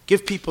show,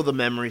 give people the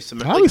memories.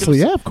 Obviously,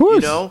 yeah, of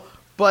course. You know,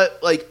 but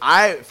like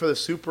for the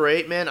Super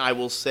 8, man, I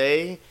will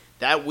say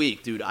that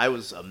week, dude, I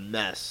was a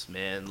mess,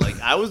 man. Like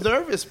I was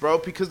nervous, bro,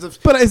 because of.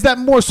 But is that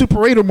more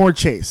Super 8 or more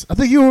Chase? I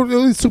think you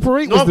were Super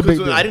 8 was the big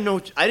deal. I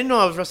didn't know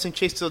I was wrestling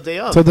Chase till the day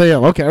of. Till the day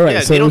of, okay, all right.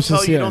 Yeah, so they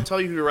don't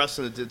tell you who you're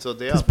wrestling till the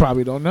day of.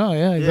 Probably don't know.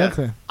 Yeah,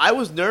 exactly. Yeah. I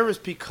was nervous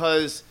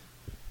because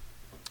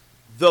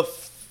the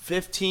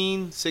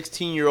 15,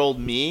 16-year-old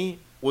me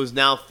was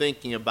now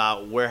thinking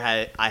about where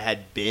I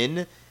had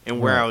been and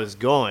where I was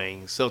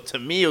going. So to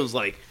me, it was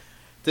like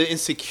the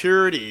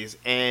insecurities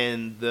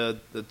and the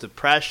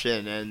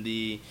depression and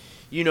the,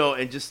 you know,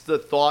 and just the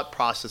thought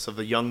process of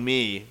the young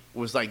me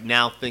was like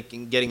now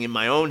getting in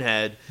my own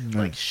head,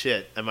 like,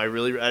 shit, am I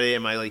really ready?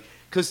 Am I like,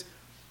 because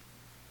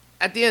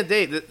at the end of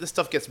the day, this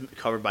stuff gets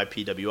covered by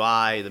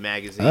PWI, the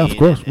magazine. Of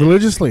course,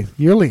 religiously,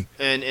 yearly.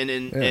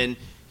 And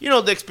you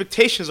know, the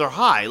expectations are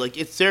high. Like,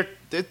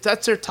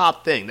 that's their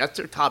top thing. That's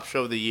their top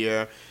show of the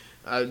year.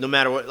 No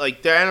matter what,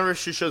 like their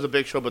anniversary show is a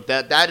big show, but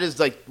that is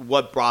like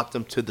what brought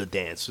them to the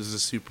dance. This is a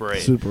Super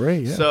 8. Super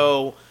 8, yeah.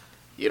 So,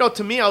 you know,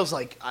 to me, I was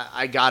like,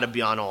 I gotta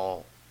be on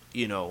all,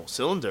 you know,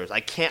 cylinders. I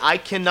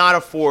cannot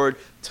afford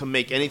to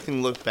make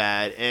anything look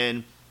bad.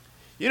 And,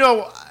 you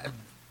know,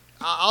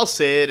 I'll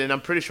say it, and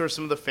I'm pretty sure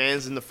some of the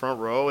fans in the front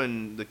row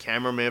and the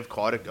camera may have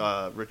caught it,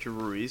 Richard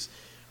Ruiz.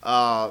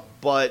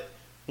 But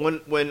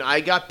when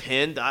I got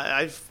pinned,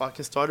 I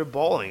fucking started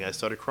bawling. I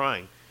started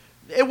crying.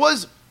 It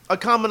was a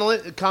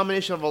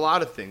combination of a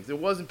lot of things. It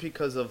wasn't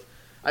because of.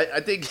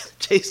 I think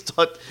Chase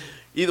thought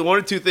either one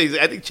or two things.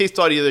 I think Chase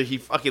thought either he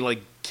fucking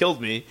like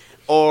killed me,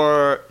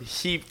 or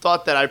he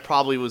thought that I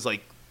probably was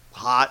like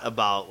hot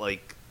about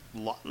like.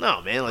 No,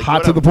 man, like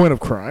hot whatever. to the point of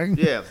crying.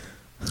 Yeah,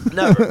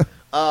 never.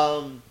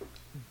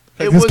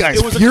 This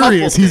guy's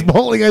furious. He's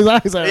bawling his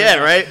eyes out. Yeah,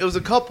 right. It was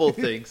a couple of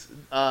things.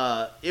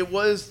 It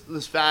was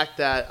this fact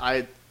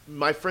that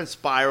my friend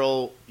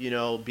Spiral,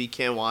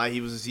 BKNY, he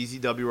was a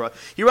ZZW.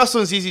 He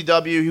wrestled in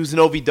ZZW. He was an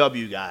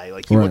OVW guy.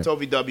 Like he went to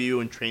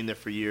OVW and trained there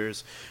for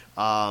years.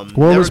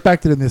 Well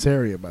respected in this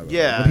area, by the way.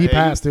 Yeah, when he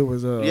passed, it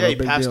was he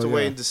passed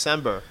away in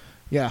December.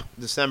 Yeah,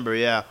 December.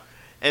 Yeah,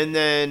 and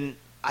then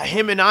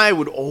him and I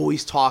would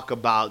always talk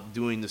about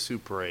doing the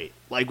Super 8,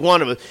 like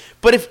one of us.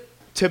 But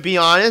to be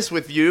honest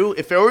with you,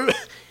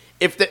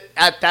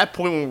 at that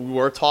point when we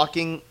were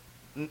talking,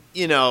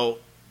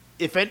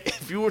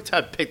 if you were to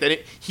have picked that,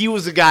 he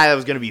was the guy that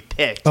was going to be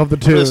picked of the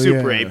two, for the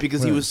Super 8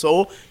 because he was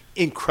so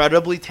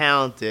incredibly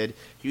talented.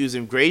 He was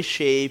in great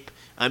shape.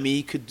 I mean,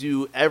 he could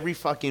do every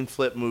fucking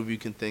flip move you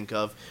can think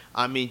of.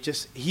 I mean,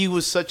 he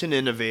was such an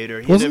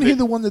innovator. Wasn't he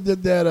the one that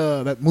did that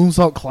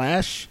moonsault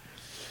clash?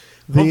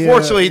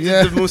 Unfortunately, he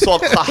did the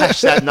moonsault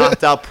clash that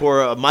knocked out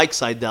poor Mike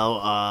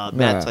Seidel,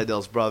 Matt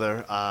Seidel's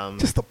brother.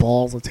 Just the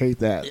balls to take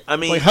that. I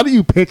mean, like, how do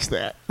you pitch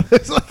that?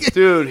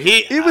 Dude,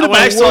 when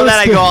I saw that,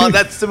 I go, oh,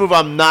 that's the move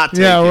I'm not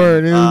taking. Yeah,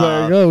 word. It was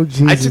like, oh,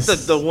 Jesus. I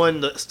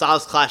took the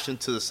Styles Clash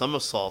into the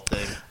somersault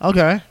thing.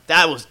 Okay.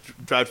 That was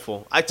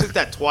dreadful. I took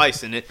that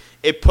twice, and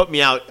it put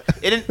me out.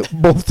 It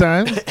didn't both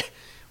times?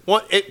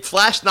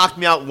 Flash knocked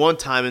me out one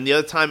time, and the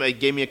other time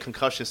it gave me a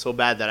concussion so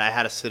bad that I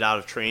had to sit out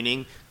of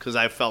training because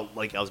I felt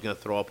like I was going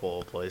to throw up all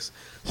over the place.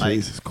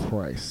 Jesus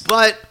Christ.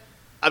 But,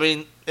 I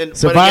mean...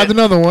 Survived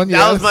another one,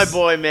 That was my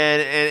boy,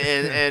 man,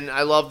 and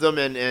I loved him,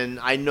 and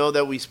I know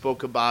that we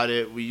spoke about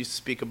it. We used to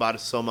speak about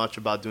it so much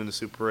about doing the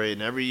Super 8,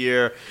 and every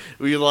year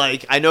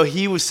I know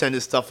he was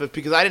sending stuff in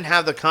because I didn't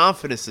have the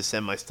confidence to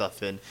send my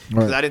stuff in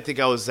because I didn't think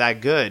I was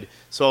that good.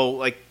 So,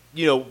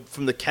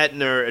 from the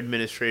Kettner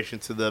administration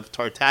to the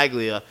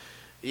Tartaglia,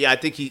 I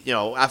think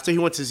after he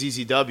went to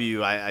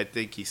ZZW, I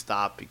think he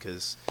stopped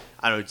because,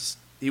 I don't know,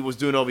 he was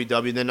doing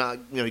OVW. Then,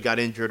 he got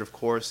injured, of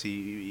course.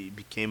 He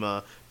became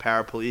a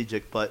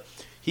paraplegic. But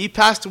he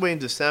passed away in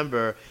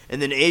December.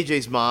 And then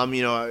AJ's mom,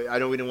 I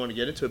know we didn't want to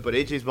get into it, but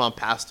AJ's mom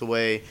passed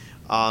away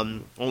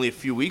only a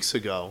few weeks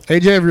ago.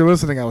 AJ, if you're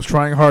listening, I was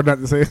trying hard not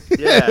to say it.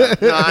 Yeah.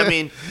 No, I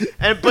mean,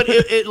 but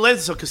it led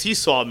to, because he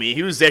saw me.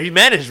 He was there. He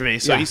managed me.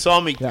 So he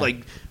saw me,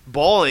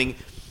 bawling.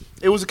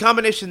 It was a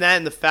combination of that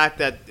and the fact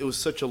that it was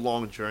such a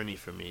long journey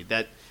for me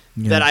that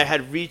I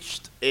had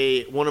reached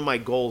one of my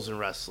goals in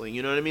wrestling.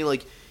 You know what I mean?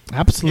 Like,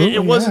 absolutely.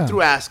 It wasn't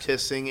through ass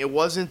kissing. It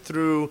wasn't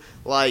through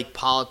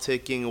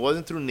politicking. It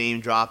wasn't through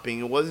name dropping.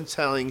 It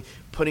wasn't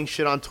putting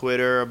shit on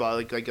Twitter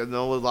about like I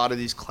know a lot of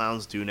these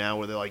clowns do now,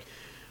 where they're like,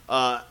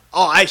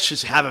 I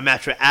should have a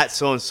match at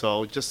so and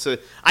so.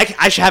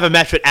 I should have a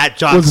match at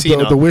John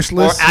Cena, the wish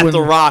list, or at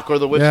The Rock, or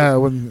the wish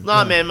list.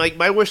 Yeah, man. Like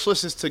my wish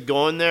list is to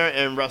go in there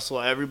and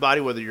wrestle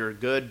everybody, whether you're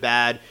good,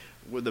 bad,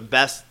 we're the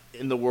best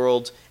in the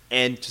world,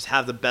 and just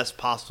have the best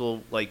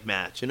possible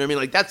match. You know what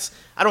I mean? Like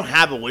I don't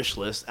have a wish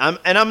list. I'm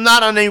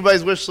not on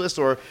anybody's wish list,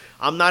 or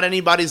I'm not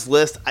anybody's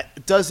list. I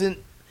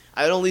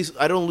don't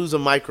lose a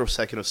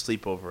microsecond of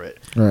sleep over it.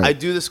 Right. I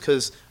do this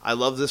because I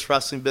love this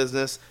wrestling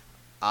business.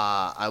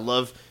 I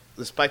love,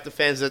 despite the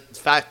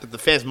fact that the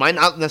fans might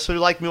not necessarily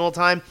like me all the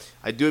time,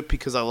 I do it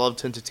because I love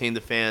to entertain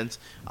the fans.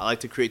 I like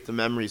to create the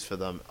memories for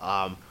them.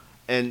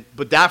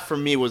 But that for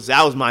me was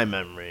my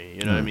memory.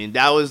 You know what I mean?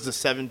 That was the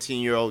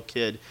 17-year-old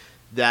kid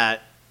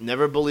that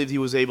never believed he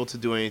was able to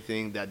do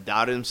anything, that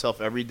doubted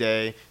himself every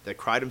day, that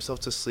cried himself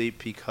to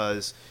sleep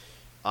because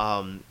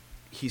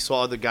he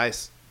saw the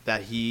guys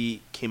that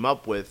he came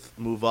up with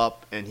move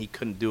up and he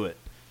couldn't do it.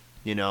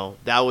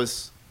 That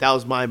was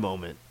my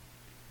moment.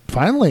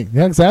 Finally,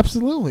 yes,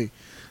 absolutely.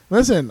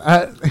 Listen,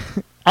 I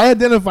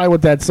identify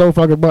with that so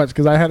fucking much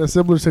because I had a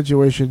similar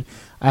situation.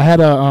 I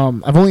had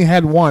I've only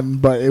had one,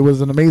 but it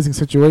was an amazing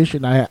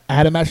situation. I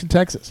had a match in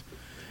Texas.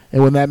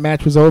 And when that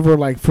match was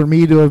over, for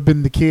me to have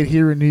been the kid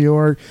here in New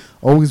York,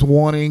 always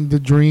wanting to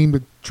dream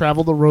to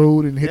travel the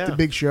road and hit the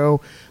big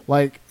show,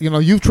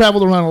 you've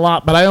traveled around a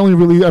lot, but I only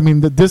really,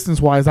 the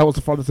distance-wise, that was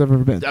the farthest I've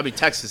ever been. I mean,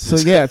 Texas. So,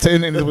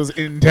 and it was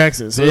in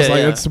Texas. So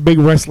it's a big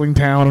wrestling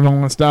town and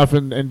all that stuff,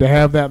 and to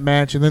have that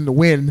match and then to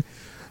win,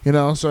 so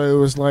it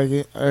was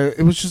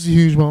it was just a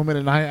huge moment,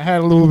 and I had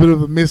a little bit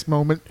of a missed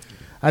moment.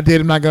 I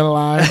did. I'm not gonna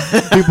lie.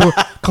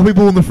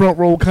 People in the front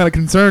row were kind of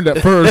concerned at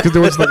first because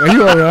they were just like, "Are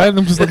you all right?" And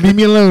I'm just like, "Leave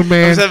me alone,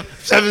 man."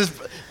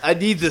 I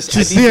need this.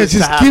 Just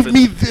give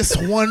me this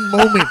one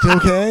moment,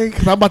 okay?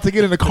 Because I'm about to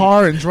get in the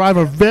car and drive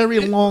a very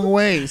long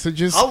way. So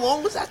just how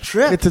long was that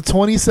trip? It's a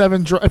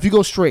 27 drive if you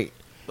go straight.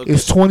 Okay.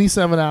 It's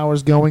 27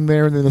 hours going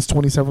there, and then it's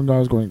 27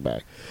 hours going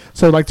back.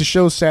 So, like, the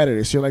show's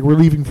Saturday. So, like, we're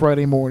leaving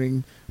Friday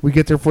morning. We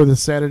get there for the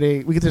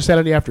Saturday. We get there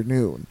Saturday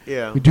afternoon.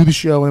 Yeah. We do the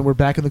show, and we're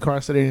back in the car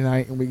Saturday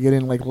night, and we get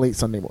in, like, late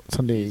Sunday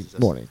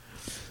morning.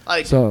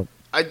 Like, So,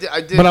 I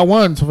did. but I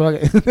won. So I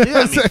mean,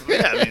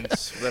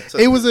 that's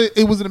it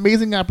was an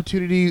amazing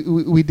opportunity.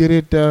 We did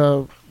it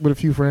with a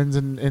few friends,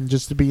 and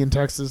just to be in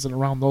Texas and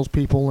around those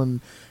people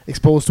and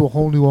exposed to a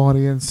whole new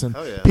audience and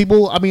Hell yeah.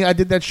 people. I mean, I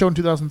did that show in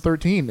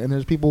 2013, and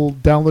there's people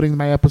downloading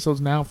my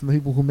episodes now from the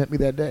people who met me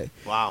that day.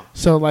 Wow.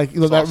 So like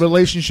that awesome.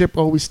 relationship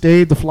always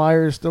stayed. The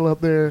flyer is still up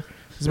there.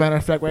 As a matter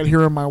of fact, right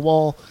here on my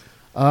wall.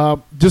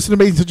 Just an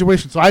amazing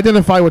situation. So I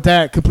identify with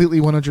that completely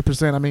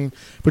 100%. I mean,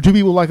 for two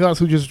people like us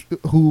who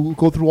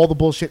go through all the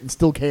bullshit and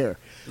still care.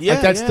 Yeah,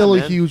 like, that's yeah, still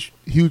man. a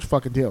huge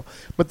fucking deal.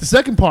 But the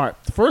second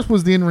part, the first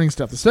was the in-ring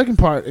stuff. The second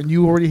part, and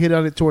you already hit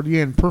on it toward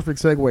the end,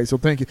 perfect segue, so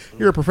thank you.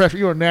 You're a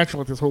professional. You're a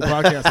natural at this whole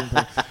podcasting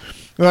thing.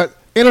 But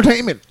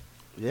entertainment.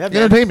 Yeah, man.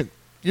 Entertainment.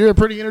 You're a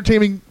pretty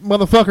entertaining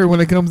motherfucker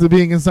when it comes to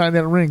being inside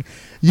that ring.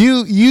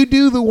 You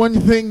do the one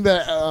thing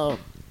that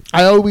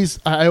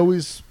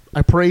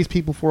I praise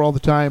people for all the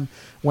time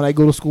when I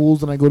go to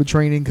schools and I go to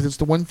training, because it's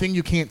the one thing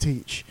you can't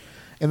teach,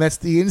 and that's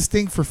the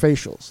instinct for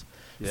facials.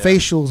 Yeah.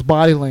 Facials,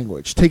 body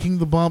language, taking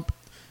the bump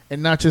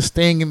and not just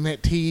staying in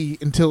that T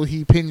until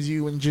he pins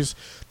you, and just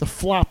the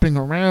flopping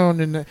around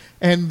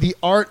and the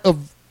art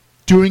of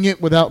doing it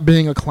without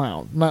being a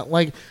clown. Not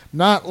like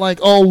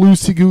all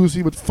loosey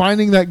goosey, but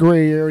finding that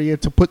gray area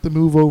to put the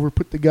move over,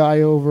 put the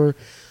guy over.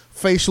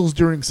 Facials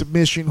during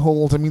submission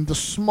holds. I mean, the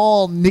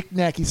small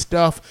knick-knacky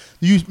stuff.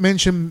 You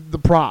mentioned the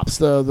props,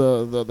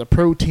 the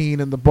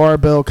protein and the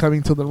barbell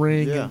coming to the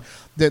ring. Yeah. And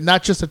they're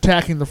not just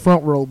attacking the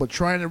front row, but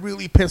trying to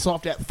really piss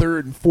off that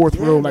third and fourth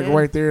row, like man.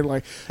 right there.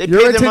 Like They your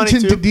paid their money,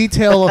 attention to too.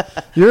 detail,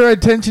 your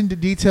attention to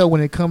detail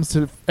when it comes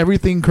to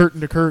everything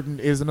curtain to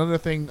curtain is another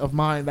thing of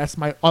mine. That's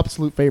my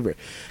absolute favorite,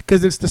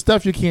 because it's the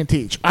stuff you can't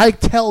teach. I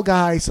tell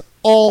guys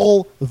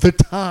all the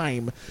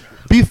time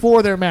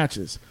before their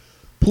matches,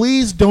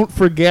 please don't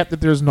forget that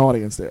there's an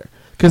audience there,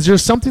 because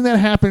there's something that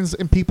happens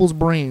in people's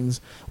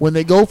brains when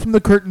they go from the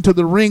curtain to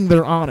the ring.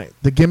 They're on it.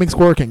 The gimmick's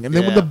working. And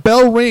then when Yeah. the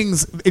bell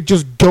rings, it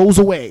just goes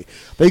away.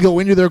 They go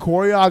into their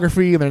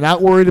choreography, and they're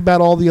not worried about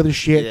all the other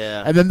shit.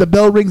 Yeah. And then the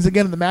bell rings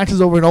again, and the match is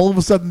over, and all of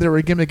a sudden they're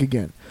a gimmick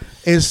again.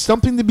 There's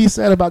something to be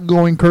said about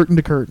going curtain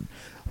to curtain.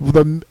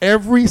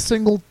 Every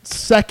single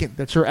second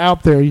that you're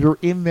out there, you're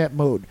in that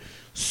mode.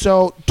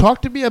 So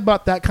talk to me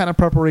about that kind of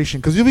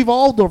preparation, because you've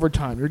evolved over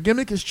time. Your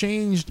gimmick has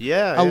changed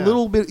a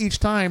little bit each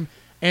time,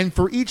 and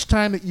for each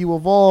time that you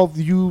evolve,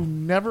 you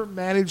never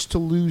manage to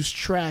lose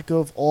track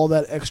of all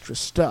that extra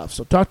stuff.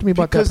 So talk to me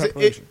about that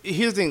preparation.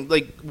 Here's the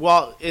thing,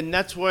 and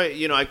that's why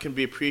I can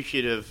be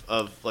appreciative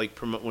of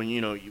when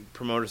you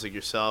promoters like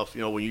yourself.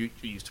 When you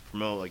used to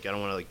promote, I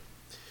don't want to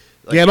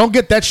yeah, don't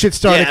get that shit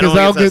started, because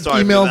I'll get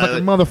emails like a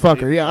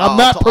motherfucker. Yeah, I'm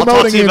not promoting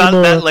I'll talk to you anymore.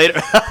 about that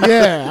later.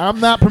 Yeah, I'm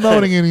not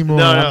promoting anymore.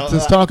 No, I'm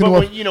just talking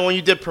but about. when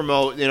you did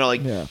promote,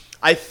 Yeah.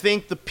 I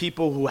think the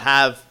people who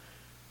have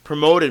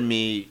promoted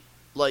me,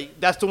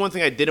 that's the one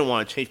thing I didn't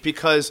want to change,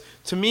 because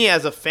to me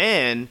as a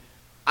fan,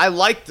 I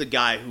like the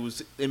guy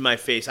who's in my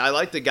face. I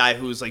like the guy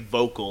who's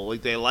vocal.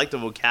 They like the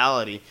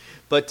vocality.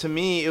 But to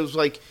me, it was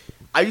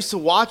I used to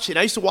watch it.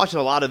 I used to watch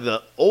a lot of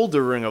the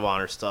older Ring of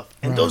Honor stuff,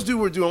 and those dudes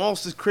were doing all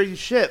this crazy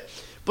shit.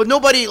 But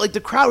nobody,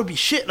 the crowd would be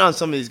shitting on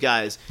some of these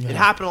guys. Yeah. It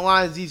happened a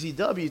lot at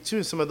ZZW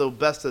too, some of the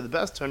best of the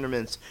best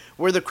tournaments,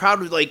 where the crowd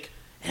would and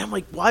I'm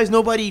like, why is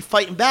nobody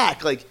fighting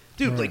back?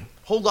 Dude,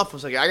 hold up for a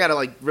second. I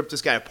gotta rip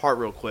this guy apart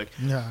real quick.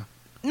 Yeah.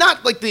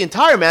 Not the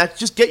entire match.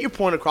 Just get your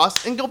point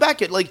across and go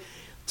back at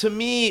to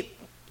me,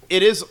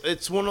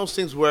 it's one of those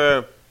things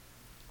where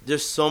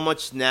there's so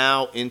much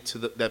now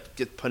that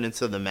gets put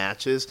into the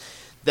matches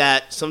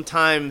that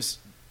sometimes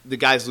the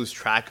guys lose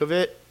track of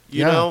it.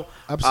 You know,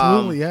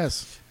 absolutely,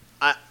 yes.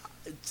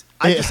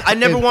 I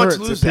never want to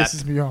lose that. It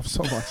pisses me off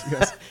so much.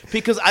 Yes,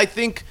 because I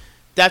think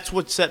that's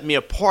what set me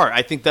apart.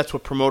 I think that's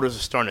what promoters are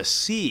starting to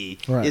see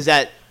is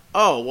that,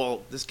 oh,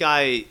 well, this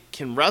guy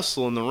can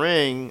wrestle in the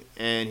ring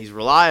and he's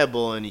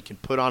reliable and he can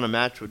put on a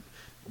match with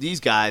these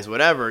guys,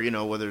 whatever,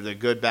 whether they're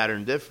good, bad, or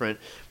indifferent,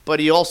 but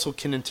he also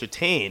can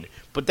entertain.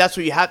 But that's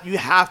what you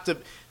have to.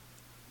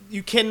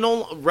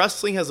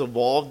 Wrestling has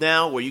evolved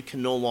now where you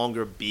can no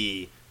longer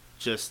be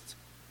just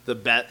the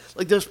best.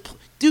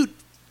 Dude,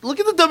 look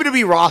at the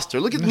WWE roster.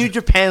 Look at New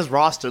Japan's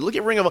roster. Look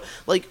at Ring of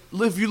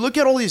if you look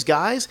at all these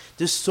guys,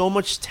 there's so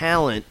much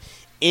talent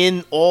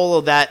in all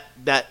of that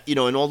in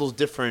all those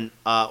different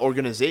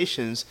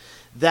organizations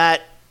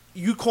that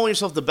you calling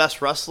yourself the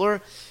best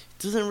wrestler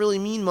doesn't really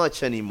mean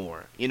much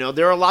anymore.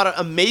 There are a lot of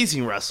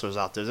amazing wrestlers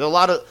out there. There are a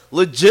lot of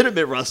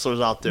legitimate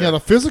wrestlers out there. Yeah, the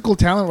physical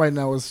talent right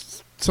now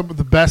is some of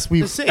the best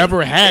we've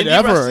ever had, Indie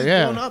ever. wrestling's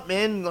Yeah, blown up,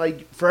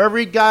 man. For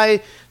every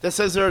guy that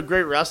says they're a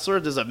great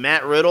wrestler, there's a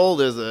Matt Riddle.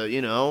 There's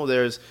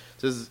there's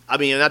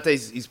not that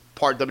he's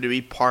part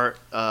WWE, part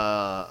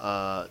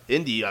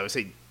indie. I would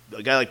say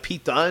a guy like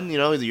Pete Dunne. He's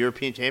a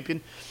European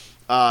champion.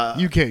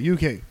 UK.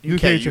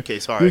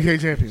 Sorry, UK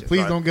champion. Please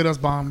Sorry. don't get us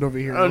bombed over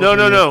here. Oh,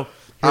 no.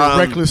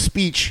 reckless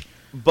speech.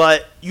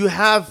 But you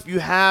have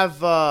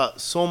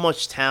so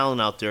much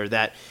talent out there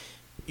that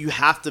you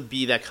have to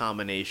be that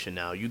combination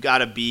now. You got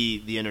to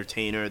be the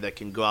entertainer that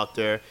can go out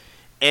there.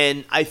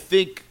 And I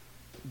think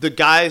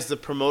the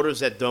promoters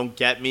that don't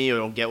get me or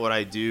don't get what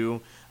I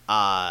do,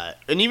 and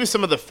even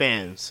some of the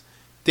fans,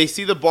 they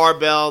see the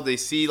barbell, they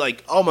see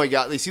like, oh my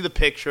God, they see the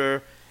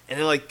picture, and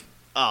they're like,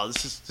 oh,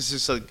 this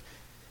is like,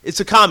 it's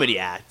a comedy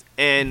act.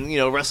 And, you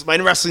know,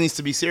 wrestling needs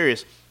to be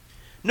serious.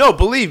 No,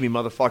 believe me,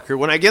 motherfucker.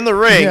 When I get in the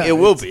ring, it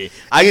will be.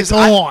 It's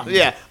on.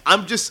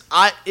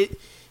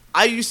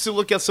 I used to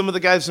look at some of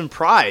the guys in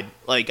Pride.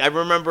 Like, I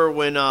remember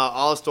when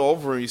Alistair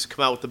Overeem used to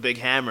come out with the big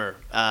hammer,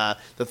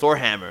 the Thor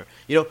hammer.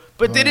 You know,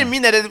 but they didn't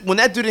mean that when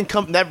that dude didn't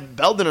come, that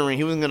belt in the ring,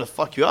 he wasn't gonna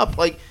fuck you up.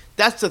 Like,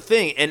 that's the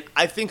thing. And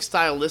I think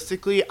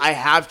stylistically, I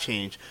have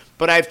changed,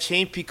 but I've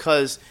changed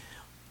because,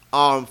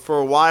 for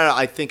a while,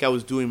 I think I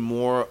was doing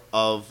more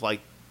of like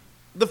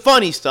the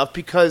funny stuff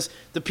because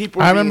the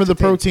people. I remember the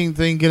protein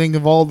thing getting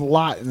involved a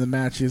lot in the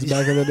matches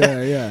back in the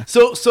day. Yeah.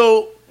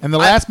 So. And the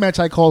last match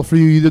I called for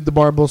you did the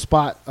barbell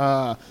spot.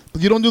 But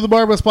you don't do the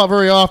barbell spot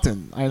very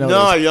often. I know.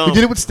 No, I don't. You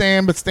did it with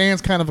Stan, but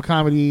Stan's kind of a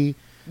comedy.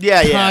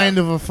 Kind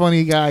of a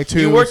funny guy too.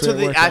 You work to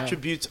the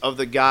attributes of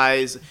the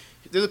guys.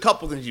 There's a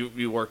couple things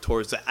you work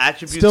towards. The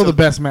attributes. Still the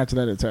best match of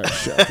that entire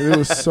show. It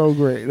was so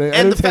great.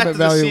 And the fact that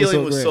the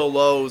ceiling was so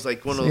low, it was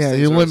like one of those things.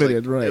 Yeah, you're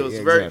limited, right? It was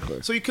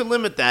exactly. So you can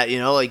limit that, you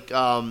know, like.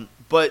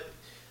 But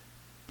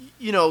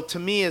you know, to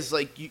me, is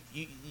like you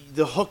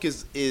the hook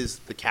is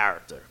the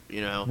character,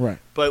 you know. Right.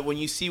 But when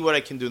you see what I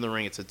can do in the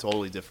ring, it's a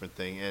totally different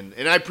thing, and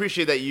I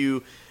appreciate that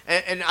you.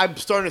 And I'm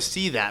starting to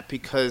see that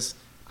because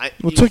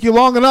it took you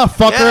long enough,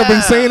 fucker. I've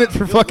been saying it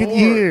for fucking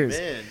years.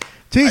 Man.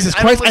 Jesus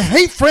Christ, I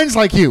hate friends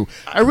like you.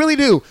 I really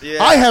do.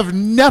 Yeah. I have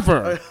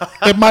never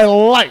in my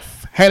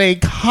life had a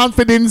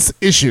confidence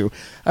issue.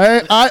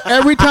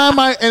 Every time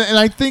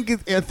I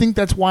think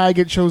that's why I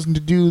get chosen to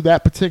do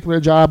that particular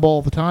job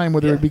all the time,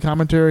 whether it be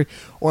commentary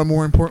or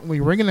more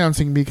importantly ring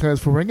announcing,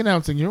 because for ring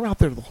announcing you're out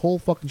there the whole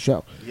fucking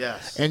show.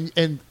 Yes.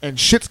 And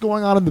shit's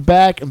going on in the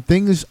back and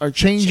things are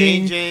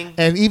changing.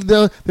 And even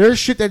though there's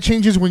shit that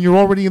changes when you're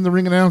already in the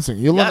ring announcing.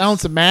 You'll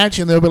announce a match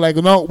and they'll be like,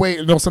 no, wait,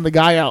 and they'll send the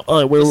guy out. All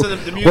right, we have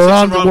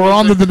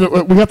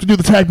to do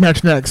the tag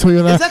match next. So,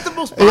 you know, is that the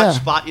most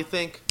botched spot, you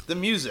think? The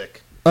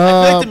music. I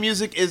feel like the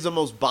music is the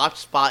most botched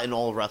spot in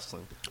all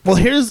wrestling. Well,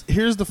 here's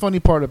the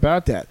funny part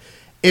about that.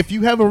 If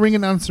you have a ring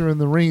announcer in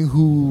the ring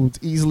who's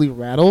easily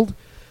rattled,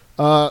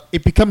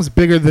 it becomes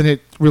bigger than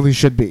it really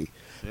should be.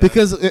 Yeah.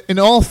 Because in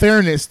all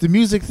fairness, the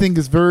music thing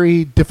is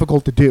very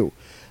difficult to do.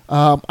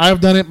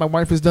 I've done it. My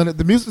wife has done it.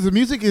 The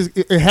music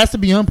it has to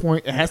be on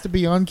point. It has to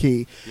be on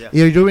key. Yeah.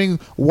 You're doing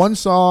one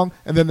song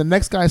and then the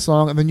next guy's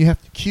song, and then you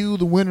have to cue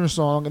the winner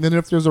song, and then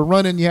if there's a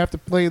run-in, you have to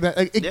play that.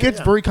 It gets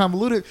very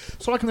convoluted,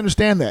 so I can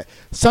understand that.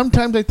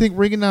 Sometimes I think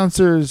ring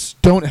announcers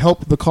don't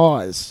help the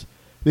cause.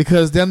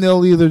 Because then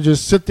they'll either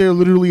just sit there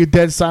literally in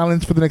dead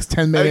silence for the next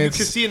 10 minutes.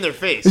 You can see in their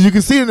face. You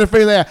can see it in their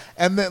face there.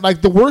 And then,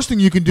 like, the worst thing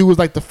you can do is,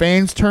 like, the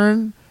fans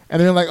turn.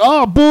 And they're like,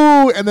 oh,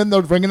 boo. And then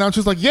the ring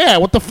announcer's like, yeah,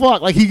 what the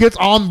fuck? Like, he gets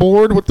on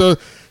board with the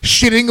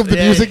shitting of the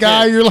music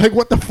guy. You're like,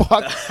 what the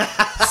fuck?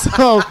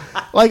 So,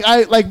 like,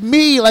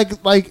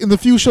 in the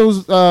few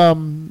shows for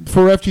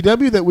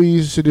FGW that we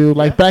used to do,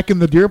 like back in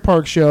the Deer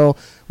Park show,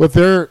 with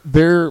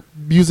their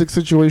music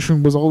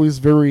situation was always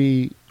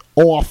very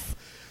off.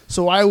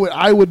 So I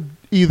would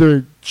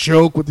either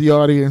joke with the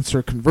audience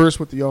or converse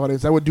with the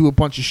audience. I would do a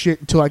bunch of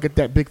shit until I get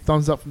that big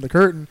thumbs up from the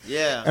curtain.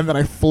 Yeah. And then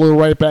I flow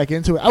right back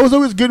into it. I was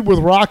always good with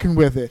rocking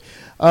with it.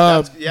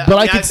 But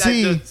I could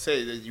see. I did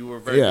say that you were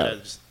very good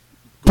at just.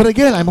 But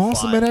again, I'm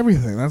awesome at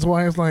everything. That's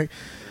why it's like,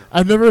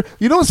 I've never.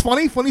 You know what's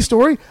funny? Funny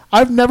story.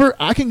 I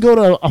can go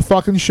to a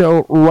fucking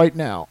show right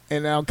now,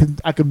 and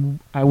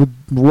I would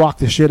rock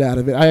the shit out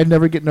of it. I'd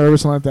never get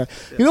nervous and like that.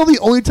 Yeah. You know, the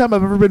only time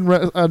I've ever been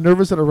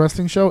nervous at a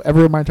wrestling show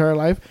ever in my entire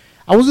life,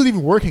 I wasn't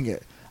even working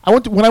it.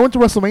 When I went to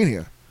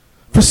WrestleMania.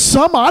 For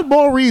some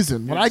oddball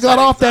reason, when I got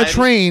off that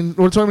train,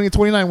 or WrestleMania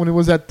 29, when it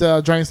was at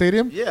Giant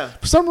Stadium,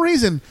 for some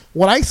reason,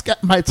 when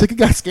my ticket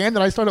got scanned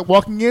and I started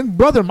walking in,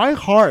 brother, my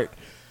heart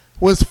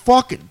was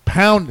fucking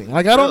pounding.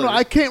 Like, I don't know,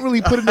 I can't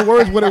really put into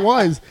words what it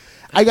was.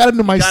 I got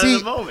into my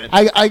seat.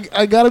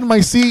 I got into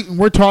my seat, and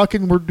we're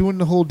talking, we're doing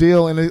the whole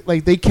deal, and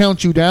they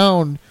count you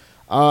down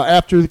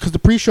after, because the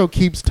pre-show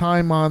keeps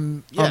time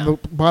on the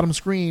bottom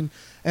screen.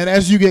 And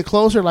as you get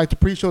closer, like the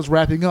pre-show's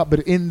wrapping up,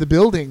 but in the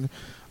building,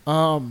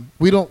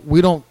 we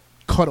don't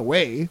cut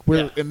away.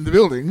 We're in the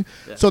building,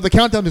 so the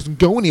countdown doesn't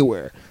go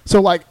anywhere. So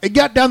like it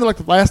got down to like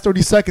the last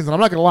 30 seconds, and I'm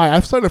not gonna lie, I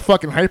started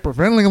fucking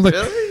hyperventilating. I'm like,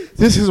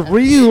 this is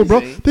real,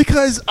 bro.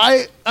 Because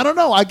I don't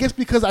know. I guess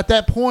because at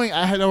that point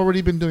I had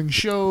already been doing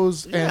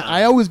shows, and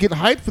I always get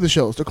hyped for the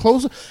shows. The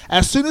closer,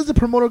 as soon as the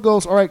promoter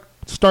goes, all right,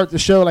 start the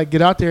show, like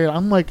get out there,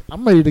 I'm like,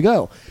 I'm ready to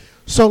go.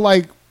 So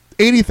like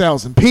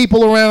 80,000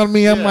 people around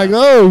me. I'm like,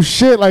 oh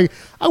shit! Like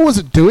I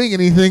wasn't doing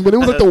anything, but it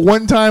was like the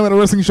one time at a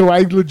wrestling show I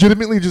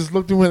legitimately just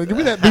looked and went, "Give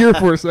me that beer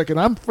for a second.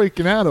 I'm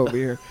freaking out over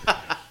here."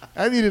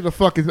 I needed a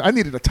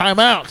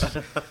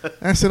timeout.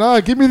 I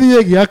said, give me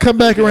the Iggy. I'll come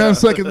back around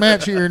second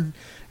match here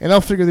and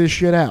I'll figure this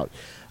shit out.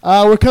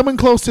 We're coming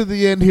close to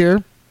the end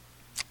here.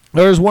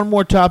 There's one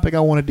more topic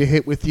I wanted to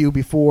hit with you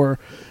before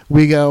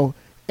we go,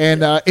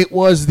 and it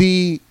was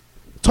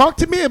talk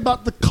to me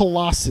about the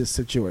Colossus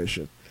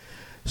situation.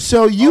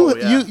 So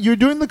you're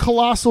doing the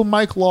Colossal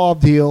Mike Law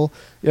deal,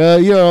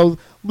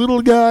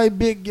 little guy,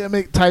 big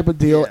gimmick type of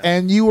deal,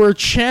 and you were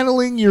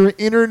channeling your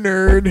inner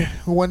nerd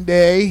one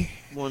day.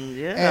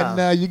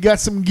 And you got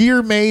some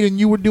gear made, and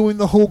you were doing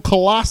the whole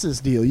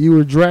Colossus deal. You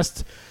were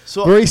dressed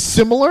very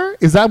similar.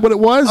 Is that what it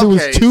was? Okay, it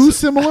was too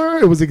similar?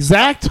 It was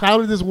exact? How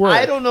did this work?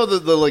 I don't know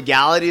the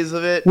legalities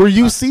of it. Were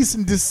you cease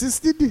and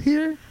desisted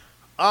here?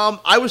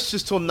 I was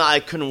just told I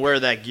couldn't wear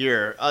that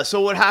gear.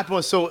 So what happened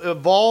was,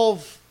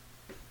 Evolve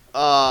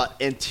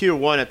and Tier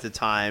 1 at the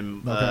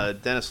time,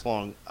 Dennis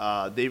Long,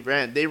 they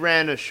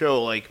ran a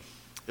show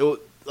it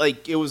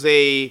was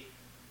a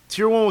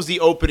Tier 1 was the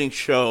opening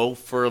show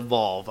for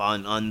Evolve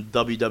on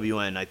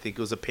WWN. I think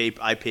it was a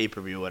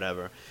pay-per-view,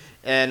 whatever.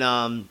 And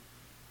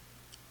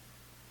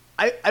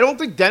I don't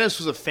think Dennis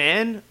was a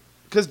fan,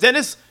 because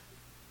Dennis,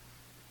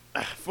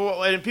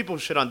 and people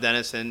shit on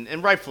Dennis,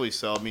 and rightfully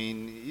so. I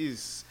mean,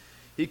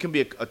 he can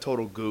be a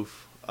total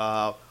goof.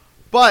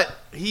 But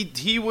he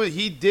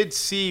did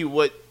see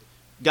what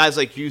guys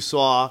like you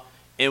saw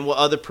and what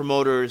other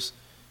promoters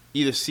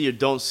either see or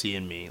don't see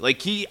in me.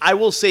 I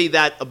will say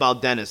that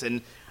about Dennis,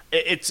 and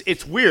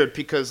it's weird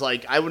because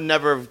I would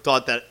never have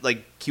thought that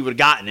he would have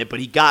gotten it, but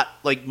he got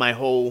my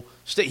whole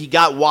he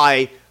got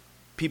why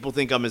people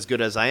think I'm as good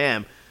as I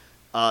am,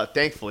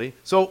 thankfully.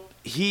 So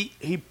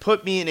he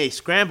put me in a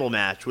scramble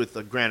match with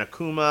Gran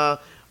Akuma.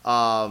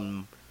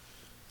 I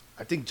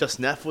think Just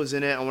Neff was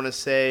in it. I want to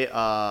say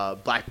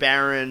Black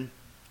Baron.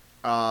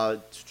 Who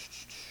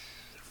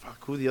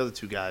are the other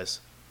two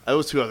guys?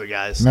 Those two other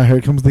guys. Now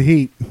here comes the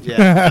heat.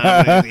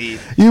 Yeah, the heat.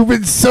 You've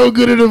been so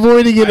good at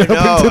avoiding it up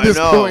until this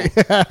point.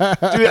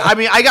 Dude, I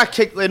mean, I got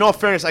kicked. In all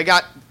fairness, I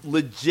got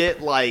legit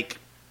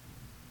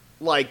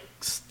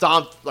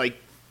stomped,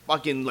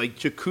 fucking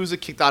Yakuza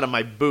kicked out of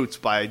my boots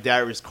by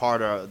Darius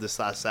Carter this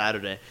last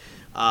Saturday.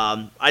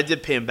 I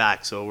did pay him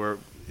back, so we're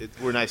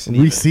nice and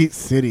even. Receipt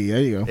City.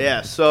 There you go.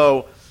 Yeah.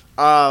 So,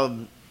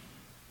 I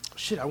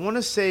want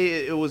to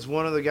say it was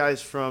one of the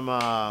guys from.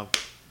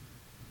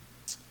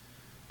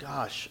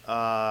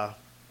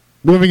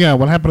 Moving on.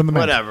 What happened in the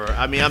match? Whatever.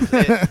 I mean,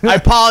 I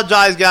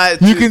apologize,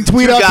 guys. You can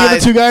tweet out the other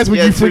two guys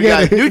when you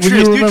forget it.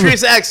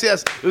 Nutrius X,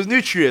 yes. It was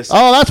Nutrius.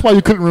 Oh, that's why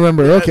you couldn't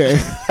remember. Okay.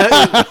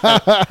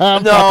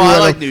 I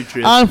like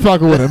Nutrius. I'm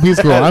fucking with him.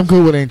 He's cool. I'm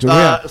cool with Angel.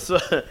 Yeah. So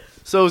it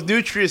was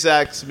Nutrius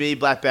X, me,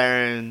 Black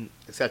Baron,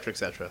 etc.,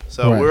 etc.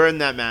 So we're in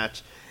that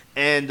match,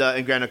 and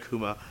Gran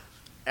Akuma.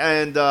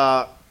 And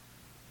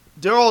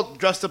they're all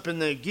dressed up in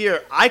their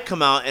gear. I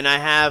come out, and I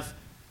have...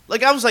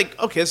 I was like,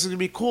 okay, this is going to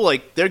be cool.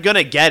 They're going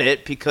to get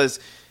it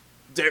because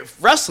they're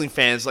wrestling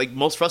fans.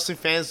 Most wrestling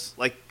fans,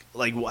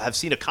 have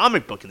seen a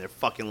comic book in their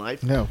fucking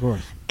life. Yeah, of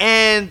course.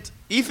 And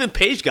Ethan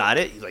Page got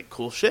it. He's like,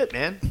 cool shit,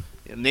 man.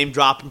 Name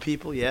dropping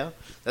people, yeah.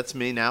 That's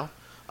me now.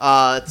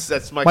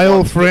 That's my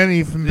old friend,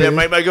 Ethan Page.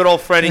 Yeah, my good old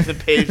friend, Ethan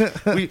Page.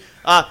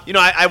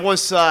 I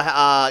once,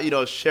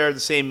 shared the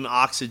same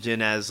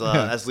oxygen as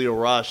Leo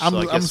Rush.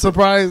 I'm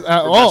surprised.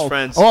 Best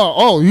friends.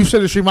 You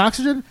said the stream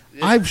oxygen?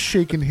 Yeah. I've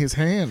shaken his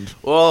hand.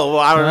 Well,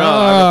 I don't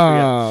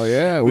know. Oh,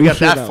 yeah. We got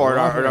that far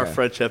in our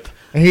friendship.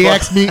 And he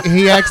asked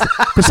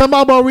for some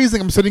odd reason,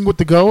 I'm sitting with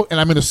the GOAT,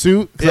 and I'm in a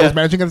suit, because I was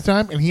managing at the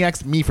time, and he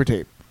asked me for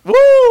tape.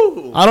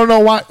 Woo! I don't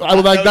know why. I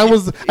was I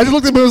just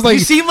looked at him and was like, you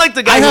seem like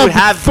the guy who would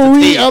have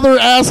three other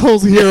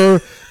assholes here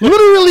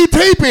literally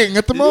taping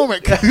at the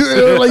moment.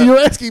 You're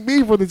asking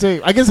me for the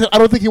tape. I guess I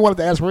don't think he wanted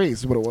to ask Ray,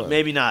 is what it was.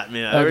 Maybe not.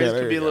 It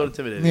could be a little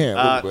intimidating.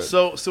 Yeah.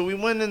 So we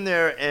went in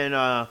there, and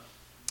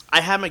I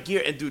had my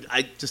gear, and dude,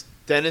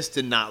 Dennis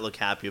did not look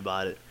happy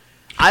about it.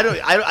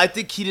 I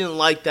think he didn't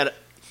like that.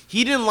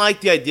 He didn't like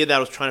the idea that I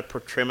was trying to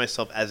portray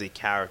myself as a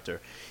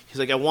character. He's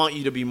like, I want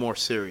you to be more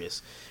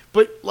serious.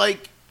 But I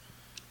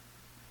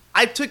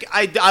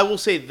will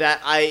say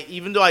that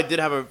even though I did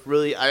have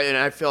and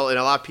I felt, and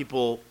a lot of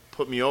people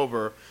put me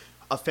over,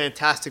 a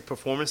fantastic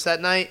performance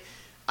that night,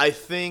 I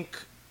think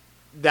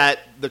that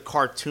the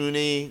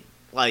cartoony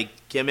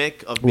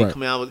gimmick of me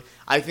coming out with,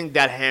 I think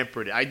that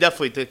hampered it. I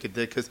definitely think it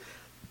did, because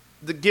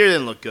the gear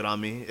didn't look good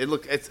on me. It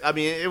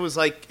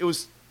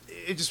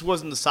just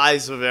wasn't the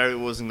size of it. It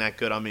wasn't that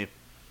good on me.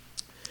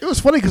 It was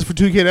funny because for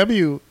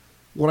 2KW,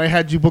 when I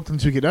had you booked in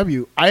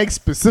 2KW, I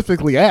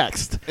specifically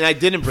asked. And I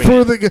didn't bring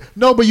it.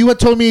 No, but you had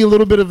told me a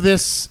little bit of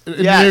this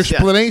in your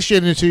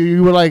explanation. And so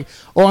you were like,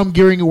 oh, I'm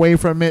gearing away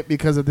from it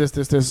because of this.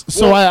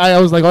 So I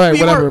was like, all right,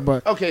 whatever.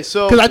 Because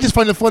I just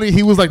find it funny.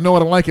 He was like, no, I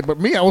don't like it. But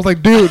me, I was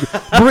like, dude,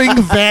 bring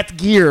that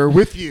gear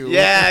with you.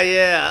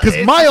 Yeah.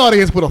 Because my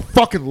audience would have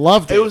fucking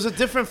loved it. It was a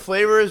different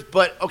flavors.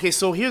 But, okay,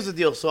 so here's the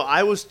deal. So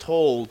I was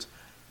told...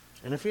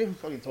 And if you haven't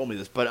fucking told me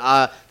this, but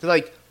they're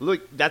like,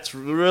 look, that's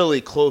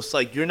really close.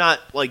 You're not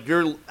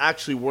you're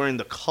actually wearing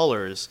the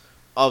colors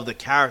of the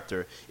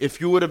character. If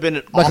you would have been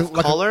an like off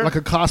color, like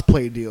a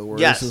cosplay deal. Where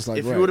yes. it's just like,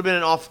 If you would have been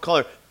an off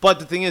color, but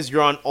the thing is,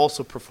 you're on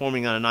also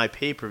performing on an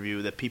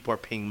pay-per-view that people are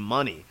paying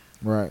money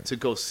right to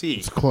go see.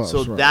 It's close,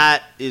 so right.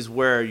 that is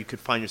where you could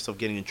find yourself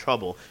getting in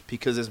trouble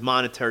because there's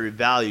monetary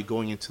value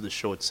going into the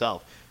show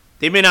itself.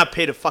 They may not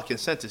pay a fucking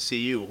cent to see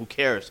you. Who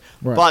cares?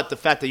 Right. But the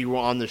fact that you were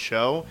on the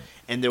show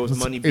and there was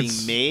money being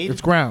made,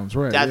 it's grounds,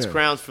 right? that's yeah.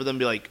 grounds for them to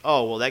be like,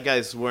 oh, well, that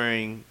guy's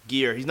wearing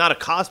gear. He's not a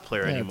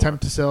cosplayer Yeah, anymore.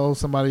 attempt to sell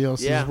somebody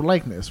else's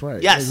likeness,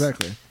 right? Yes.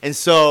 Exactly. And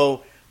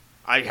so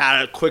I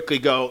had to quickly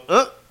go,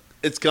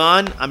 it's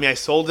gone. I mean, I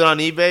sold it on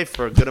eBay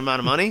for a good amount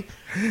of money.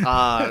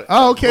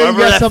 Oh, okay. Whoever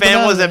that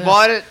fan was that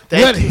bought it,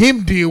 let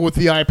him deal with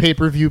the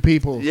pay-per-view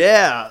people.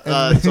 Yeah.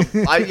 So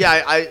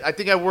I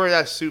think I wore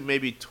that suit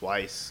maybe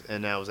twice,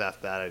 and that was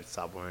after that I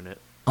stopped wearing it.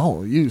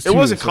 Oh, you. It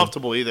wasn't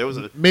comfortable either. It was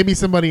maybe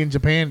somebody in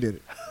Japan did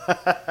it.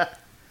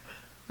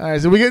 All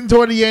right, so we're getting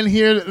toward the end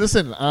here.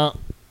 Listen,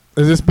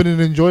 has this been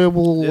an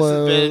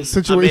enjoyable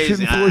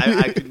situation for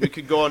you? We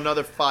could go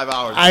another 5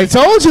 hours. I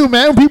told you,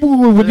 man.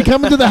 People, when you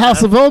come into the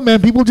House of O,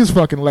 man, people just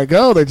fucking let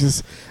go. It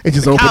just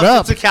open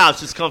up. It's a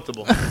couch. It's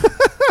comfortable.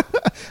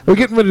 We're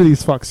getting rid of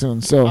these fucks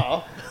soon. So,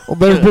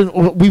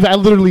 I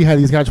literally had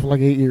these guys for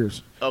like 8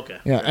 years. Okay.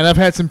 Yeah, and I've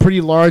had some pretty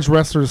large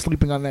wrestlers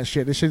sleeping on that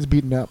shit. This shit's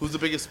beaten up. Who's the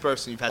biggest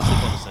person you've had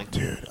sleep on this thing?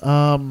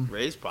 Dude.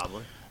 Ray's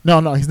probably.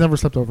 No, he's never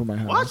slept over my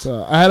house.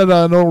 What? I had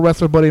an old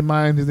wrestler buddy of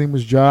mine. His name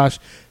was Josh.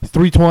 He's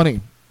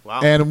 320.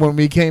 Wow. And when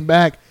we came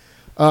back,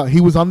 he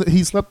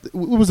slept. It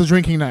was a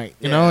drinking night,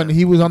 you know, and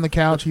he was on the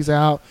couch. He's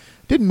out.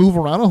 Didn't move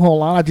around a whole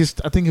lot.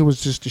 I think it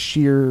was just the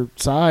sheer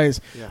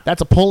size. Yeah.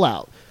 That's a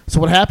pullout. So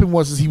what happened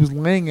was he was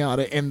laying out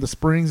it, and the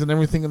springs and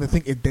everything, and the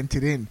thing it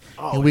dented in,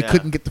 and we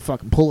couldn't get the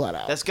fucking pullout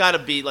out. That's got to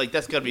be with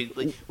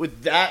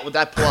that pullout.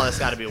 That's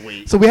got to be a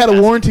weight. So we had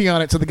a warranty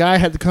on it. So the guy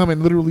had to come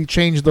and literally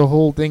change the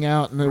whole thing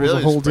out, and it was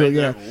a whole deal.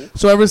 Yeah.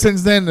 So ever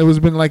since then, there has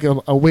been like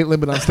a weight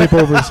limit on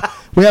sleepovers.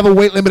 We have a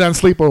weight limit on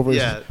sleepovers.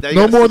 Yeah.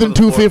 No more than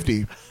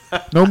 250.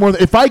 No more.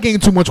 If I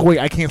gain too much weight,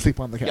 I can't sleep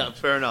on the couch. Yeah,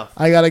 fair enough.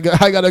 I gotta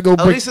go.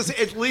 At least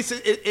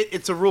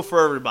it's a rule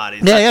for everybody.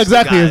 It's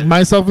exactly. It's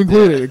myself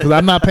included, because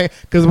I'm not paying.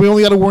 Because we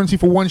only got a warranty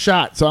for one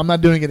shot, so I'm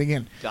not doing it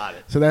again. Got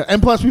it. So that,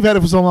 and plus we've had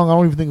it for so long, I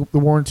don't even think the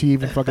warranty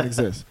even fucking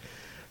exists.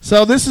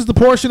 So this is the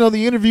portion of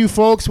the interview,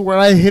 folks, where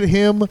I hit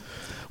him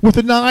with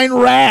the 9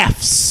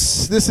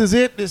 rafts. This is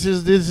it. This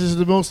is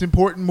the most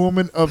important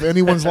moment of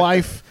anyone's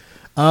life.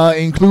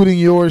 Including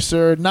yours,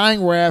 sir.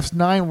 9 rafts,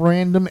 9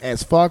 random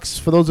as fucks.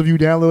 For those of you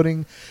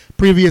downloading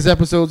previous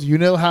episodes, you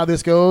know how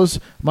this goes.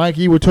 Mike,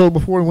 you were told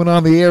before we went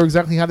on the air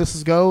exactly how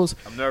this goes.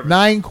 I'm nervous.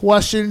 9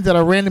 questions that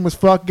are random as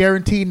fuck.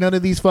 Guaranteed none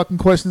of these fucking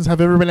questions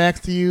have ever been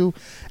asked to you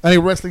on a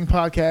wrestling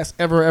podcast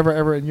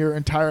ever in your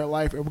entire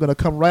life. And we're going to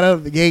come right out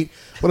of the gate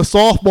with a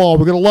softball.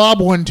 We're going to lob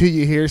one to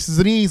you here. This is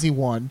an easy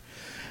one.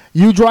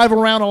 You drive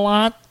around a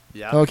lot.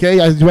 Yeah. Okay.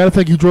 As a matter of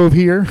fact, you drove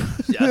here.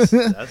 Yes.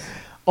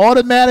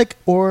 Automatic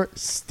or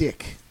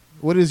stick?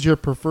 What is your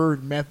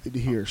preferred method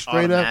here?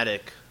 Straight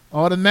automatic. up?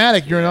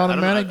 Automatic. You're an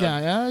automatic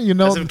guy, yeah? You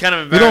know, that's kind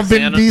of you don't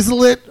embarrassing. Vin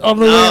Diesel it on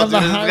the way on the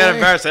highway? Kind of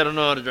embarrassing. I don't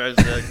know how to drive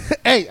stick.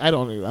 Hey, I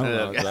don't know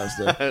how to drive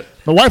stick.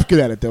 My wife's good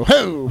at it, though.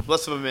 Ho!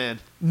 Bless of a man.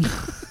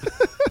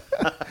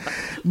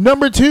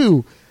 Number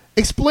 2,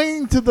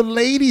 explain to the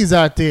ladies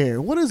out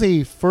there, what does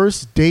a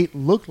first date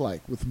look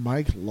like with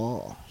Mike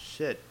Law?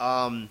 Shit.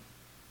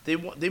 They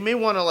may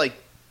want to, like,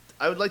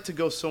 I would like to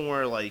go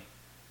somewhere, like,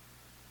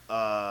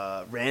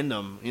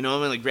 random, you know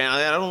what I mean? Like,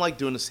 I don't like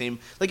doing the same.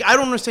 Like, I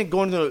don't understand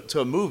going to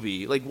a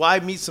movie. Like, why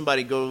meet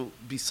somebody, go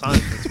be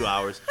silent for 2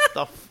 hours?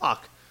 The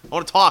fuck? I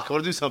want to talk. I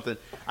want to do something.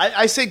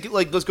 I say,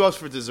 like, let's go out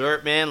for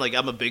dessert, man. Like,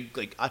 I'm a big,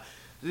 like,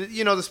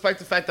 despite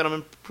the fact that I'm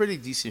in pretty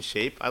decent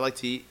shape, I like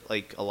to eat,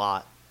 like, a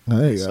lot.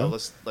 There you so go.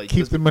 Let's, like,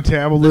 keep the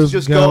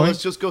metabolism going.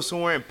 Let's just go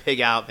somewhere and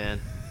pig out, man.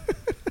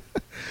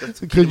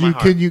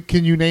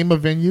 Can you name a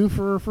venue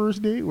for a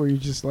first date where you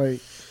just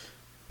like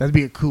that'd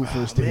be a cool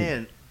first date?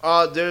 Man.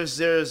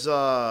 There's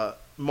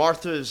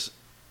Martha's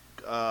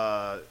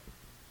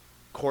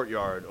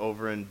Courtyard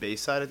over in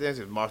Bayside. I think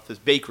it's Martha's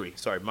Bakery.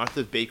 Sorry,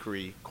 Martha's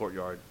Bakery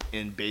Courtyard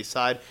in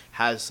Bayside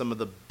has some of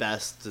the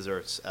best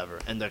desserts ever,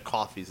 and their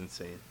coffee's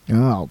insane.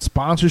 Oh,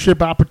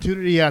 sponsorship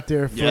opportunity out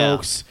there,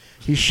 folks.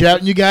 Yeah. He's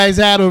shouting you guys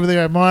out over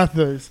there at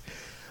Martha's.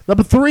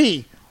 Number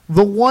 3,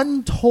 the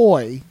one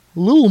toy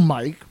Little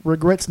Mike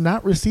regrets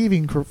not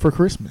receiving for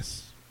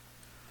Christmas.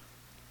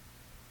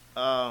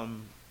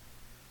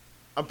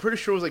 I'm pretty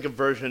sure it was like a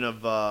version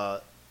of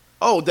the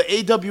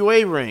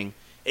AWA ring.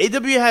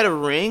 AWA had a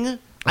ring.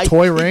 A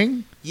toy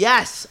ring?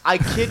 Yes, I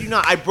kid you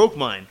not. I broke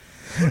mine.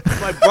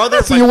 My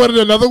brother. So you wanted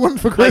another one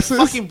for Christmas?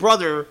 My fucking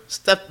brother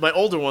my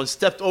older one,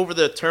 stepped over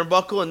the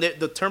turnbuckle, and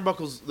the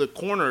turnbuckles, the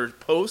corner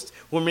posts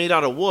were made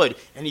out of wood,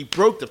 and he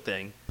broke the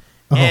thing.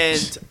 Oh,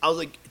 and I was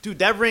like, dude,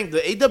 that ring,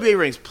 the AWA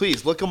rings,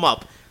 please look them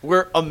up.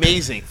 Were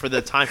amazing for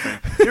the time frame.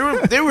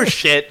 They were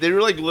shit. They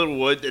were like little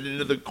wood, and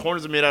the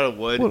corners are made out of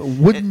wood.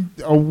 What,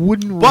 a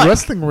wooden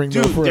wrestling ring,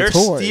 dude, though, for their a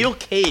toy. steel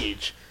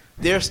cage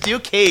Their steel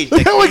cage.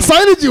 Look how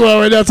excited you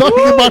are right now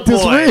talking Woo, about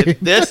this boy. ring.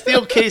 Their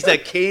steel cage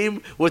that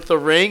came with the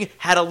ring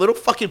had a little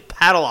fucking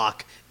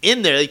padlock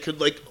in there. They could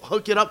like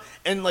hook it up,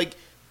 and like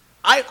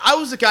I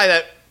was the guy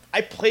that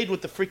I played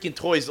with the freaking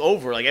toys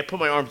over. Like I put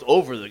my arms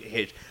over the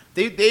cage.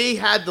 They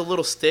had the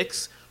little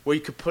sticks where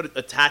you could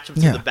attach them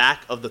to the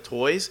back of the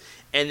toys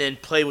and then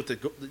play with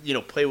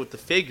the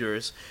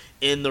figures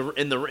in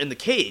the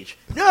cage.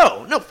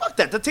 No, fuck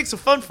that. That takes the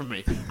fun from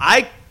me.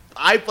 I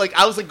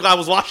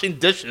was washing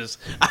dishes.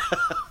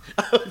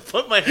 I would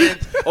put my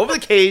hands over the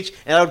cage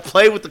and I would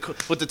play with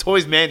the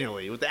toys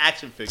manually with the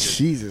action figures.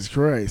 Jesus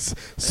Christ!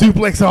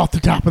 Suplex off the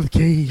top of the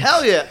cage.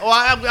 Hell yeah! Well,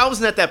 I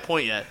wasn't at that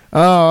point yet.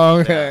 Oh,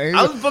 okay.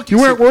 I was booking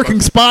you weren't working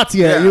superstars. spots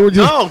yet. Yeah. You were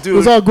just, No, dude. It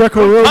was all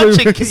Greco-Roman.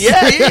 Yeah.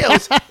 It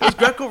was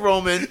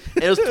Greco-Roman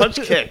and it was punch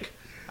kick.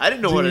 I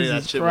didn't know what any of that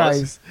Jesus shit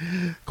Christ.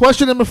 was.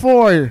 Question number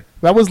 4.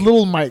 That was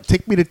little Mike.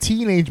 Take me to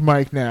teenage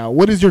Mike now.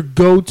 What is your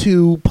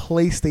go-to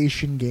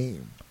PlayStation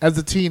game as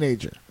a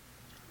teenager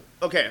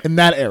Okay. in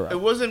that era?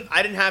 It wasn't.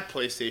 I didn't have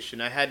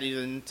PlayStation. I had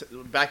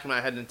back when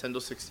I had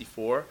Nintendo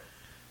 64.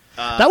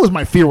 That was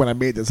my fear when I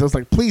made this. I was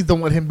like, please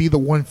don't let him be the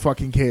one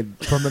fucking kid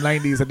from the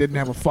 90s that didn't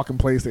have a fucking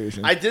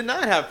PlayStation. I did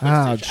not have Oh,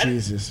 PlayStation.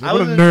 Jesus. I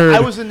What a was nerd. I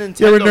was a Nintendo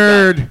You're a guy.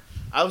 nerd.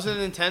 I was a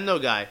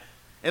Nintendo guy.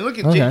 And look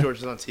at Okay. Jake George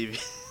is on TV.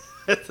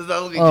 Does that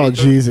look like Oh, Jake George?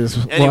 Jesus.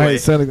 Anyway,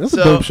 That's a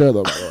so- dope show,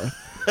 though, by the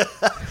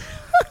way.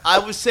 I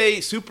would say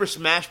Super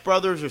Smash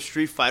Brothers or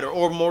Street Fighter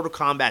or Mortal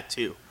Kombat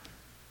 2.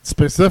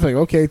 Specific.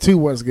 Okay, 2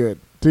 was good.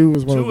 2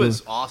 was one 2 of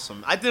was the...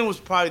 awesome. I think it was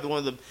probably the one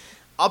of the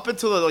up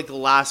until the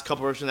last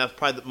couple versions. That was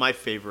probably my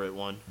favorite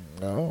one.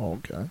 Oh,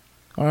 okay.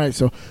 All right,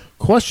 so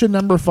question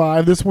number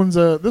 5. This one's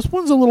a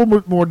little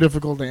bit more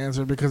difficult to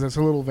answer because it's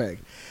a little vague.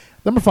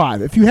 Number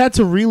 5. If you had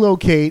to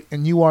relocate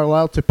and you are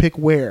allowed to pick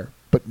where,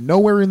 but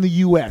nowhere in the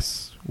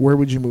U.S., where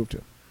would you move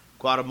to?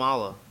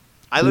 Guatemala.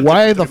 I lived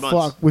Why there for the 3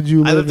 months. fuck would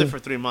you I live lived there in- for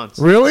 3 months.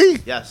 Really?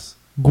 Yes.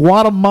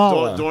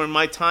 Guatemala. During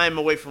my time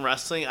away from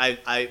wrestling,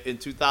 I in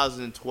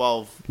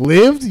 2012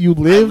 Lived? You I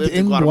lived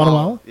in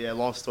Guatemala? Yeah,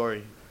 long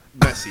story.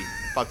 Messy,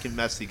 fucking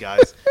messy,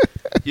 guys.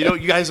 You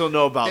guys don't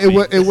know about It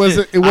me.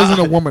 wasn't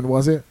a woman,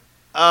 was it?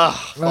 Oh,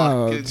 fuck.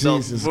 Oh, So,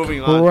 Jesus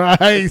moving on.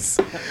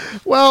 Christ.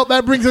 Well,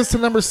 that brings us to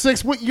number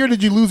 6. What year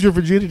did you lose your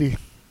virginity?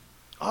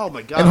 Oh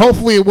my god. And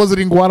hopefully it wasn't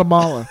in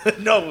Guatemala.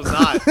 No, it was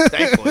not.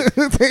 Thankfully.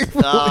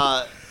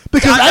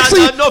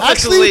 Because no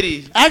offense to the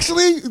lady.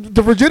 actually,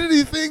 the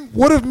virginity thing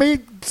would have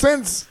made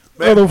sense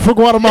Man. for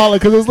Guatemala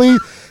because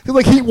it's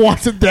like he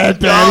wants it that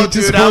bad. No, He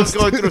just dude, I was wants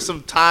going to- through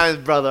some times,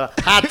 brother.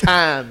 Hard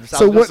times.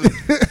 So what?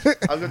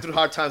 I was going through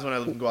hard times when I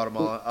lived in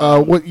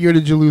Guatemala. What year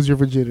did you lose your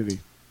virginity?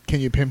 Can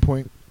you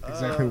pinpoint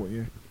exactly what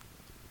year?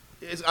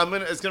 It's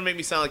gonna make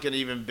me sound like an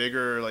even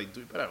bigger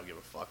dude, but I don't give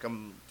a fuck.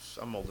 I'm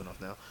old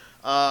enough now.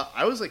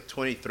 I was like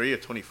 23 or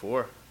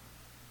 24.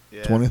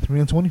 Yeah. 23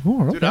 and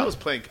 24. Okay. Dude, I was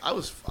playing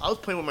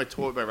with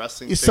my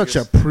wrestling. You're figures. such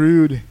a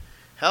prude.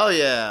 Hell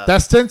yeah. That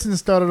sentence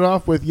started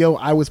off with, "Yo,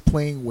 I was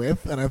playing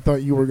with," and I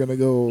thought you were gonna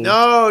go.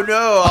 No.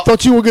 I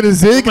thought you were gonna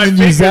zig my and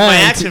then you figures, my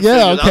zagged. action Yeah,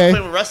 figures. I was okay.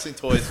 playing with wrestling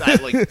toys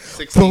at like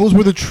 16. Those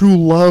were the true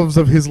loves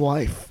of his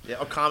life. Yeah,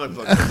 or comic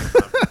books.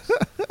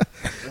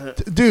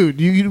 Dude,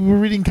 you were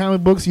reading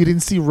comic books. You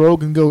didn't see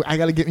Rogue and go, "I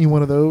gotta get me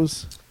one of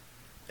those."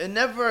 It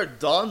never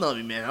dawned on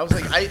me, man. I was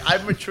like, I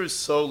matured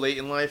so late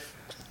in life.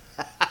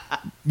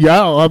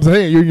 Yeah, I'm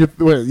saying you're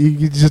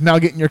just now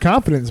getting your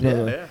confidence,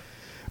 brother. Yeah.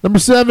 Number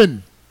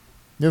 7.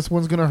 This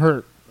one's gonna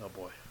hurt. Oh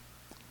boy.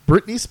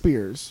 Britney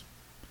Spears,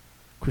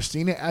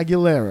 Christina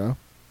Aguilera,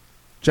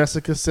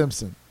 Jessica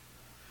Simpson.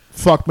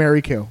 Fuck,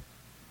 marry, kill.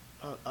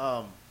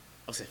 I'll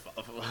say,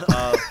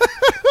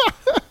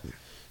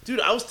 dude,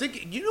 I was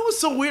thinking. You know what's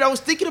so weird? I was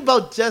thinking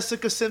about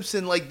Jessica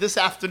Simpson like this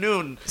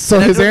afternoon. So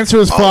And I his go- answer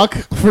is fuck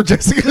for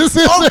Jessica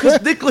Simpson. Oh,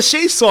 because Nick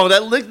Lachey's song,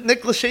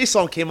 Nick Lachey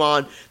song came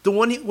on. The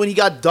one when he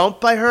got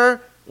dumped by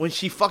her when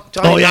she fucked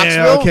Johnny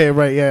Knoxville. Okay,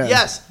 right, yeah.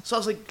 Yes. So I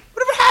was like,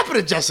 whatever happened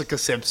to Jessica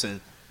Simpson?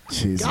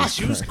 Jesus Gosh,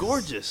 she was Christ.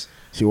 gorgeous.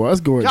 She was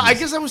gorgeous. Yeah, I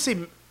guess I would say.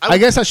 I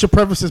guess I should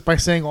preface this by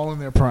saying all in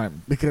their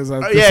prime because to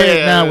yeah, say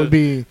yeah, it now yeah. would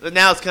be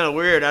Now it's kind of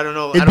weird. I don't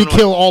know. it'd be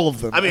kill all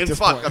of them. I mean, at this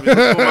fuck. point. I mean,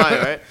 who am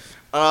I,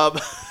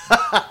 right?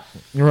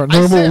 You're a I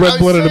normal say-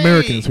 red-blooded I would say-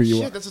 American is who you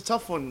shit, are. That's a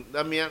tough one.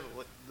 I mean,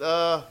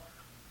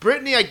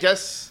 Brittany, I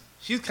guess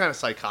she's kind of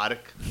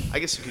psychotic. I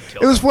guess you could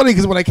kill It was her. funny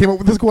because when I came up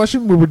with this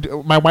question,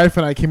 my wife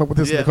and I came up with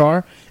this in Yeah. the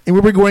car, and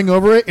we were going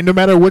over it, and no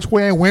matter which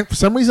way I went, for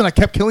some reason I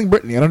kept killing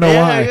Brittany. I don't know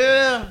why.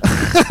 Yeah.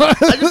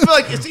 I just feel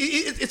like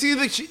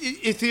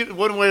it's either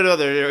one way or the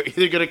other. You're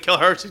either gonna kill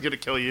her, or she's gonna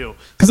kill you.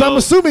 Because So, I'm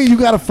assuming you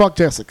got to fuck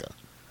Jessica.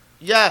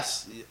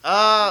 yes.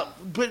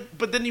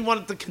 But then you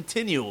want it to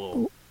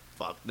continue.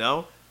 Fuck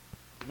no.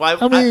 Why?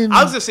 I mean-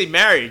 I was gonna say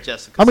marry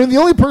Jessica. I mean, the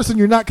only person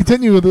you're not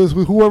continuing with is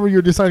with whoever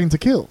you're deciding to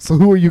kill. So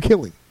who are you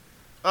killing?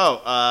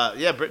 Oh,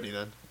 yeah, Brittany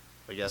then.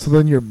 I guess. So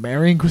then you're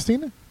marrying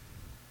Christina?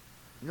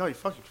 No, you're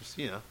fucking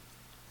Christina.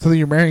 So then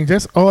you're marrying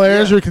Jessica? Oh,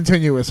 there's Yeah. your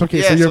continuous. Okay,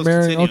 Yeah, so you're so it's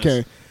marrying.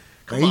 continuous. Okay.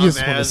 Come Now on, you just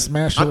man. want to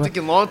smash I'm it.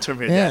 thinking long term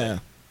here, Yeah. Daddy.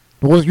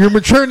 Well, you're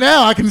mature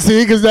now. I can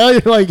see because now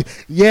you're like,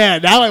 yeah.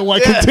 Now I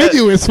want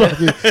continuous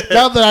fucking.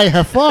 Now that I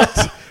have fucked,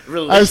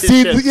 I've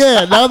seen.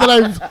 Yeah. Now that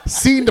I've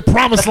seen the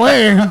promised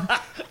land,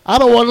 I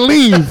don't want to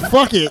leave.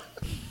 Fuck it.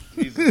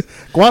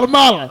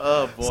 Guatemala.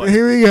 Oh boy. So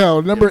here we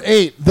go. Number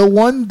 8. The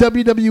one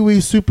WWE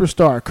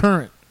superstar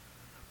current.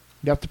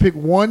 You have to pick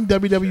one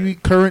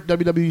current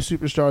WWE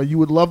superstar you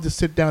would love to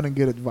sit down and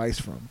get advice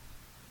from.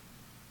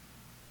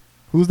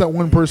 Who's that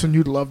one person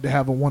you'd love to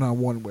have a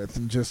one-on-one with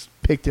and just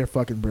pick their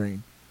fucking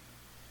brain?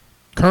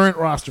 Current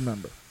roster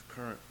member.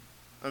 Current.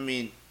 I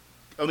mean,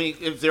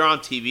 if they're on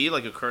TV,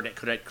 like a current.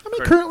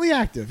 Currently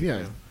active,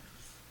 yeah.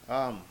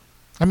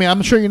 I mean,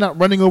 I'm sure you're not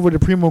running over to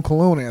Primo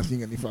Cologne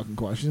asking any fucking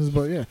questions,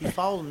 but yeah. He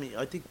followed me.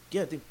 I think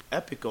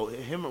Epico,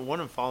 him or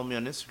one of them followed me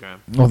on Instagram.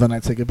 Well, then I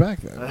take it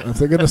back then. If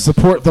they're going to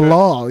support the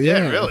law, yeah.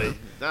 Yeah, really.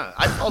 Nah,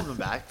 I followed him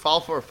back.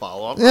 Follow for a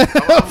follow.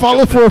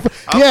 Primo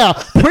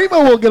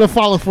will get a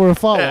follow for a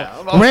follow.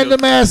 Yeah,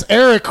 Random ass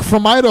Eric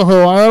from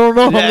Idaho. I don't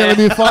know if I'm going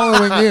to be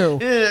following you.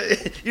 Yeah,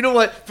 you know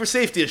what? For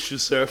safety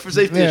issues, sir. For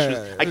safety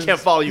issues, I can't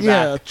follow you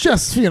back. Yeah,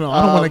 just, I don't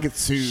want to get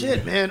sued.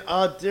 Shit, man.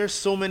 There's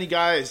so many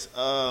guys.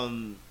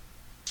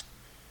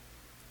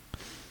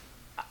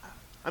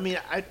 I mean,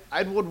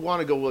 I would want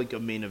to go like a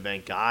main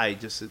event guy,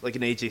 just like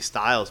an AJ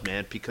Styles,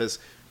 man, because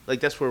like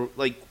that's where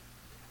like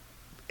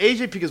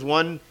AJ, because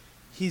one,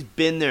 he's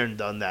been there and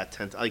done that.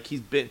 Like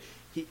he's been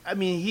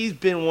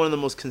one of the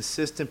most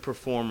consistent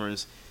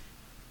performers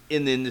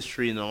in the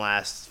industry in the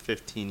last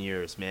 15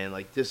 years, man.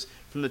 Like this,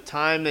 from the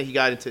time that he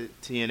got into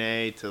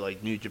TNA to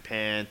like New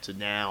Japan to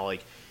now,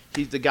 like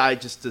the guy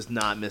just does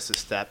not miss a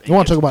step. You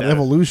want to talk about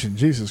evolution?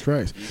 Jesus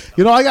Christ!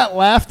 I got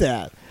laughed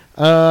at.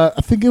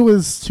 I think it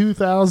was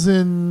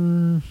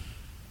 2007.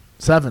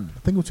 I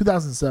think it was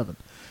 2007.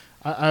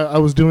 I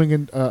was doing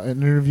an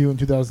interview in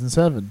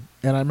 2007,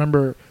 and I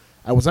remember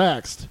I was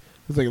asked, it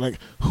was like,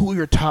 who are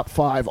your top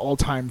 5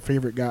 all-time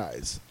favorite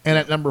guys? And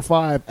at number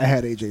 5, I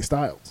had AJ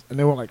Styles, and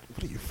they were like,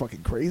 "What are you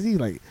fucking crazy?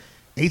 Like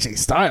AJ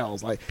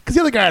Styles? Like, because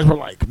the other guys were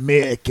like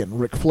Mick and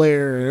Ric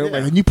Flair,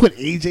 like, and you put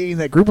AJ in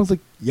that group." I was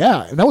like,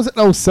 "Yeah," and that was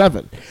at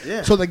 07.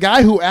 Yeah. So the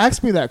guy who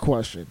asked me that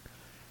question,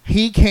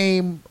 he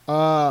came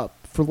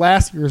for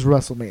last year's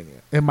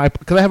WrestleMania,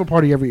 because I have a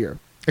party every year,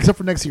 except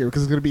for next year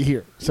because it's going to be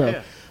here.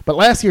 So, but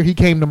last year he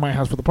came to my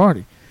house for the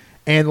party,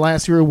 and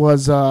last year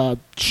was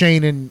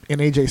Shane and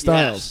AJ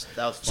Styles. Yes,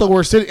 that was fun. So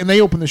we're sitting, and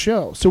they opened the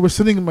show. So we're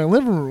sitting in my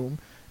living room,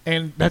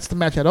 and that's the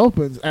match that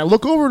opens. And I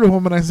look over to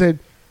him and I said,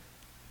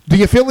 "Do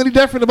you feel any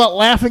different about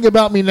laughing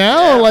about me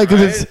now?" Yeah, like, 'cause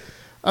right? it's.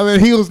 I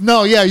mean, he goes,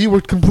 "No, yeah, you were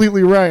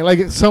completely right.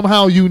 Like,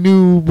 somehow you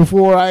knew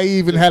before I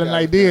even had an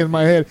idea in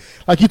my head.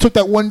 Like, you took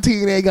that one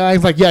TNA guy,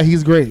 he's like, yeah,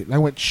 he's great." And I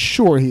went,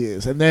 "Sure he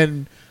is." And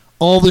then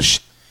all this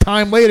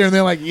time later, and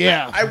they're like,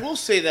 "Yeah." I will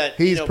say that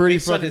he's pretty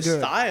based on fucking his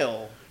good.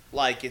 style,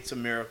 like it's a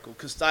miracle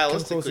because Come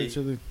closer stylistically.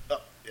 to the-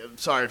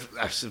 Sorry,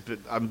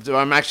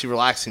 I'm actually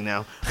relaxing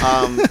now.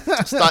 I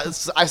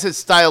said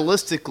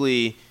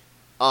stylistically.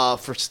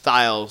 For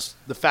Styles,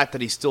 the fact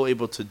that he's still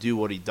able to do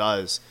what he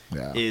does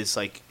is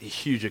like a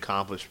huge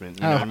accomplishment.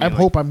 You know what I mean?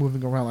 hope I'm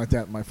moving around like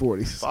that in my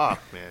 40s.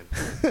 Fuck, man.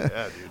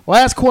 Yeah, dude.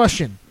 Last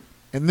question,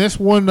 and this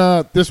one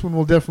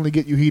will definitely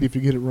get you heat if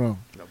you get it wrong.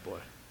 Oh boy.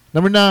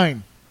 Number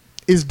 9,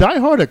 is Die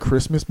Hard a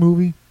Christmas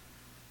movie?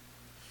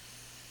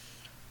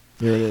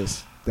 There it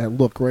is. That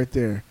look right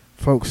there,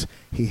 folks.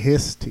 He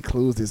hissed. He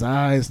closed his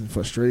eyes in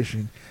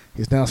frustration.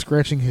 He's now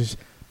scratching his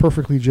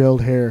perfectly gelled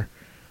hair,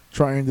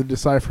 trying to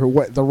decipher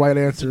what the right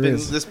answer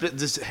is. This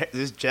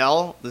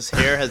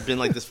hair has been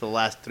like this for the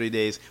last 3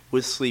 days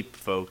with sleep,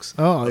 folks.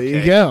 Oh, there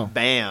you go.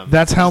 Bam.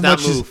 That's how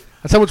much.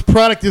 That's how much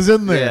product is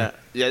in there.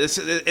 Yeah.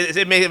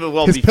 It may have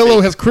well his be pillow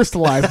fake. has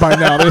crystallized by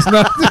now. There's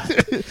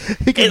nothing.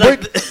 he can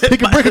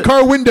break a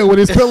car window with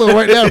his pillow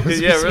right now.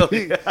 Yeah,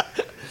 really.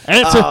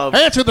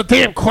 Answer the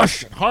damn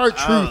question. Hard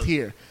truth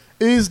here.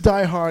 Is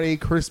Die Hard a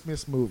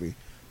Christmas movie?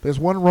 There's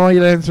one right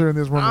answer and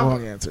there's one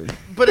wrong answer.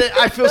 But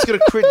I feel it's going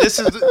to create. This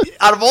is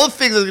out of all the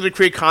things that's going to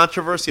create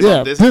controversy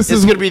about this. It's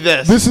going to be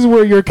this. This is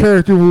where your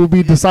character will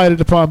be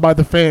decided upon by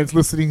the fans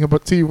listening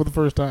to you for the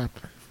first time.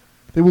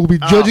 They will be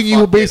judging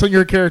you based on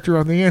your character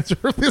on the answer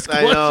of this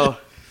question. I know.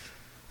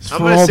 I'm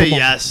going to say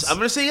yes. I'm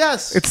going to say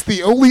yes. It's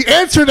the only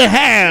answer to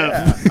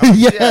have.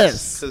 Yeah,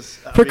 yes.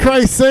 For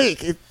Christ's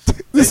sake.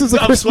 This is a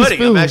Christmas sweating.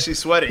 film. I'm actually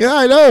sweating. Yeah,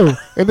 I know.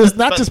 And it's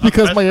not just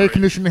because my air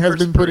conditioner has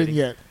been put in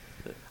yet.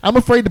 I'm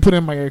afraid to put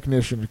in my air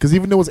conditioner because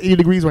even though it's 80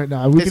 degrees right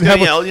now, we can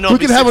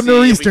have a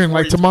nor'eastern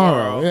like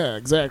tomorrow. Yeah,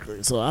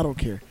 exactly. So I don't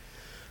care.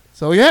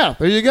 So yeah,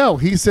 there you go.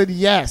 He said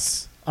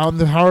yes on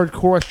the hard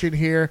question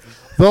here.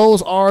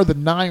 Those are the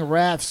 9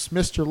 rafts,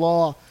 Mr.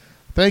 Law.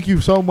 Thank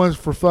you so much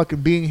for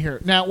fucking being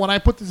here. Now, when I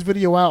put this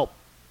video out,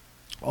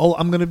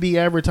 I'm going to be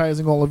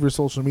advertising all of your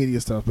social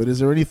media stuff. But is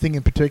there anything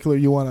in particular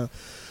you want to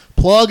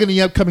plug?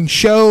 Any upcoming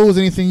shows?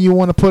 Anything you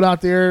want to put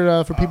out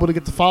there for people to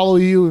get to follow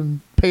you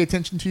and pay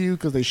attention to you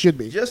because they should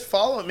be? Just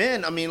follow,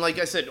 man. I mean, like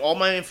I said, all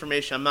my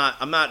information.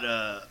 I'm not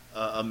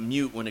a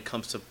mute when it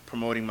comes to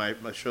promoting my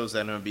shows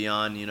that I'm going to be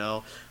on,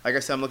 Like I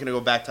said, I'm looking to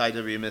go back to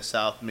IWA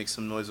Mid-South, make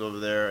some noise over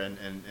there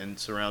and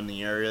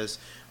surrounding areas.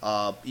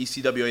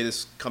 ECWA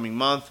this coming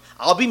month.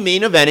 I'll be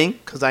main eventing,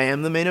 because I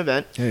am the main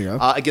event, There you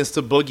go. against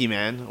the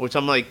Boogeyman, which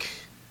I'm like,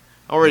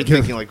 already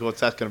thinking, like,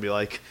 what's that going to be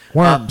like?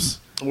 Worms.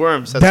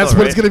 Worms. That's all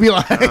what right. it's going to be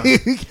like.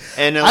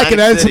 And I can Atlantic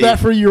answer City. that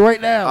for you right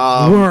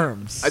now.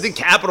 Worms. I think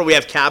Capital. We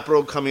have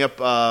Capital coming up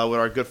with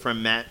our good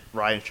friend Matt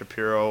Ryan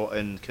Shapiro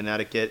in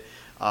Connecticut.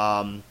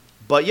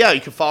 But yeah,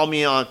 you can follow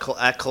me on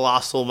at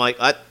Colossal Mike.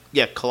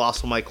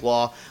 Colossal Mike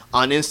Law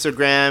on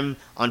Instagram,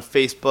 on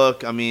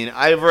Facebook. I mean,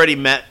 I've already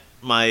met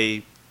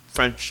my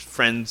French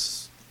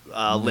friends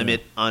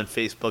limit on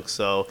Facebook.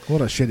 So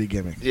What a shitty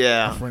gimmick.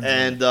 yeah, My friends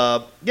and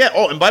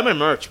and buy my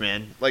merch,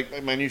 man.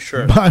 Like my new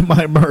shirt. Buy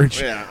my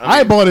merch. Yeah,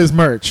 I bought his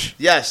merch.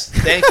 Yes,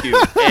 thank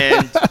you.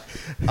 And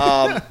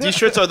these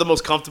shirts are the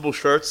most comfortable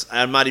shirts.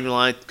 I'm not even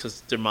lying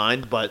because they're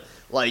mine, but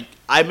like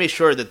I made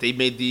sure that they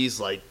made these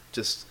like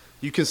just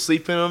you can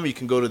sleep in them, you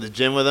can go to the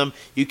gym with them,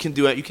 you can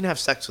do it, you can have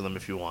sex with them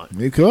if you want,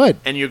 You could.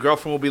 and your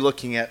girlfriend will be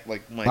looking at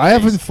like my. I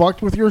face. haven't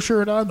fucked with your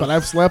shirt on, but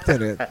I've slept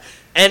in it.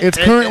 And It's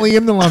currently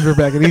in the laundry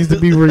bag. It needs to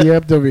be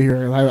re-upped over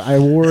here. I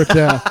wore it.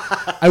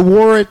 I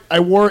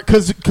wore it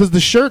because the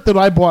shirt that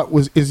I bought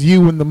is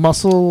you in the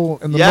muscle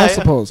Yeah.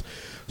 pose.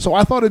 So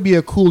I thought it'd be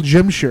a cool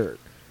gym shirt.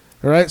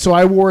 All right. So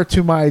I wore it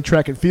to my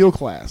track and field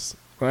class.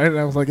 Right. And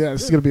I was like, yeah,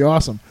 this is gonna be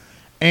awesome.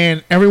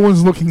 And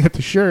everyone's looking at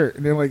the shirt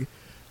and they're like,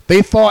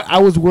 they thought I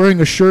was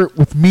wearing a shirt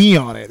with me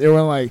on it. They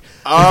were like, is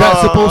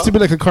that supposed to be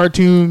like a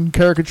cartoon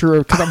caricature?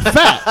 Because I'm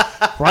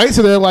fat, right?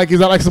 So they're like, is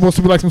that like supposed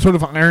to be like some sort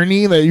of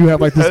irony that you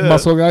have like this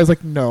muscle guy? It's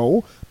like,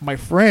 no, my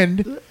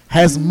friend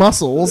has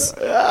muscles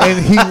and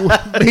he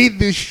made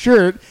this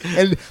shirt.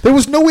 And there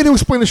was no way to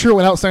explain the shirt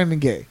without sounding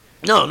gay.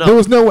 No. There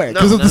was no way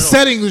because No. the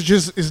setting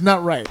is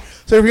not right.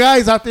 So if you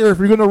guys out there, if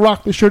you're gonna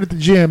rock the shirt at the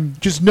gym,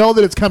 just know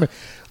that it's coming.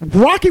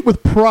 Rock it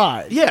with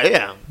pride.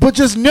 Yeah. But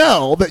just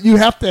know that you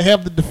have to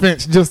have the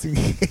defense just in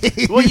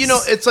case. Well,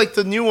 it's like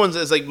the new ones.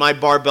 It's like my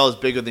barbell is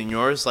bigger than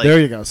yours. Like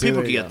There you go. See, people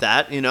there can you get go.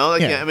 that.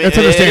 Like Yeah, I mean, it's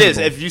it is.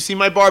 understandable. If you see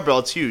my barbell,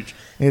 it's huge.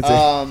 It's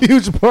a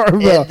huge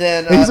barbell. and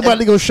then, He's about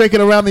to go shaking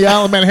around the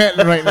Isle of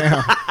Manhattan right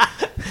now.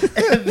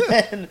 And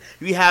then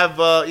we have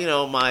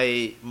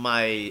my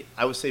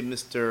I would say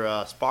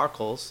Mr.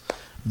 Sparkles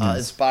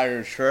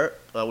inspired shirt,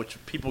 which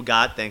people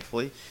got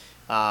thankfully.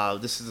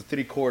 This is a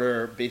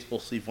 3/4 baseball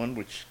sleeve one,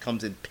 which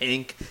comes in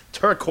pink,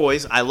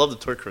 turquoise. I love the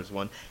turquoise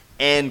one,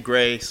 and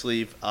gray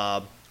sleeve.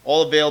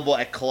 All available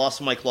at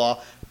Colossal Mike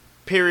Law.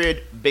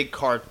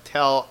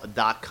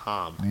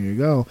 .bigcartel.com. There you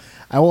go.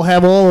 I will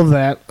have all of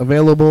that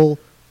available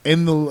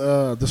in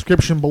the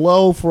description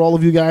below for all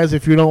of you guys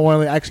if you don't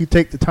want to actually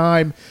take the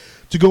time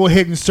to go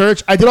ahead and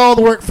search. I did all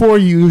the work for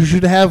you. You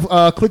should have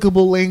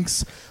clickable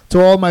links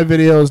to all my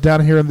videos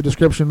down here in the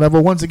description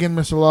level. Once again,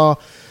 Mr. Law,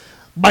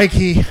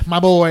 Mikey, my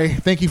boy,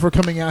 thank you for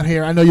coming out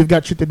here. I know you've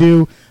got shit to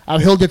do.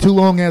 I've held you too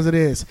long as it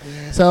is.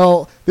 Yeah.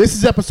 So this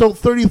is episode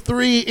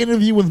 33,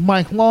 interview with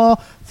Mike Law.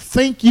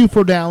 Thank you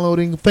for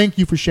downloading. Thank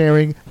you for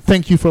sharing.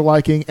 Thank you for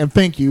liking. And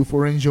thank you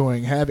for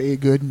enjoying. Have a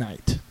good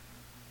night.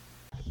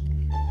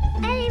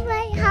 At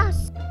my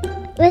house.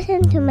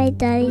 Listen to my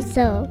daddy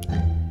so.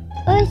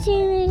 Or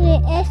see me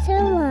the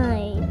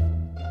SMI.